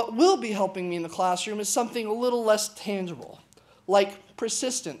 What will be helping me in the classroom is something a little less tangible, like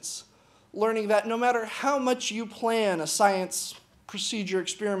persistence, learning that no matter how much you plan a science procedure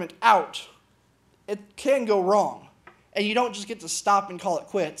experiment out, it can go wrong. And you don't just get to stop and call it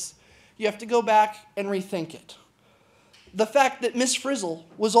quits. You have to go back and rethink it. The fact that Miss Frizzle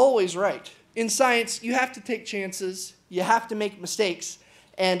was always right. In science, you have to take chances, you have to make mistakes,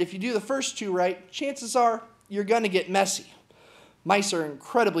 and if you do the first two right, chances are you're going to get messy. Mice are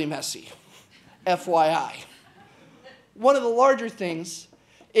incredibly messy, FYI. One of the larger things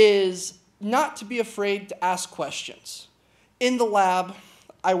is not to be afraid to ask questions. In the lab,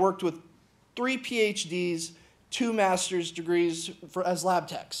 I worked with 3 PhDs, 2 master's degrees as lab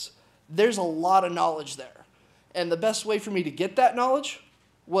techs. There's a lot of knowledge there. And the best way for me to get that knowledge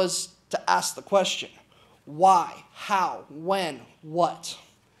was to ask the question. Why? How? When? What?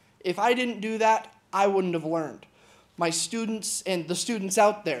 If I didn't do that, I wouldn't have learned. My students and the students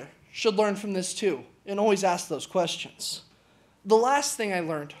out there should learn from this too, and always ask those questions. The last thing I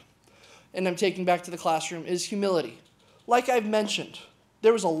learned, and I'm taking back to the classroom, is humility. Like I've mentioned,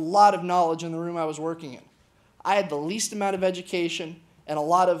 there was a lot of knowledge in the room I was working in. I had the least amount of education and a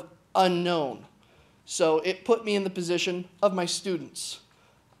lot of unknown. So it put me in the position of my students.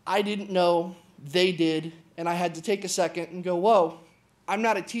 I didn't know, they did, and I had to take a second and go, whoa, I'm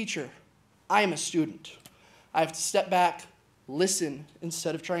not a teacher, I am a student. I have to step back, listen,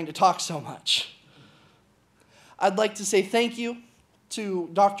 instead of trying to talk so much. I'd like to say thank you to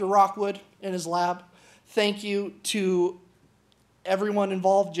Dr. Rockwood and his lab. Thank you to everyone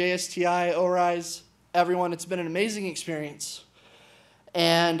involved, JSTI, ORISE, everyone. It's been an amazing experience.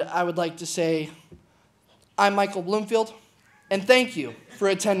 And I would like to say, I'm Michael Bloomfield, and thank you for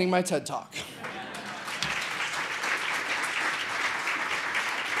attending my TED Talk.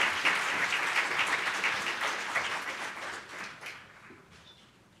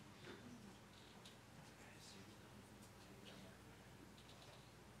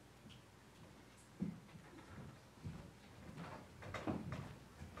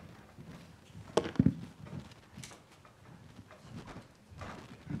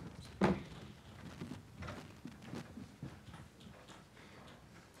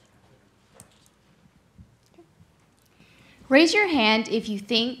 Raise your hand if you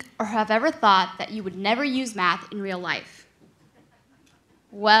think or have ever thought that you would never use math in real life.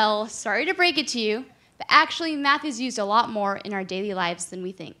 Well, sorry to break it to you, but actually math is used a lot more in our daily lives than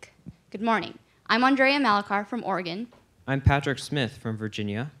we think. Good morning. I'm Andrea Malakar from Oregon. I'm Patrick Smith from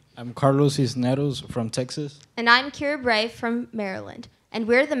Virginia. I'm Carlos Cisneros from Texas. And I'm Kira Bray from Maryland, and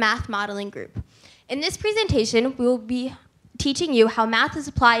we're the Math Modeling Group. In this presentation, we will be teaching you how math is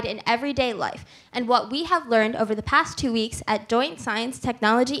applied in everyday life and what we have learned over the past 2 weeks at Joint Science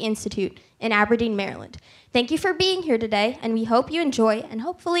Technology Institute in Aberdeen, Maryland. Thank you for being here today, and we hope you enjoy and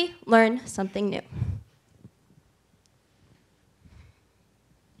hopefully learn something new.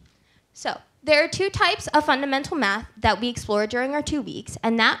 So, there are 2 types of fundamental math that we explored during our 2 weeks,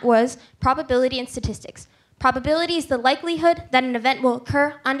 and that was probability and statistics. Probability is the likelihood that an event will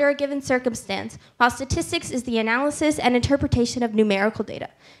occur under a given circumstance, while statistics is the analysis and interpretation of numerical data.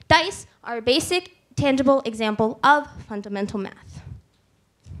 Dice are a basic, tangible example of fundamental math.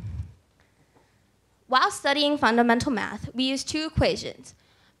 While studying fundamental math, we use 2 equations,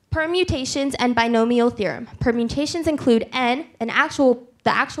 permutations and binomial theorem. Permutations include n, the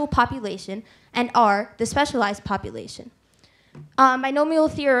actual population, and r, the specialized population. Binomial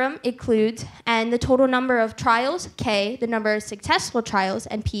theorem includes n, the total number of trials, k, the number of successful trials,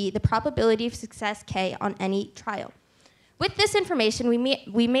 and p, the probability of success, k, on any trial. With this information,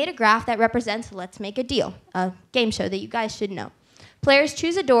 we made a graph that represents Let's Make a Deal, a game show that you guys should know. Players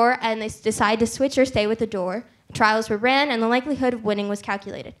choose a door, and they decide to switch or stay with the door. Trials were ran, and the likelihood of winning was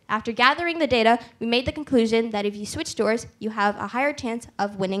calculated. After gathering the data, we made the conclusion that if you switch doors, you have a higher chance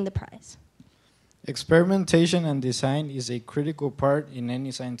of winning the prize. Experimentation and design is a critical part in any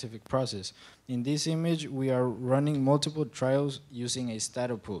scientific process. In this image, we are running multiple trials using a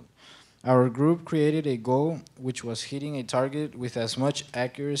stator pool. Our group created a goal which was hitting a target with as much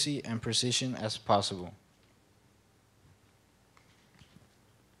accuracy and precision as possible.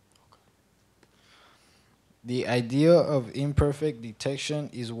 The idea of imperfect detection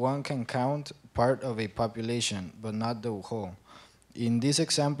is one can count part of a population, but not the whole. In this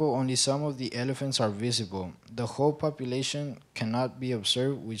example, only some of the elephants are visible. The whole population cannot be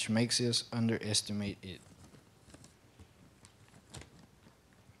observed, which makes us underestimate it.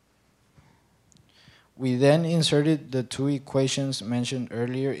 We then inserted the two equations mentioned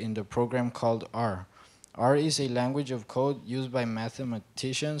earlier in the program called R. R is a language of code used by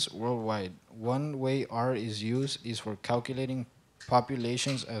mathematicians worldwide. One way R is used is for calculating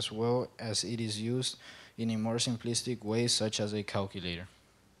populations, as well as it is used in a more simplistic way, such as a calculator.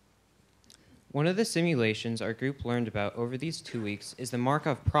 One of the simulations our group learned about over these 2 weeks is the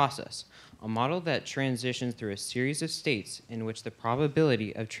Markov process, a model that transitions through a series of states in which the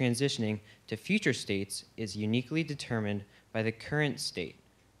probability of transitioning to future states is uniquely determined by the current state,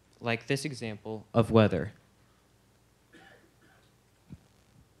 like this example of weather.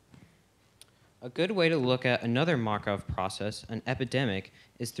 A good way to look at another Markov process, an epidemic,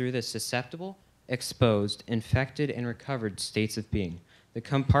 is through the susceptible, exposed, infected, and recovered states of being, the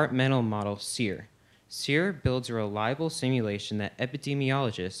compartmental model SEER. SEER builds a reliable simulation that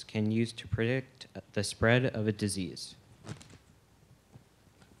epidemiologists can use to predict the spread of a disease.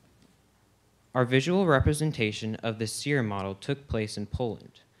 Our visual representation of the SEER model took place in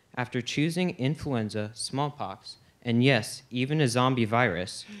Poland. After choosing influenza, smallpox, and yes, even a zombie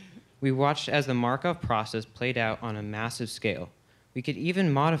virus, we watched as the Markov process played out on a massive scale. We could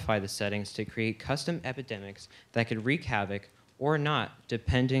even modify the settings to create custom epidemics that could wreak havoc or not,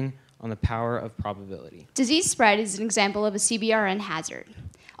 depending on the power of probability. Disease spread is an example of a CBRN hazard.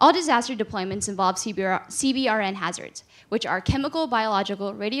 All disaster deployments involve CBRN hazards, which are chemical,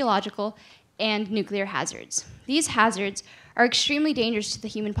 biological, radiological, and nuclear hazards. These hazards are extremely dangerous to the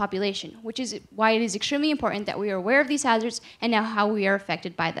human population, which is why it is extremely important that we are aware of these hazards and know how we are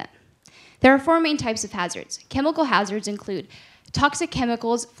affected by them. There are four main types of hazards. Chemical hazards include toxic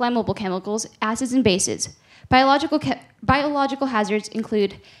chemicals, flammable chemicals, acids and bases. Biological hazards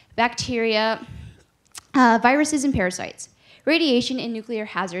include bacteria, viruses, and parasites. Radiation and nuclear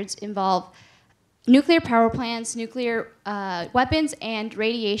hazards involve nuclear power plants, nuclear weapons, and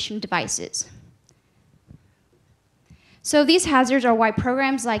radiation devices. So these hazards are why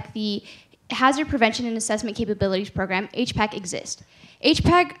programs like the Hazard Prevention and Assessment Capabilities Program, HPAC, exist.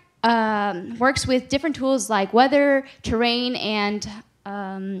 HPAC works with different tools like weather, terrain, and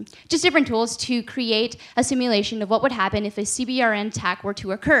just different tools to create a simulation of what would happen if a CBRN attack were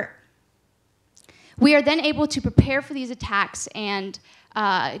to occur. We are then able to prepare for these attacks and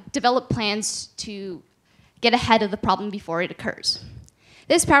develop plans to get ahead of the problem before it occurs.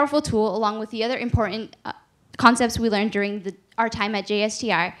 This powerful tool, along with the other important concepts we learned during our time at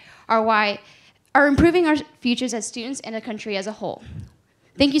JSTI, are improving our futures as students and the country as a whole.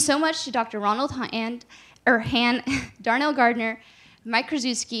 Thank you so much to Dr. Ronald Han, Darnell Gardner, Mike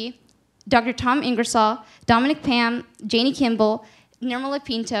Krasuski, Dr. Tom Ingersoll, Dominic Pam, Janie Kimball, Nirmala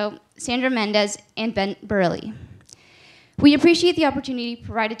Pinto, Sandra Mendez, and Ben Barilli. We appreciate the opportunity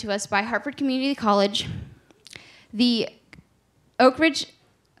provided to us by Hartford Community College, the Oak Ridge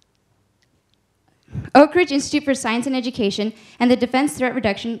Institute for Science and Education, and the Defense Threat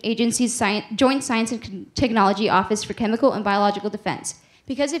Reduction Agency's Joint Science and Technology Office for Chemical and Biological Defense.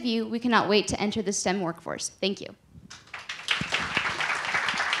 Because of you, we cannot wait to enter the STEM workforce. Thank you.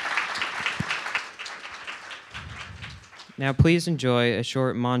 Now please enjoy a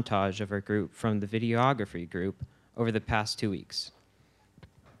short montage of our group from the videography group over the past 2 weeks.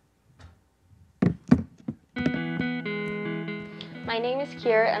 My name is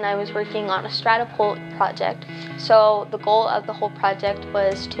Kiera, and I was working on a Stratapult project. So the goal of the whole project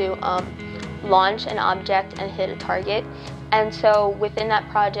was to launch an object and hit a target. And so within that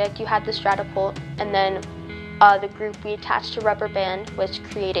project, you had the Stratapult, and then the group, we attached a rubber band, which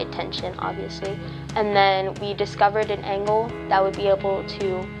created tension, obviously. And then we discovered an angle that would be able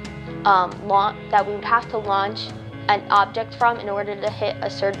to that we would have to launch an object from in order to hit a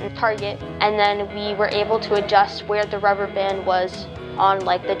certain target. And then we were able to adjust where the rubber band was on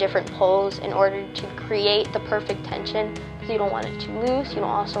like the different poles in order to create the perfect tension. Because you don't want it too loose, you don't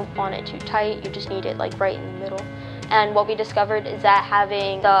also want it too tight, you just need it like right in the middle. And what we discovered is that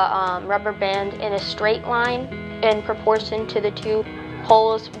having the rubber band in a straight line in proportion to the two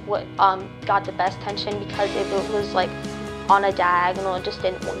poles got the best tension, because if it was like on a diagonal, it just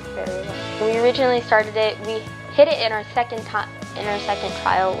didn't work very well. When we originally started it, we hit it in our second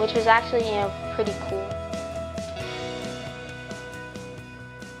trial, which was actually, pretty cool.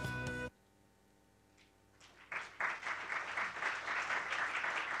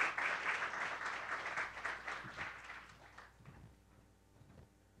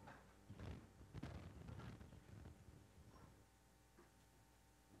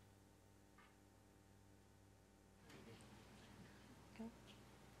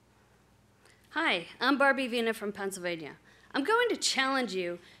 Hi, I'm Barbie Vina from Pennsylvania. I'm going to challenge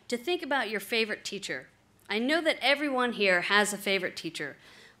you to think about your favorite teacher. I know that everyone here has a favorite teacher.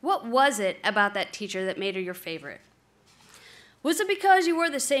 What was it about that teacher that made her your favorite? Was it because you wore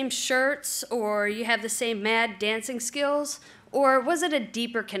the same shirts, or you have the same mad dancing skills, or was it a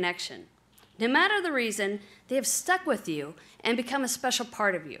deeper connection? No matter the reason, they have stuck with you and become a special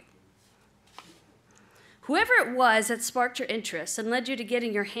part of you. Whoever it was that sparked your interest and led you to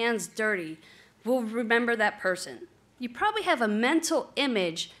getting your hands dirty will remember that person. You probably have a mental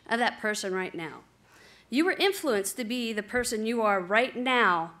image of that person right now. You were influenced to be the person you are right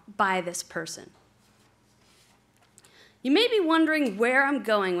now by this person. You may be wondering where I'm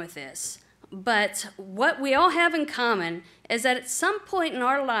going with this, but what we all have in common is that at some point in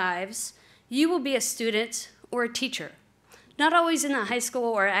our lives, you will be a student or a teacher. Not always in a high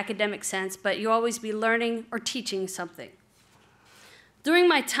school or academic sense, but you'll always be learning or teaching something. During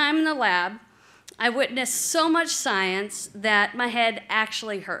my time in the lab, I witnessed so much science that my head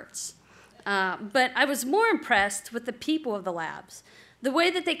actually hurts. But I was more impressed with the people of the labs, the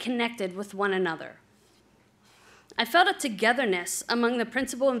way that they connected with one another. I felt a togetherness among the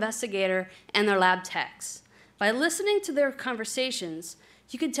principal investigator and their lab techs. By listening to their conversations,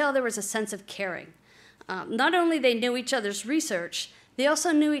 you could tell there was a sense of caring. Not only they knew each other's research, they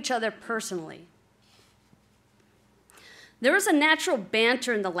also knew each other personally. There was a natural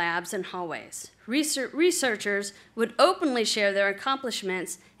banter in the labs and hallways. Researchers would openly share their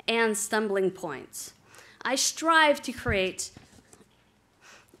accomplishments and stumbling points. I strive to create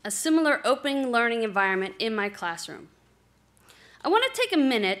a similar open learning environment in my classroom. I want to take a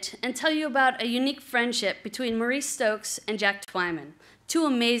minute and tell you about a unique friendship between Maurice Stokes and Jack Twyman, two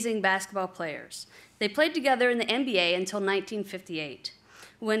amazing basketball players. They played together in the NBA until 1958,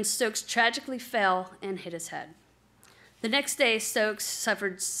 when Stokes tragically fell and hit his head. The next day, Stokes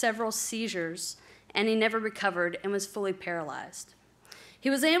suffered several seizures, and he never recovered and was fully paralyzed. He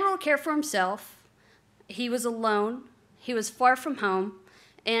was able to care for himself. He was alone. He was far from home,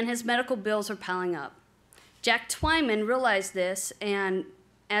 and his medical bills were piling up. Jack Twyman realized this, and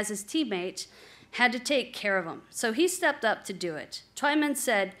as his teammate, had to take care of him. So he stepped up to do it. Twyman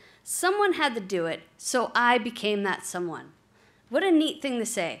said, "Someone had to do it, so I became that someone." What a neat thing to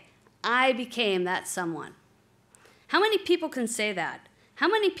say. I became that someone. How many people can say that? How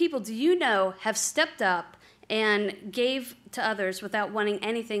many people do you know have stepped up and gave to others without wanting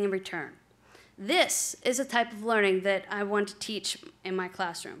anything in return? This is a type of learning that I want to teach in my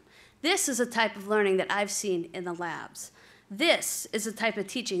classroom. This is a type of learning that I've seen in the labs. This is a type of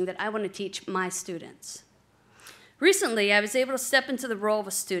teaching that I want to teach my students. Recently, I was able to step into the role of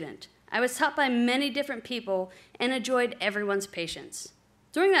a student. I was taught by many different people and enjoyed everyone's patience.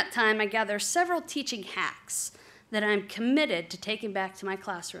 During that time, I gathered several teaching hacks that I'm committed to taking back to my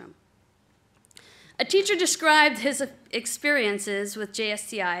classroom. A teacher described his experiences with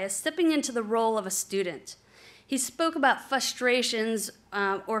JSTI as stepping into the role of a student. He spoke about frustrations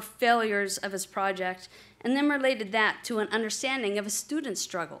or failures of his project and then related that to an understanding of a student's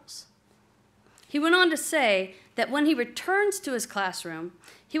struggles. He went on to say that when he returns to his classroom,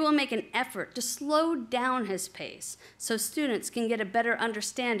 he will make an effort to slow down his pace so students can get a better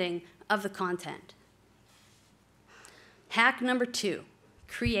understanding of the content. Hack number 2,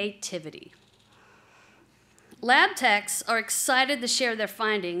 creativity. Lab techs are excited to share their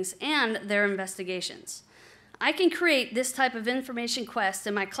findings and their investigations. I can create this type of information quest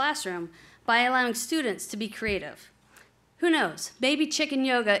in my classroom by allowing students to be creative. Who knows, maybe chicken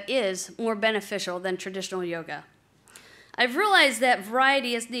yoga is more beneficial than traditional yoga. I've realized that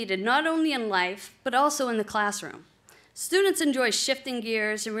variety is needed not only in life, but also in the classroom. Students enjoy shifting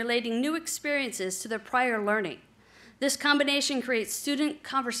gears and relating new experiences to their prior learning. This combination creates student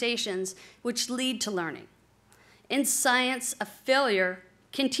conversations which lead to learning. In science, a failure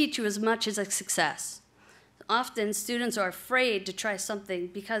can teach you as much as a success. Often, students are afraid to try something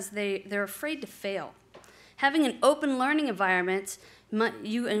because they're afraid to fail. Having an open learning environment,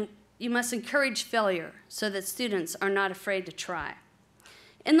 you must encourage failure so that students are not afraid to try.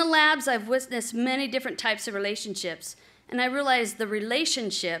 In the labs, I've witnessed many different types of relationships, and I realized the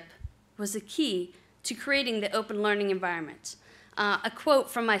relationship was the key to creating the open learning environment. A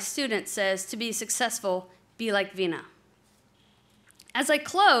quote from my student says, "To be successful, be like Vina." As I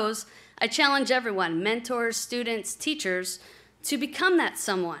close, I challenge everyone, mentors, students, teachers, to become that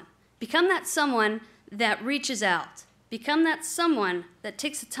someone. Become that someone that reaches out. Become that someone that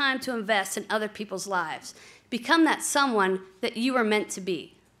takes the time to invest in other people's lives. Become that someone that you are meant to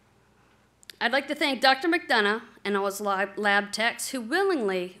be. I'd like to thank Dr. McDonough and all his lab techs who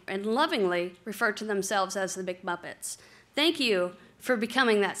willingly and lovingly refer to themselves as the Big Muppets. Thank you for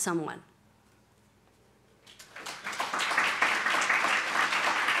becoming that someone.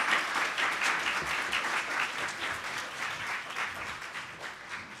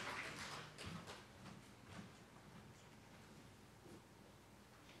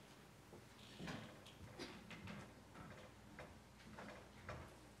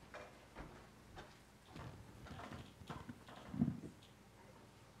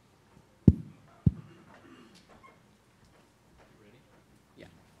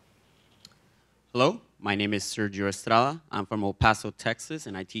 Hello, my name is Sergio Estrada. I'm from El Paso, Texas,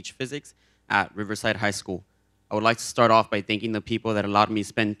 and I teach physics at Riverside High School. I would like to start off by thanking the people that allowed me to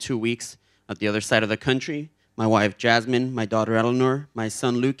spend 2 weeks at the other side of the country, my wife Jasmine, my daughter Eleanor, my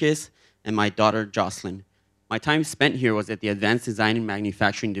son Lucas, and my daughter Jocelyn. My time spent here was at the Advanced Design and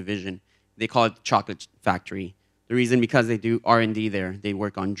Manufacturing Division. They call it the Chocolate Factory. The reason because they do R&D there. They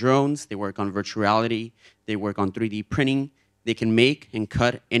work on drones, they work on virtual reality, they work on 3D printing. They can make and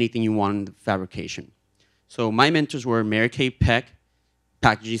cut anything you want in the fabrication. So my mentors were Mary Kay Peck,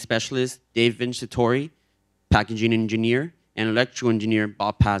 packaging specialist, Dave Vincitori, packaging engineer, and electrical engineer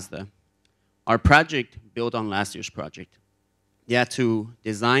Bob Pazda. Our project built on last year's project. They had to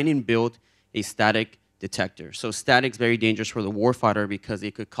design and build a static detector. So static's very dangerous for the warfighter because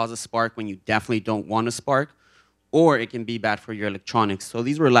it could cause a spark when you definitely don't want a spark, or it can be bad for your electronics. So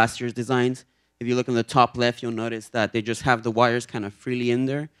these were last year's designs. If you look in the top left, you'll notice that they just have the wires kind of freely in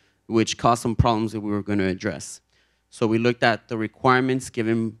there, which caused some problems that we were going to address. So we looked at the requirements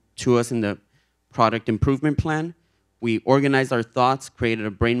given to us in the product improvement plan. We organized our thoughts, created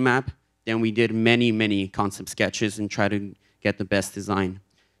a brain map, then we did many, many concept sketches and tried to get the best design.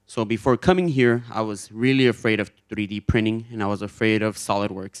 So before coming here, I was really afraid of 3D printing, and I was afraid of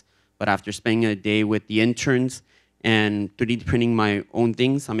SolidWorks. But after spending a day with the interns and 3D printing my own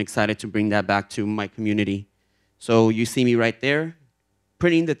things, I'm excited to bring that back to my community. So you see me right there,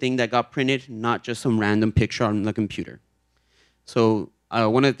 printing the thing that got printed, not just some random picture on the computer. So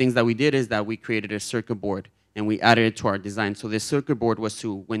one of the things that we did is that we created a circuit board, and we added it to our design. So this circuit board was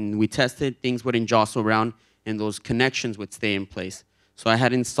to, when we tested, things wouldn't jostle around, and those connections would stay in place. So I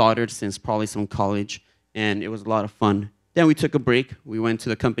hadn't soldered since probably some college, and it was a lot of fun. Then we took a break. We went to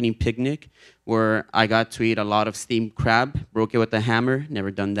the company picnic, where I got to eat a lot of steamed crab, broke it with a hammer,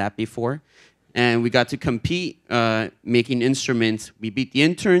 never done that before. And we got to compete making instruments. We beat the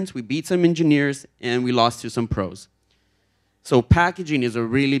interns, we beat some engineers, and we lost to some pros. So packaging is a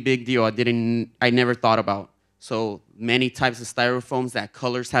really big deal I never thought about. So many types of styrofoams that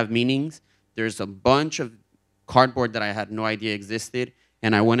colors have meanings. There's a bunch of cardboard that I had no idea existed,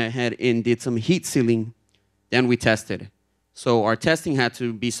 and I went ahead and did some heat sealing. Then we tested. So our testing had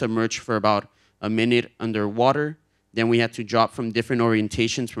to be submerged for about a minute underwater. Then we had to drop from different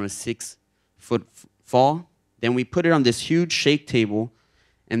orientations from a 6-foot fall. Then we put it on this huge shake table,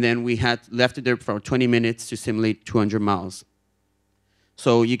 and then we had left it there for 20 minutes to simulate 200 miles.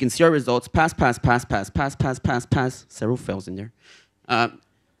 So you can see our results, pass, pass, pass, pass, pass, pass, pass, pass, several fails in there.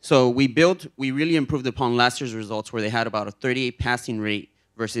 So we really improved upon last year's results where they had about a 38 passing rate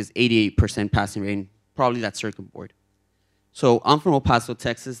versus 88% passing rate, and probably that circuit board. So I'm from El Paso,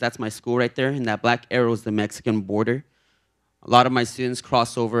 Texas. That's my school right there, and that black arrow is the Mexican border. A lot of my students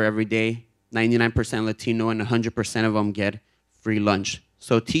cross over every day, 99% Latino, and 100% of them get free lunch.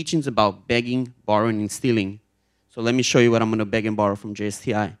 So teaching's about begging, borrowing, and stealing. So let me show you what I'm going to beg and borrow from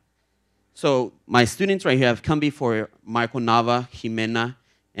JSTI. So my students right here have come before. Marco Nava, Jimena,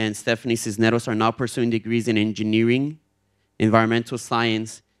 and Stephanie Cisneros are now pursuing degrees in engineering, environmental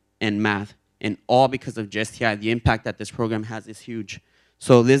science, and math. And all because of JSTI. The impact that this program has is huge.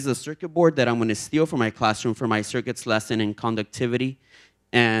 So this is a circuit board that I'm going to steal from my classroom for my circuits lesson in conductivity.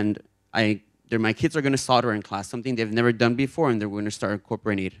 And my kids are going to solder in class, something they've never done before, and they're going to start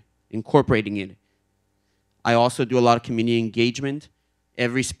incorporating it. I also do a lot of community engagement.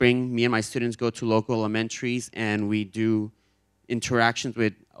 Every spring, me and my students go to local elementaries, and we do interactions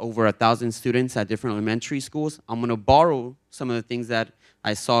with over 1,000 students at different elementary schools. I'm going to borrow some of the things that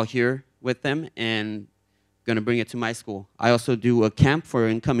I saw here with them and going to bring it to my school. I also do a camp for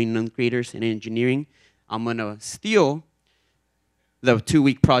incoming ninth graders in engineering. I'm going to steal the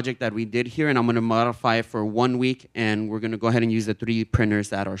 2-week project that we did here, and I'm going to modify it for 1 week, and we're going to go ahead and use the 3D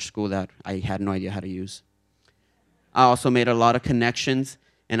printers at our school that I had no idea how to use. I also made a lot of connections,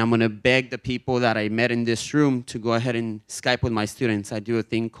 and I'm going to beg the people that I met in this room to go ahead and Skype with my students. I do a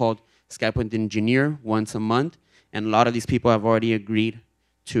thing called Skype with the Engineer once a month, and a lot of these people have already agreed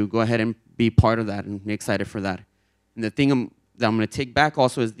to go ahead and be part of that, and I'm excited for that. And the thing that I'm going to take back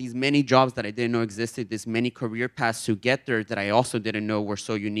also is these many jobs that I didn't know existed, this many career paths to get there that I also didn't know were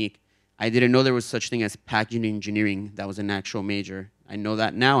so unique. I didn't know there was such thing as packaging engineering that was an actual major. I know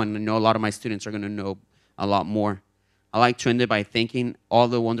that now, and I know a lot of my students are going to know a lot more. I like to end it by thanking all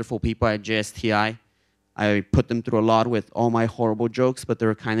the wonderful people at JSTI. I put them through a lot with all my horrible jokes, but they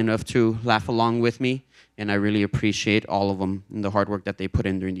were kind enough to laugh along with me, and I really appreciate all of them and the hard work that they put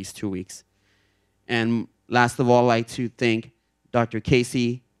in during these 2 weeks. And last of all, I'd like to thank Dr.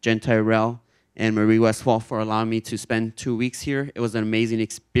 Casey, Jen Tyrell, and Marie Westfall for allowing me to spend 2 weeks here. It was an amazing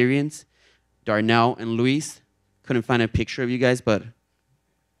experience. Darnell and Luis, couldn't find a picture of you guys, but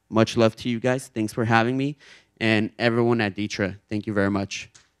much love to you guys. Thanks for having me. And everyone at DTRA, thank you very much.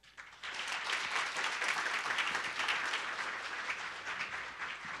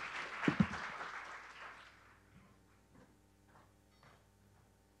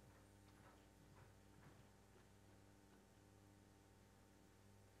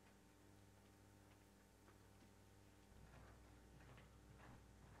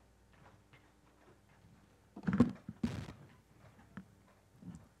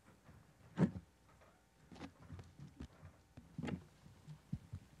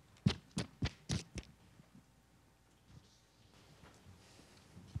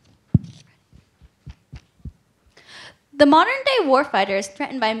 The modern-day warfighter is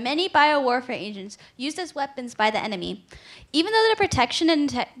threatened by many biowarfare agents used as weapons by the enemy. Even though the protection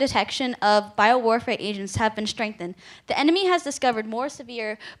and detection of biowarfare agents have been strengthened, the enemy has discovered more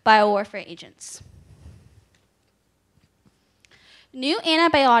severe biowarfare agents. New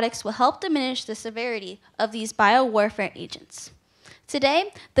antibiotics will help diminish the severity of these biowarfare agents.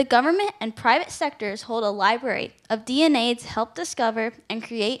 Today, the government and private sectors hold a library of DNA to help discover and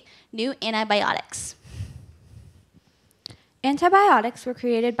create new antibiotics. Antibiotics were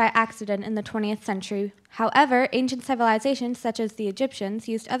created by accident in the 20th century. However, ancient civilizations such as the Egyptians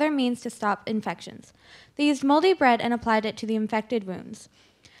used other means to stop infections. They used moldy bread and applied it to the infected wounds.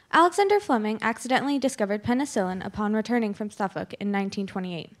 Alexander Fleming accidentally discovered penicillin upon returning from Suffolk in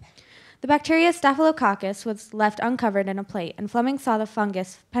 1928. The bacteria Staphylococcus was left uncovered in a plate, and Fleming saw the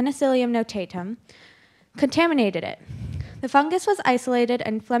fungus Penicillium notatum contaminated it. The fungus was isolated,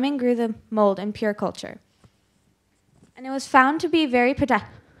 and Fleming grew the mold in pure culture. And it was found to be very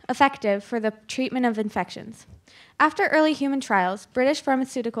effective for the treatment of infections. After early human trials, British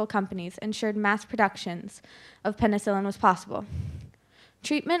pharmaceutical companies ensured mass productions of penicillin was possible.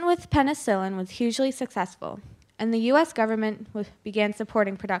 Treatment with penicillin was hugely successful, and the U.S. government began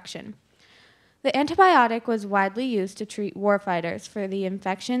supporting production. The antibiotic was widely used to treat warfighters for the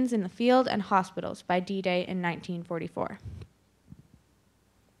infections in the field and hospitals by D-Day in 1944.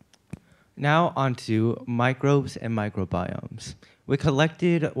 Now on to microbes and microbiomes. We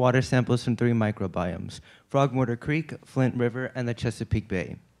collected water samples from 3 microbiomes, Frogmortar Creek, Flint River, and the Chesapeake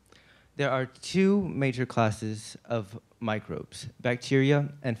Bay. There are 2 major classes of microbes, bacteria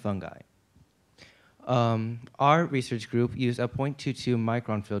and fungi. Our research group used a 0.22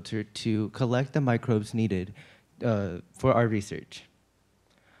 micron filter to collect the microbes needed for our research.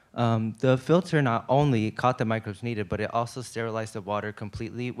 The filter not only caught the microbes needed, but it also sterilized the water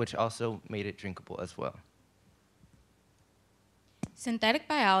completely, which also made it drinkable as well. Synthetic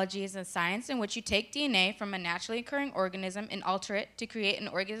biology is a science in which you take DNA from a naturally occurring organism and alter it to create an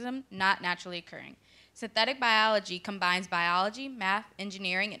organism not naturally occurring. Synthetic biology combines biology, math,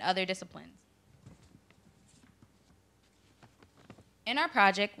 engineering, and other disciplines. In our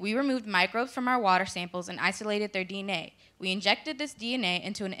project, we removed microbes from our water samples and isolated their DNA. We injected this DNA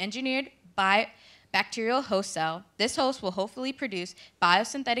into an engineered bacterial host cell. This host will hopefully produce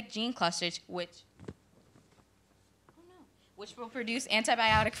biosynthetic gene clusters, which will produce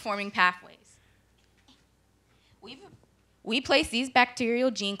antibiotic-forming pathways. We place these bacterial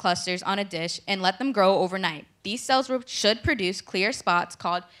gene clusters on a dish and let them grow overnight. These cells should produce clear spots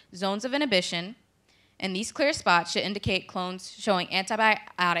called zones of inhibition, and these clear spots should indicate clones showing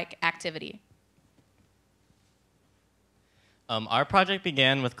antibiotic activity. Our project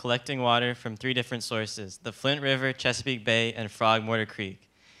began with collecting water from 3 different sources, the Flint River, Chesapeake Bay, and Frogmortar Creek.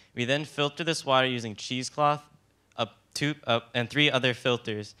 We then filtered this water using cheesecloth and 3 other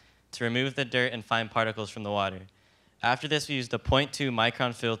filters to remove the dirt and fine particles from the water. After this, we used a 0.2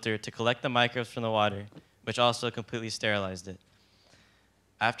 micron filter to collect the microbes from the water, which also completely sterilized it.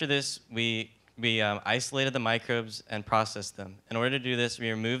 After this, we isolated the microbes and processed them. In order to do this, we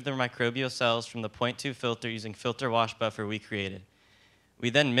removed the microbial cells from the 0.2 filter using filter wash buffer we created. We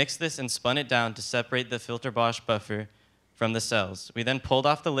then mixed this and spun it down to separate the filter wash buffer from the cells. We then pulled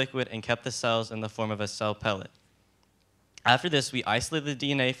off the liquid and kept the cells in the form of a cell pellet. After this, we isolated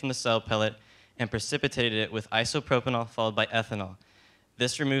the DNA from the cell pellet and precipitated it with isopropanol followed by ethanol.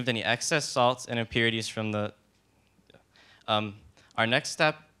 This removed any excess salts and impurities from the... Our next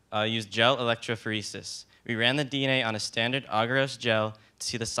step used gel electrophoresis. We ran the DNA on a standard agarose gel to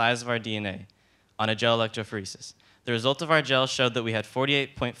see the size of our DNA on a gel electrophoresis. The result of our gel showed that we had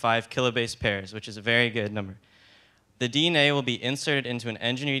 48.5 kilobase pairs, which is a very good number. The DNA will be inserted into an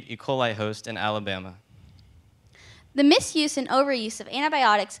engineered E. coli host in Alabama. The misuse and overuse of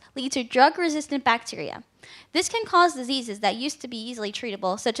antibiotics lead to drug-resistant bacteria. This can cause diseases that used to be easily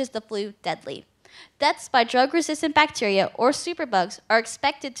treatable, such as the flu, deadly. Deaths by drug-resistant bacteria or superbugs are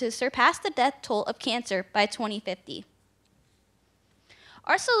expected to surpass the death toll of cancer by 2050.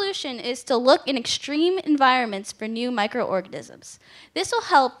 Our solution is to look in extreme environments for new microorganisms. This will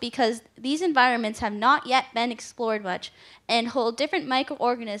help because these environments have not yet been explored much and hold different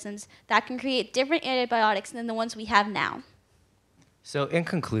microorganisms that can create different antibiotics than the ones we have now. So in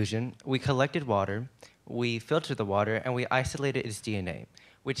conclusion, we collected water, we filtered the water, and we isolated its DNA,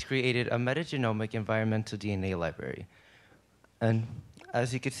 which created a metagenomic environmental DNA library. And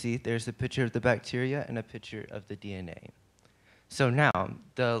as you can see, there's a picture of the bacteria and a picture of the DNA. So now,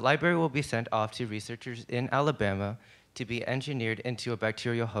 the library will be sent off to researchers in Alabama to be engineered into a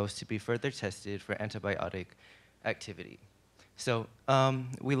bacterial host to be further tested for antibiotic activity. So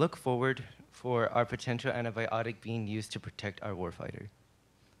we look forward for our potential antibiotic being used to protect our warfighter.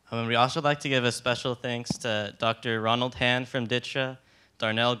 We also like to give a special thanks to Dr. Ronald Hand from DITRA,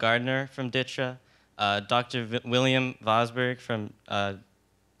 Darnell Gardner from DITRA, Dr. William Vosberg from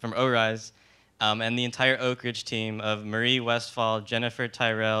ORISE, and the entire Oak Ridge team of Marie Westphal, Jennifer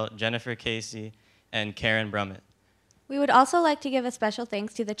Tyrell, Jennifer Casey, and Karen Brummett. We would also like to give a special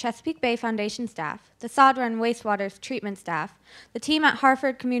thanks to the Chesapeake Bay Foundation staff, the Sod Run Wastewater Treatment staff, the team at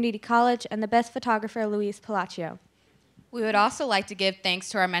Harford Community College, and the best photographer, Luis Palacio. We would also like to give thanks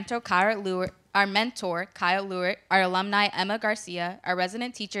to our mentor, Kyle Lewert, our alumni, Emma Garcia, our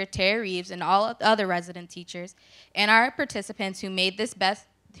resident teacher, Terry Reeves, and all other resident teachers, and our participants who made this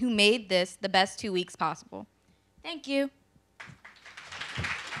the best 2 weeks possible. Thank you.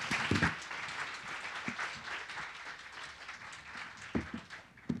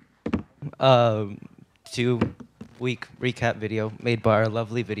 2-week recap video made by our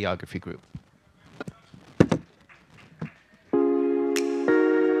lovely videography group.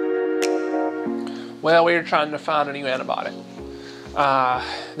 Well, we are trying to find a new antibiotic.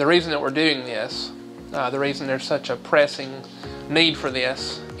 The reason that we're doing this, the reason there's such a pressing need for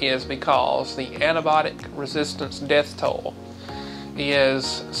this is because the antibiotic resistance death toll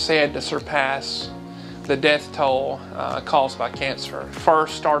is said to surpass the death toll caused by cancer.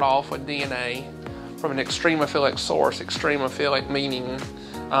 First, start off with DNA from an extremophilic source. Extremophilic meaning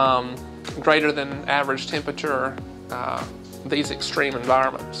greater than average temperature, these extreme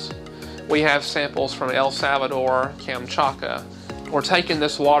environments. We have samples from El Salvador, Kamchatka. We're taking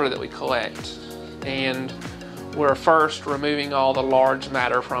this water that we collect and we're first removing all the large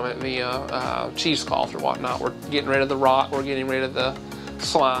matter from it via cheesecloth or whatnot. We're getting rid of the rot, we're getting rid of the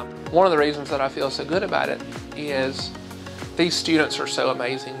slime. One of the reasons that I feel so good about it is these students are so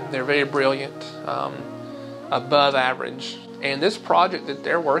amazing. They're very brilliant, above average. And this project that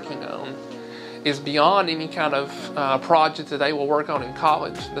they're working on is beyond any kind of project that they will work on in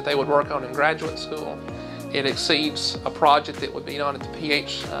college, that they would work on in graduate school. It exceeds a project that would be on at the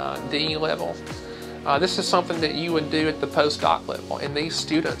PhD level. This is something that you would do at the postdoc level, and these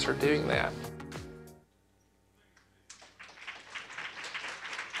students are doing that.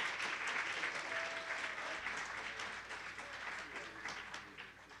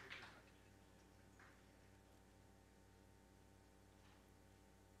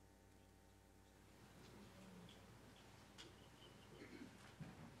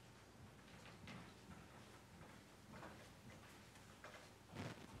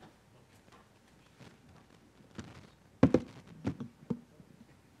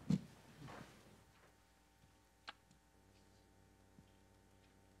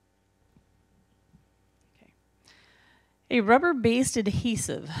 A rubber-based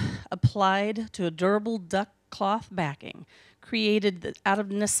adhesive applied to a durable duck cloth backing created out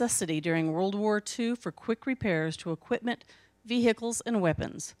of necessity during World War II for quick repairs to equipment, vehicles, and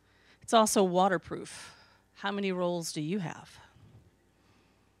weapons. It's also waterproof. How many rolls do you have?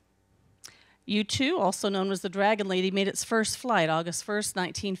 U-2, also known as the Dragon Lady, made its first flight August 1st,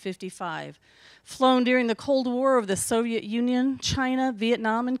 1955. Flown during the Cold War of the Soviet Union, China,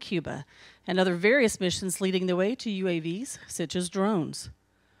 Vietnam, and Cuba, and other various missions leading the way to UAVs, such as drones.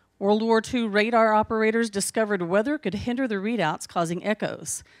 World War II radar operators discovered weather could hinder the readouts, causing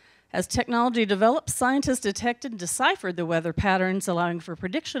echoes. As technology developed, scientists detected and deciphered the weather patterns, allowing for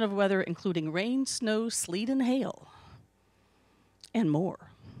prediction of weather, including rain, snow, sleet, and hail, and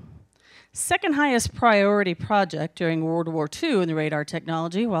more. Second highest priority project during World War II in the radar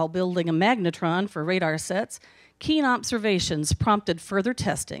technology, while building a magnetron for radar sets, keen observations prompted further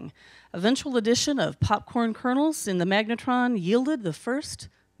testing. Eventual addition of popcorn kernels in the magnetron yielded the first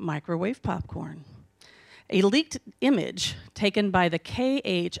microwave popcorn. A leaked image taken by the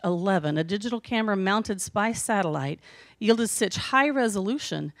KH-11, a digital camera mounted by satellite, yielded such high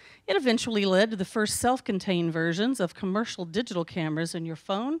resolution, it eventually led to the first self-contained versions of commercial digital cameras in your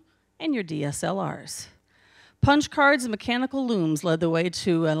phone and your DSLRs. Punch cards and mechanical looms led the way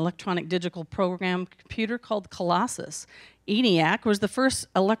to an electronic digital program computer called Colossus. ENIAC was the first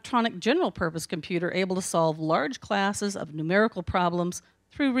electronic general-purpose computer able to solve large classes of numerical problems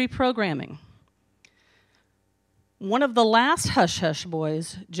through reprogramming. One of the last hush-hush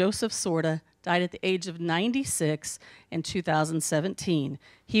boys, Joseph Sorda, died at the age of 96 in 2017.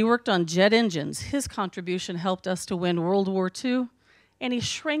 He worked on jet engines. His contribution helped us to win World War II, and he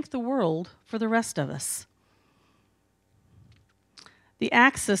shrank the world for the rest of us. The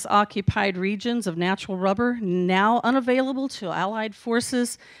Axis-occupied regions of natural rubber, now unavailable to Allied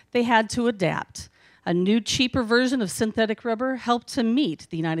forces, they had to adapt. A new, cheaper version of synthetic rubber helped to meet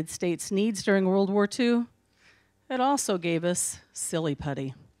the United States' needs during World War II. It also gave us silly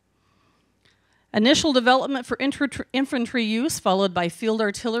putty. Initial development for infantry use, followed by field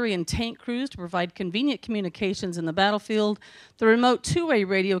artillery and tank crews to provide convenient communications in the battlefield. The remote two-way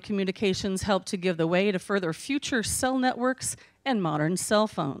radio communications helped to give the way to further future cell networks and modern cell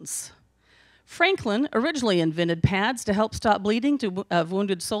phones. Franklin originally invented pads to help stop bleeding of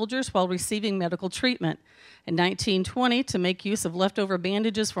wounded soldiers while receiving medical treatment. In 1920, to make use of leftover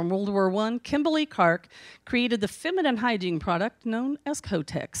bandages from World War I, Kimberly Clark created the feminine hygiene product known as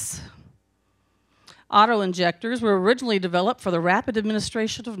Kotex. Auto-injectors were originally developed for the rapid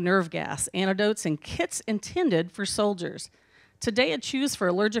administration of nerve gas, antidotes, and kits intended for soldiers. Today, it's used for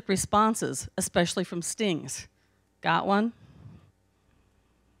allergic responses, especially from stings. Got one?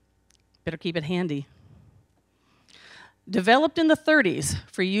 Better keep it handy. Developed in the 30s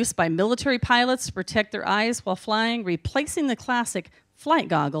for use by military pilots to protect their eyes while flying, replacing the classic flight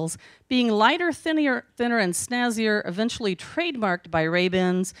goggles, being lighter, thinner, and snazzier, eventually trademarked by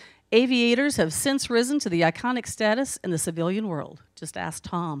Ray-Bans, aviators have since risen to the iconic status in the civilian world. Just ask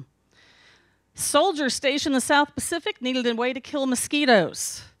Tom. Soldiers stationed in the South Pacific needed a way to kill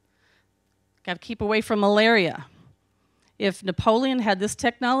mosquitoes. Got to keep away from malaria. If Napoleon had this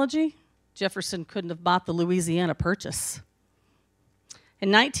technology, Jefferson couldn't have bought the Louisiana Purchase. In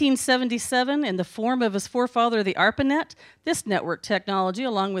 1977, in the form of his forefather, the ARPANET, this network technology,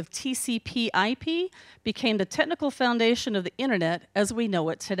 along with TCP/IP, became the technical foundation of the internet as we know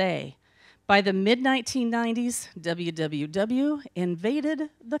it today. By the mid-1990s, WWW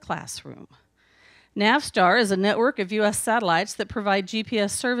invaded the classroom. Navstar is a network of U.S. satellites that provide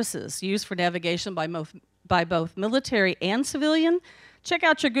GPS services used for navigation by both military and civilian. Check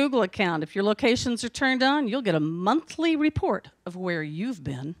out your Google account. If your locations are turned on, you'll get a monthly report of where you've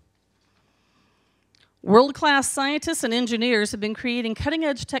been. World-class scientists and engineers have been creating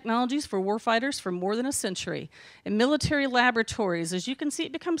cutting-edge technologies for warfighters for more than a century. In military laboratories, as you can see,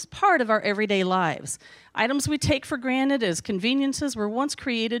 it becomes part of our everyday lives. Items we take for granted as conveniences were once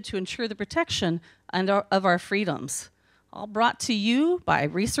created to ensure the protection of our freedoms. All brought to you by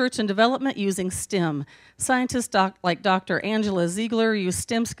research and development using STEM. Scientists like Dr. Angela Ziegler use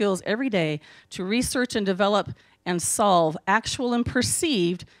STEM skills every day to research and develop and solve actual and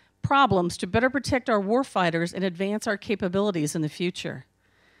perceived problems to better protect our warfighters and advance our capabilities in the future.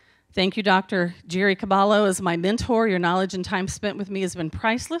 Thank you, Dr. Jerry Caballo, as my mentor. Your knowledge and time spent with me has been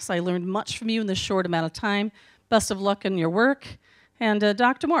priceless. I learned much from you in this short amount of time. Best of luck in your work. And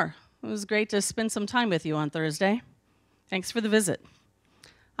Dr. Moore, it was great to spend some time with you on Thursday. Thanks for the visit.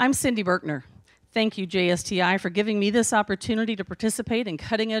 I'm Cindy Berkner. Thank you, JSTI, for giving me this opportunity to participate in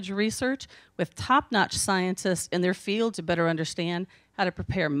cutting-edge research with top-notch scientists in their field to better understand how to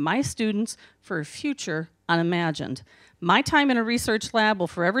prepare my students for a future unimagined. My time in a research lab will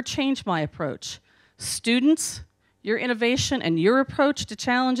forever change my approach. Students, your innovation and your approach to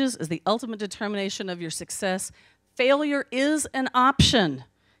challenges is the ultimate determination of your success. Failure is an option.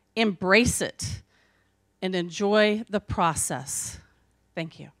 Embrace it and enjoy the process.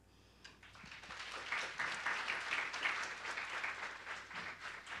 Thank you.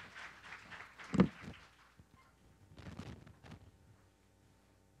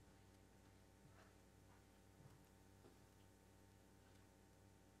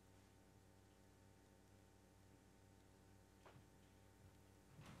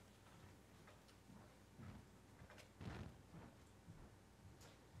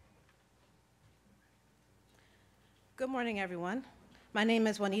 Good morning, everyone. My name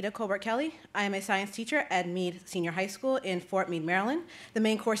is Juanita Colbert-Kelly. I am a science teacher at Meade Senior High School in Fort Meade, Maryland. The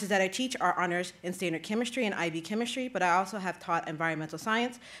main courses that I teach are honors in standard chemistry and IB chemistry, but I also have taught environmental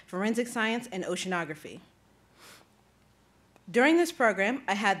science, forensic science, and oceanography. During this program,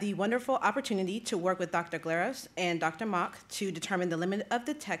 I had the wonderful opportunity to work with Dr. Glaros and Dr. Mock to determine the limit of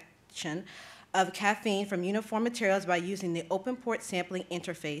detection of caffeine from uniform materials by using the open port sampling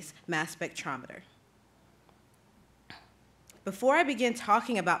interface mass spectrometer. Before I begin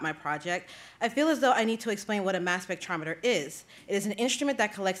talking about my project, I feel as though I need to explain what a mass spectrometer is. It is an instrument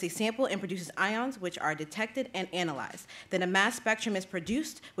that collects a sample and produces ions which are detected and analyzed. Then a mass spectrum is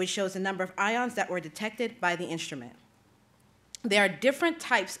produced, which shows the number of ions that were detected by the instrument. There are different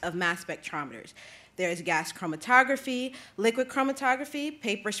types of mass spectrometers. There is gas chromatography, liquid chromatography,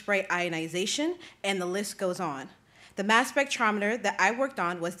 paper spray ionization, and the list goes on. The mass spectrometer that I worked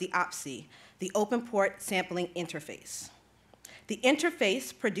on was the OPSI, the Open Port Sampling Interface. The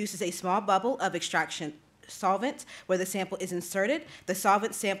interface produces a small bubble of extraction solvent where the sample is inserted. The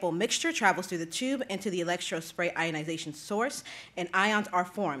solvent sample mixture travels through the tube into the electrospray ionization source, and ions are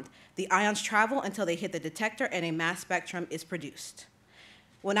formed. The ions travel until they hit the detector, and a mass spectrum is produced.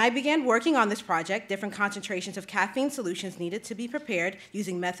 When I began working on this project, different concentrations of caffeine solutions needed to be prepared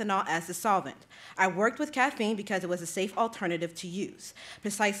using methanol as the solvent. I worked with caffeine because it was a safe alternative to use.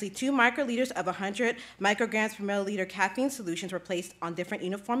 Precisely 2 microliters of 100 micrograms per milliliter caffeine solutions were placed on different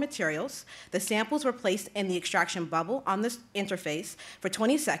uniform materials. The samples were placed in the extraction bubble on this interface for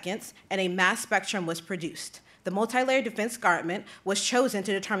 20 seconds, and a mass spectrum was produced. The multi-layer defense garment was chosen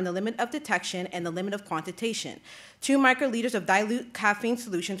to determine the limit of detection and the limit of quantitation. 2 microliters of dilute caffeine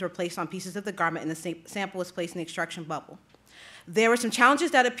solutions were placed on pieces of the garment, and the sample was placed in the extraction bubble. There were some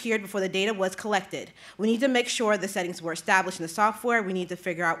challenges that appeared before the data was collected. We need to make sure the settings were established in the software. We need to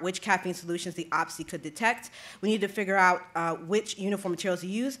figure out which caffeine solutions the OPSI could detect. We need to figure out which uniform materials to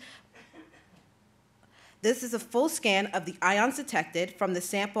use. This is a full scan of the ions detected from the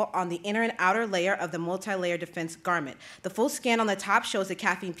sample on the inner and outer layer of the multi-layer defense garment. The full scan on the top shows the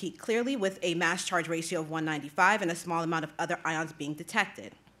caffeine peak clearly with a mass charge ratio of 195 and a small amount of other ions being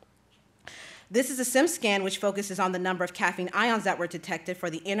detected. This is a SIM scan which focuses on the number of caffeine ions that were detected for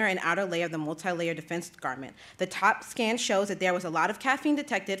the inner and outer layer of the multi-layer defense garment. The top scan shows that there was a lot of caffeine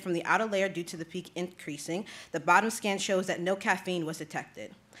detected from the outer layer due to the peak increasing. The bottom scan shows that no caffeine was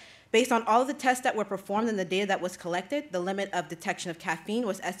detected. Based on all of the tests that were performed and the data that was collected, the limit of detection of caffeine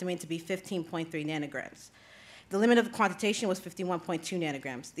was estimated to be 15.3 nanograms. The limit of quantitation was 51.2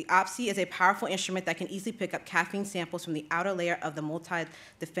 nanograms. The OPSI is a powerful instrument that can easily pick up caffeine samples from the outer layer of the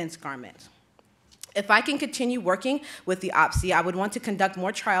multi-defense garment. If I can continue working with the OPSI, I would want to conduct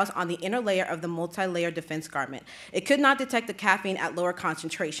more trials on the inner layer of the multi-layer defense garment. It could not detect the caffeine at lower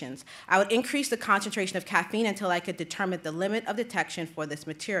concentrations. I would increase the concentration of caffeine until I could determine the limit of detection for this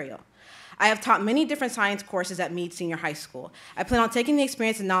material. I have taught many different science courses at Meade Senior High School. I plan on taking the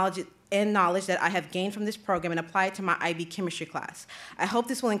experience and knowledge that I have gained from this program and apply it to my IB chemistry class. I hope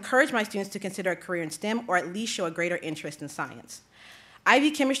this will encourage my students to consider a career in STEM or at least show a greater interest in science.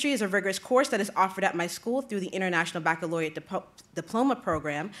 IB Chemistry is a rigorous course that is offered at my school through the International Baccalaureate Diploma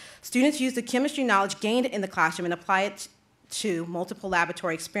Program. Students use the chemistry knowledge gained in the classroom and apply it to multiple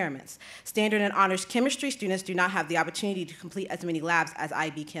laboratory experiments. Standard and honors chemistry students do not have the opportunity to complete as many labs as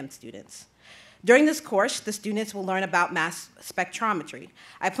IB Chem students. During this course, the students will learn about mass spectrometry.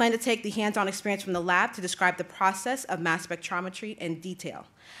 I plan to take the hands-on experience from the lab to describe the process of mass spectrometry in detail.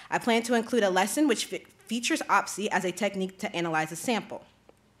 I plan to include a lesson which features OPSI as a technique to analyze a sample.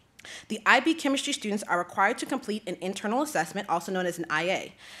 The IB chemistry students are required to complete an internal assessment, also known as an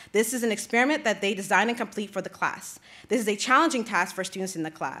IA. This is an experiment that they design and complete for the class. This is a challenging task for students in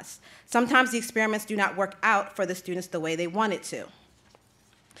the class. Sometimes the experiments do not work out for the students the way they want it to.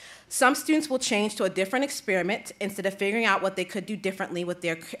 Some students will change to a different experiment instead of figuring out what they could do differently with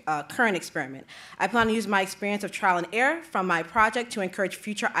their current experiment. I plan to use my experience of trial and error from my project to encourage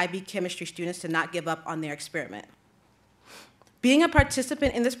future IB chemistry students to not give up on their experiment. Being a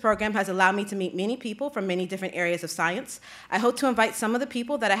participant in this program has allowed me to meet many people from many different areas of science. I hope to invite some of the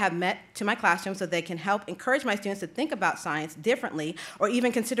people that I have met to my classroom so they can help encourage my students to think about science differently or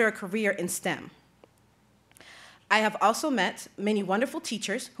even consider a career in STEM. I have also met many wonderful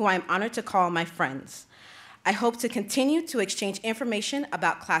teachers who I am honored to call my friends. I hope to continue to exchange information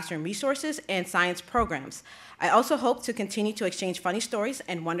about classroom resources and science programs. I also hope to continue to exchange funny stories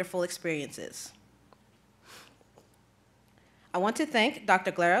and wonderful experiences. I want to thank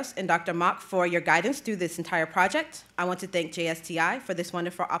Dr. Glaros and Dr. Mock for your guidance through this entire project. I want to thank JSTI for this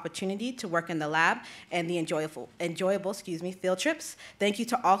wonderful opportunity to work in the lab and the enjoyable field trips. Thank you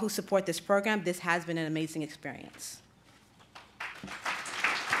to all who support this program. This has been an amazing experience.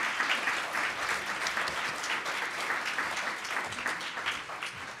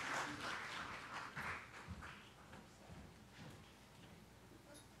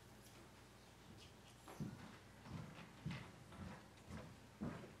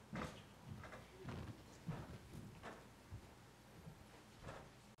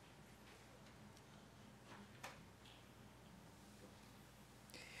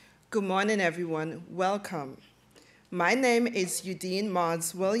 Good morning, everyone. Welcome. My name is Udine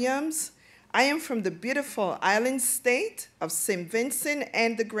Maud's Williams. I am from the beautiful island state of St. Vincent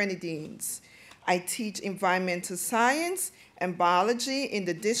and the Grenadines. I teach environmental science and biology in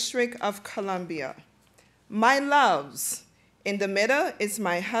the District of Columbia. My loves, in the middle is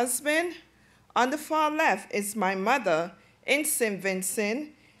my husband, on the far left is my mother in St.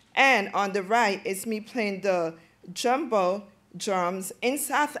 Vincent, and on the right is me playing the jumbo drums in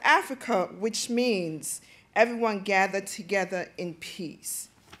South Africa, which means everyone gathered together in peace.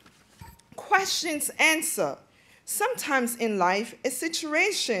 Questions answer. Sometimes in life, a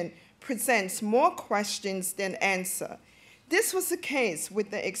situation presents more questions than answer. This was the case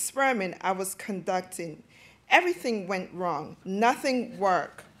with the experiment I was conducting. Everything went wrong. Nothing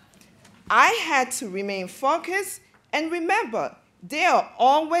worked. I had to remain focused and remember, there are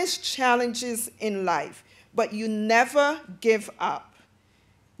always challenges in life, but you never give up.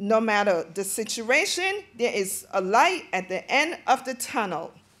 No matter the situation, there is a light at the end of the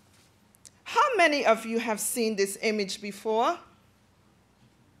tunnel. How many of you have seen this image before?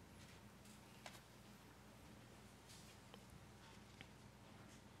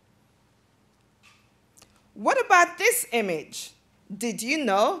 What about this image? Did you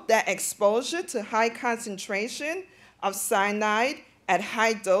know that exposure to high concentration of cyanide at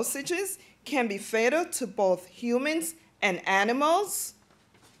high dosages can be fatal to both humans and animals?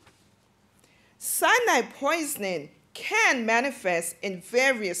 Cyanide poisoning can manifest in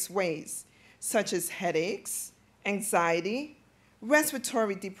various ways, such as headaches, anxiety,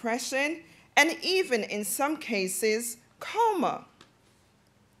 respiratory depression, and even in some cases, coma.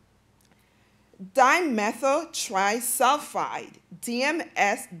 Dimethyl trisulfide,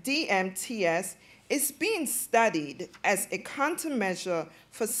 DMTS, is being studied as a countermeasure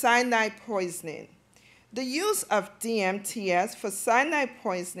for cyanide poisoning. The use of DMTS for cyanide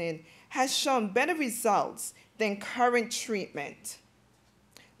poisoning has shown better results than current treatment.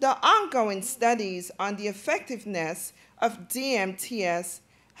 The ongoing studies on the effectiveness of DMTS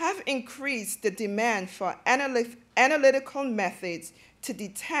have increased the demand for analytical methods to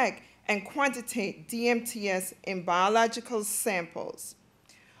detect and quantitate DMTS in biological samples.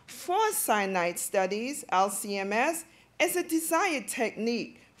 For cyanide studies, LCMS is a desired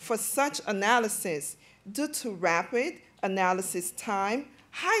technique for such analysis due to rapid analysis time,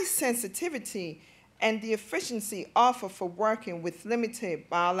 high sensitivity, and the efficiency offered for working with limited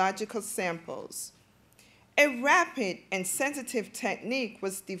biological samples. A rapid and sensitive technique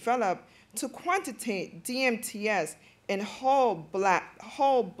was developed to quantitate DMTS in whole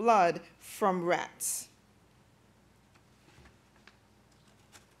blood from rats.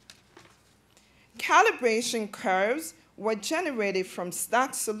 Calibration curves were generated from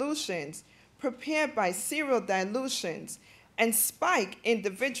stock solutions prepared by serial dilutions and spike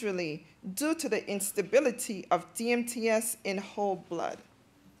individually due to the instability of DMTS in whole blood.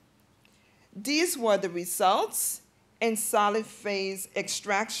 These were the results in solid phase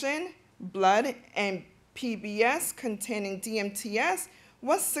extraction, blood, and PBS containing DMTS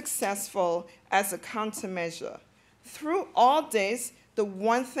was successful as a countermeasure. Through all this, the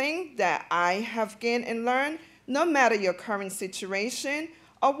one thing that I have gained and learned, no matter your current situation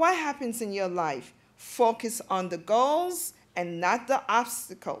or what happens in your life, focus on the goals and not the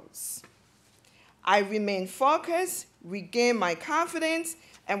obstacles. I remained focused, regained my confidence,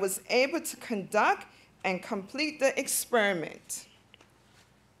 and was able to conduct and complete the experiment.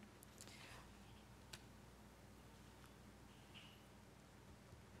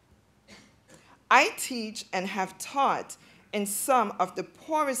 I teach and have taught in some of the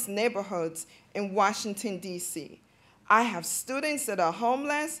poorest neighborhoods in Washington, D.C. I have students that are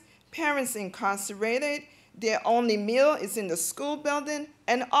homeless, parents incarcerated, their only meal is in the school building,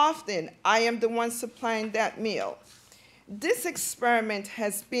 and often I am the one supplying that meal. This experiment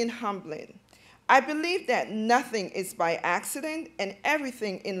has been humbling. I believe that nothing is by accident and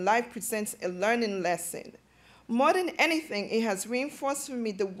everything in life presents a learning lesson. More than anything, it has reinforced for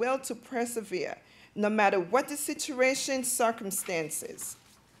me the will to persevere, no matter what the situation, circumstances.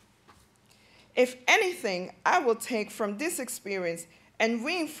 If anything, I will take from this experience and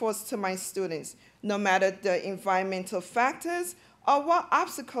reinforce to my students, no matter the environmental factors or what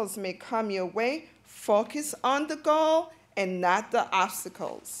obstacles may come your way, focus on the goal and not the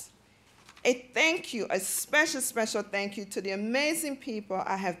obstacles. A thank you, a special thank you to the amazing people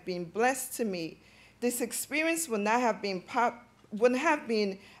I have been blessed to meet. This experience would not have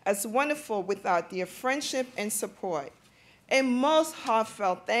been as wonderful without their friendship and support. A most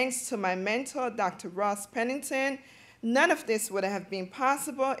heartfelt thanks to my mentor, Dr. Ross Pennington. None of this would have been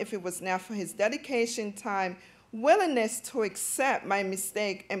possible if it was not for his dedication, time, willingness to accept my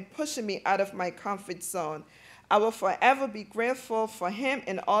mistake and pushing me out of my comfort zone. I will forever be grateful for him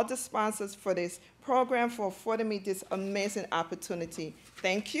and all the sponsors for this program for affording me this amazing opportunity.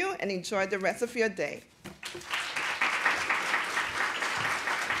 Thank you, and enjoy the rest of your day.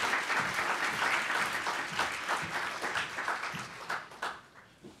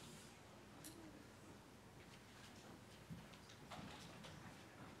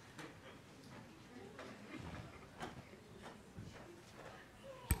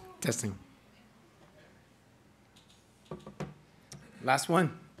 Testing. Last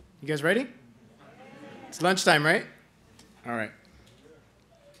one. You guys ready? It's lunchtime, right? All right.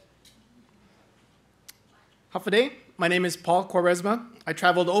 Hafaday, my name is Paul Quaresma. I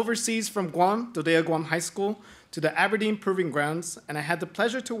traveled overseas from Guam, Dodea Guam High School, to the Aberdeen Proving Grounds, and I had the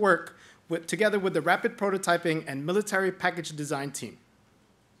pleasure to work together with the Rapid Prototyping and Military Package Design team.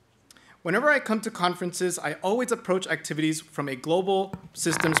 Whenever I come to conferences, I always approach activities from a global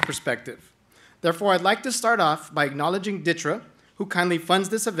systems perspective. Therefore, I'd like to start off by acknowledging DITRA, who kindly funds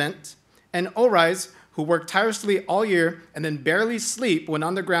this event, and ORISE, who work tirelessly all year and then barely sleep when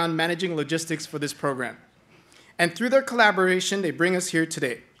on the ground managing logistics for this program. And through their collaboration, they bring us here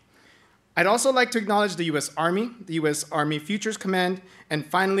today. I'd also like to acknowledge the U.S. Army, the U.S. Army Futures Command, and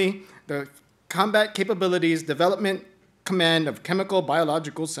finally, the Combat Capabilities Development Command of Chemical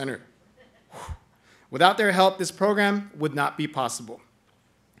Biological Center. Without their help, this program would not be possible.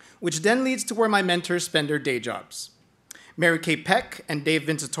 Which then leads to where my mentors spend their day jobs. Mary Kay Peck and Dave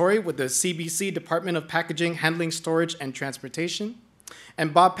Vincitori with the CBC Department of Packaging, Handling, Storage, and Transportation,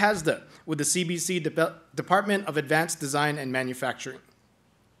 and Bob Pazda with the CBC Department of Advanced Design and Manufacturing.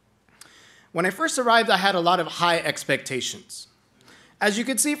 When I first arrived, I had a lot of high expectations. As you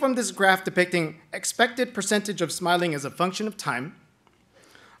can see from this graph depicting expected percentage of smiling as a function of time,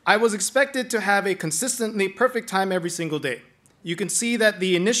 I was expected to have a consistently perfect time every single day. You can see that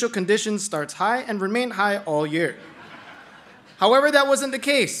the initial condition starts high and remain high all year. However, that wasn't the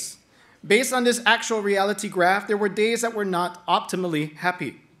case. Based on this actual reality graph, there were days that were not optimally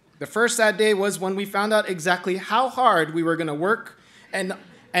happy. The first sad day was when we found out exactly how hard we were going to work and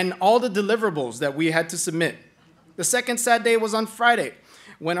all the deliverables that we had to submit. The second sad day was on Friday,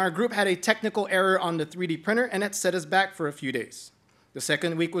 when our group had a technical error on the 3D printer and it set us back for a few days. The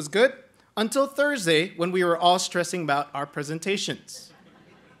second week was good until Thursday, when we were all stressing about our presentations.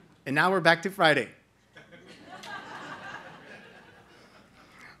 And now we're back to Friday.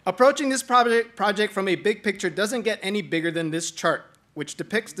 Approaching this project from a big picture doesn't get any bigger than this chart, which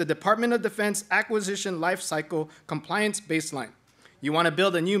depicts the Department of Defense Acquisition Lifecycle Compliance Baseline. You want to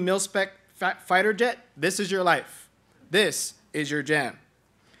build a new mil-spec fighter jet? This is your life. This is your jam.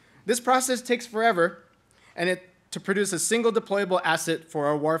 This process takes forever, and to produce a single deployable asset for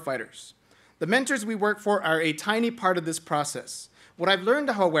our warfighters. The mentors we work for are a tiny part of this process. What I've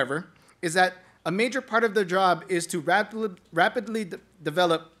learned, however, is that a major part of their job is to rapidly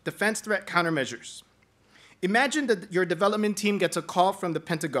develop defense threat countermeasures. Imagine that your development team gets a call from the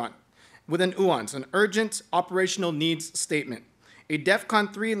Pentagon with an UANS, an Urgent Operational Needs Statement. A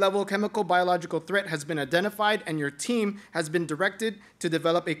DEFCON 3 level chemical biological threat has been identified and your team has been directed to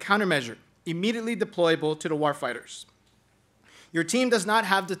develop a countermeasure immediately deployable to the warfighters. Your team does not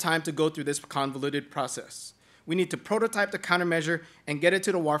have the time to go through this convoluted process. We need to prototype the countermeasure and get it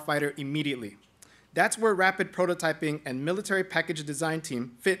to the warfighter immediately. That's where rapid prototyping and military package design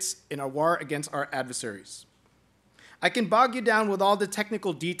team fits in our war against our adversaries. I can bog you down with all the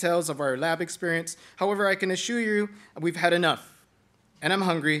technical details of our lab experience. However, I can assure you we've had enough. And I'm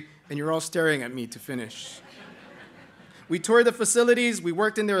hungry, and you're all staring at me to finish. We toured the facilities, we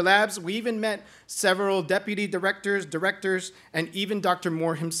worked in their labs, we even met several deputy directors, and even Dr.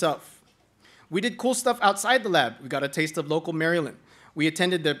 Moore himself. We did cool stuff outside the lab. We got a taste of local Maryland. We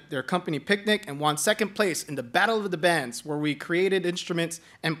attended their company picnic and won second place in the Battle of the Bands, where we created instruments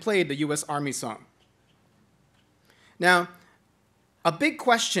and played the U.S. Army song. Now, a big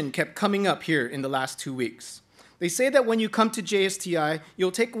question kept coming up here in the last 2 weeks. They say that when you come to JSTI,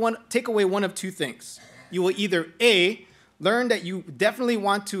 you'll take away one of two things. You will either A, learn that you definitely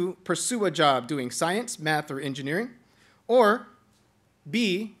want to pursue a job doing science, math, or engineering, or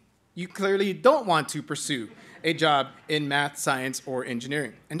B, you clearly don't want to pursue a job in math, science, or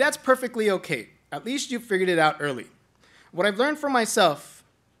engineering. And that's perfectly okay. At least you figured it out early. What I've learned for myself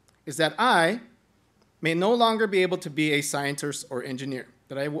is that I may no longer be able to be a scientist or engineer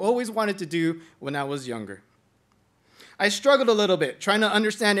that I always wanted to do when I was younger. I struggled a little bit trying to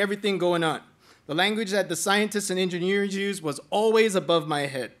understand everything going on. The language that the scientists and engineers use was always above my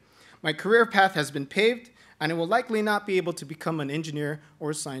head. My career path has been paved, and I will likely not be able to become an engineer or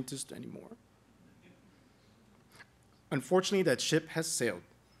a scientist anymore. Unfortunately, that ship has sailed.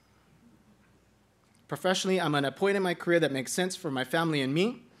 Professionally, I'm at a point in my career that makes sense for my family and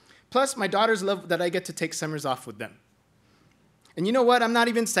me. Plus, my daughters love that I get to take summers off with them. And you know what? I'm not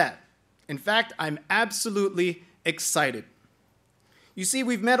even sad. In fact, I'm absolutely excited. You see,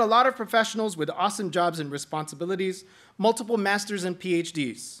 we've met a lot of professionals with awesome jobs and responsibilities, multiple masters and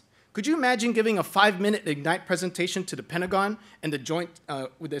PhDs. Could you imagine giving a 5-minute Ignite presentation to the Pentagon and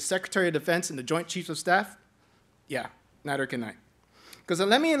with the Secretary of Defense and the Joint Chiefs of Staff? Yeah, neither can I. Because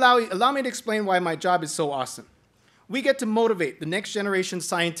allow me to explain why my job is so awesome. We get to motivate the next generation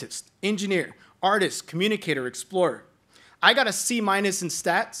scientist, engineer, artist, communicator, explorer. I got a C- in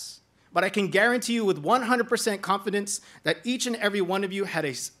stats, but I can guarantee you with 100% confidence that each and every one of you had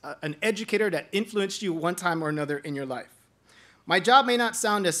an educator that influenced you one time or another in your life. My job may not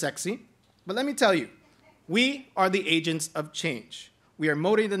sound as sexy, but let me tell you, we are the agents of change. We are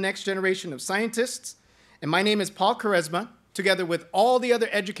motivating the next generation of scientists, and my name is Paul Charisma, together with all the other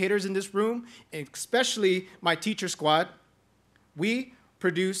educators in this room, especially my teacher squad. We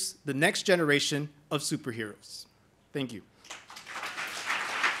produce the next generation of superheroes. Thank you.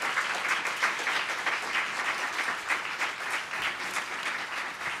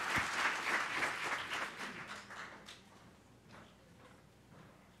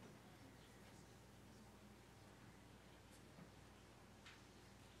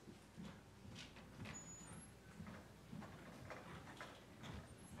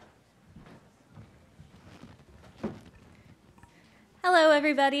 Hello,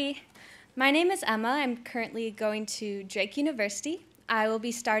 everybody. My name is Emma. I'm currently going to Drake University. I will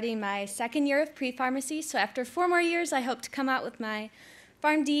be starting my second year of pre-pharmacy, so after 4 more years, I hope to come out with my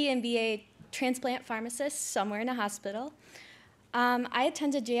PharmD and be a transplant pharmacist somewhere in a hospital. I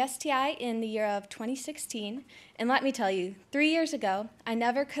attended JSTI in the year of 2016, and let me tell you, 3 years ago, I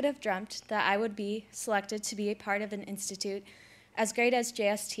never could have dreamt that I would be selected to be a part of an institute as great as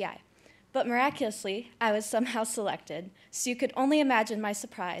JSTI. But miraculously, I was somehow selected, so you could only imagine my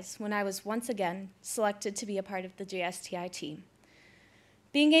surprise when I was once again selected to be a part of the JSTI team.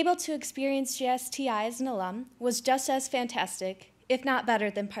 Being able to experience JSTI as an alum was just as fantastic, if not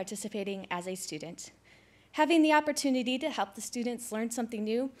better, than participating as a student. Having the opportunity to help the students learn something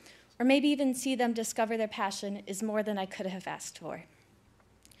new, or maybe even see them discover their passion, is more than I could have asked for.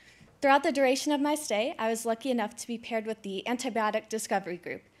 Throughout the duration of my stay, I was lucky enough to be paired with the Antibiotic Discovery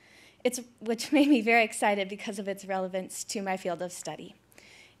Group, which made me very excited because of its relevance to my field of study.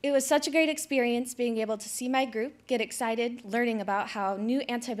 It was such a great experience being able to see my group get excited learning about how new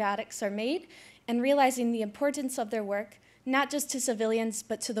antibiotics are made and realizing the importance of their work, not just to civilians,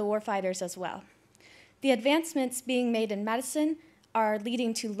 but to the warfighters as well. The advancements being made in medicine are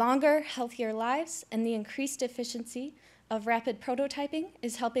leading to longer, healthier lives, and the increased efficiency of rapid prototyping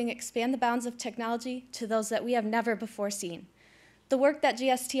is helping expand the bounds of technology to those that we have never before seen. The work that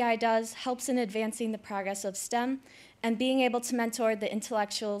JSTI does helps in advancing the progress of STEM, and being able to mentor the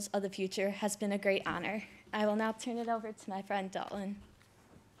intellectuals of the future has been a great honor. I will now turn it over to my friend Dalton.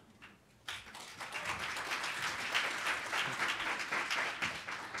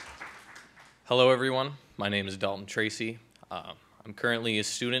 Hello, everyone. My name is Dalton Tracy. I'm currently a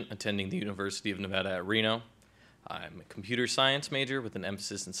student attending the University of Nevada at Reno. I'm a computer science major with an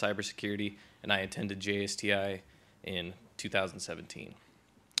emphasis in cybersecurity, and I attended JSTI in 2017.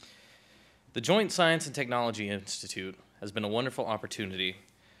 The Joint Science and Technology Institute has been a wonderful opportunity,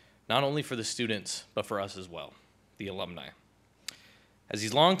 not only for the students, but for us as well, the alumni. As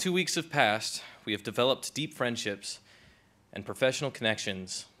these long 2 weeks have passed, we have developed deep friendships and professional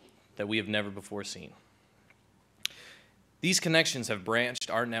connections that we have never before seen. These connections have branched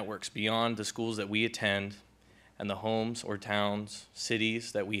our networks beyond the schools that we attend and the homes or towns,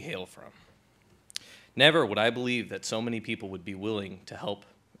 cities that we hail from. Never would I believe that so many people would be willing to help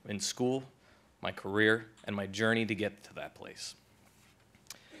in school, my career, and my journey to get to that place.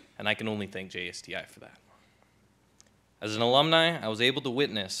 And I can only thank JSTI for that. As an alumni, I was able to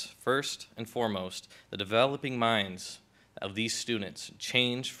witness, first and foremost, the developing minds of these students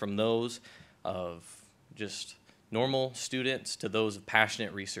change from those of just normal students to those of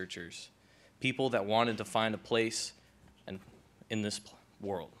passionate researchers, people that wanted to find a place in this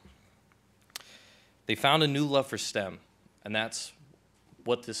world. They found a new love for STEM, and that's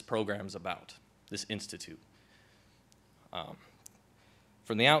what this program is about, this institute.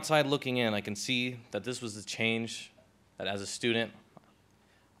 From the outside looking in, I can see that this was the change that as a student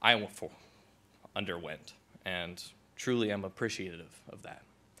I underwent, and truly I'm appreciative of that.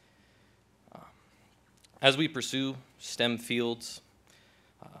 As we pursue STEM fields,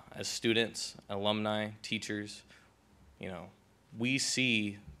 as students, alumni, teachers, we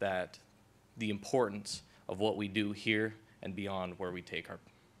see that the importance of what we do here and beyond where we take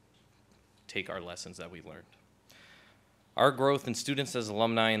take our lessons that we learned. Our growth in students as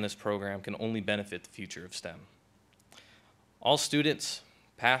alumni in this program can only benefit the future of STEM. All students,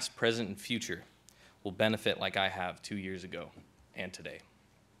 past, present, and future, will benefit like I have 2 years ago and today.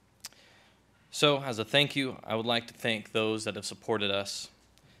 So, as a thank you, I would like to thank those that have supported us,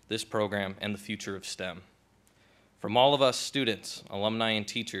 this program, and the future of STEM. From all of us students, alumni, and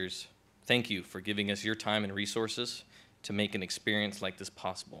teachers, thank you for giving us your time and resources to make an experience like this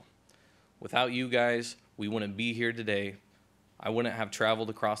possible. Without you guys, we wouldn't be here today. I wouldn't have traveled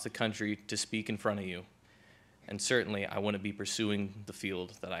across the country to speak in front of you. And certainly, I wouldn't be pursuing the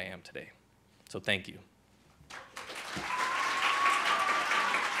field that I am today. So thank you.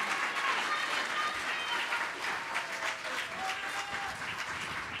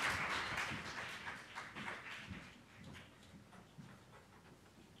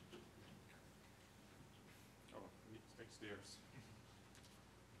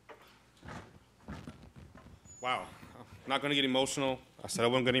 Wow, I'm not going to get emotional. I said I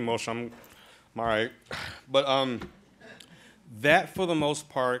wasn't going to get emotional. I'm all right. But that, for the most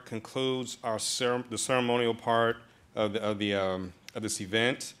part, concludes our the ceremonial part of this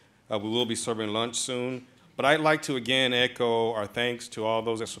event. We will be serving lunch soon. But I'd like to again echo our thanks to all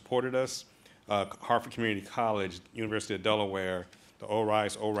those that supported us: Hartford Community College, University of Delaware, the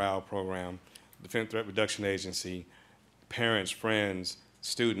ORISE ORAL program, Defense Threat Reduction Agency, parents, friends,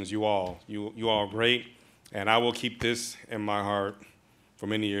 students. You all are great. And I will keep this in my heart for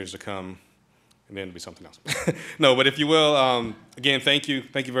many years to come, and then it'll be something else. No, but if you will, again, thank you.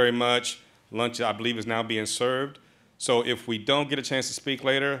 Thank you very much. Lunch, I believe, is now being served. So if we don't get a chance to speak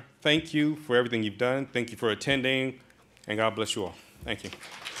later, thank you for everything you've done. Thank you for attending, and God bless you all. Thank you.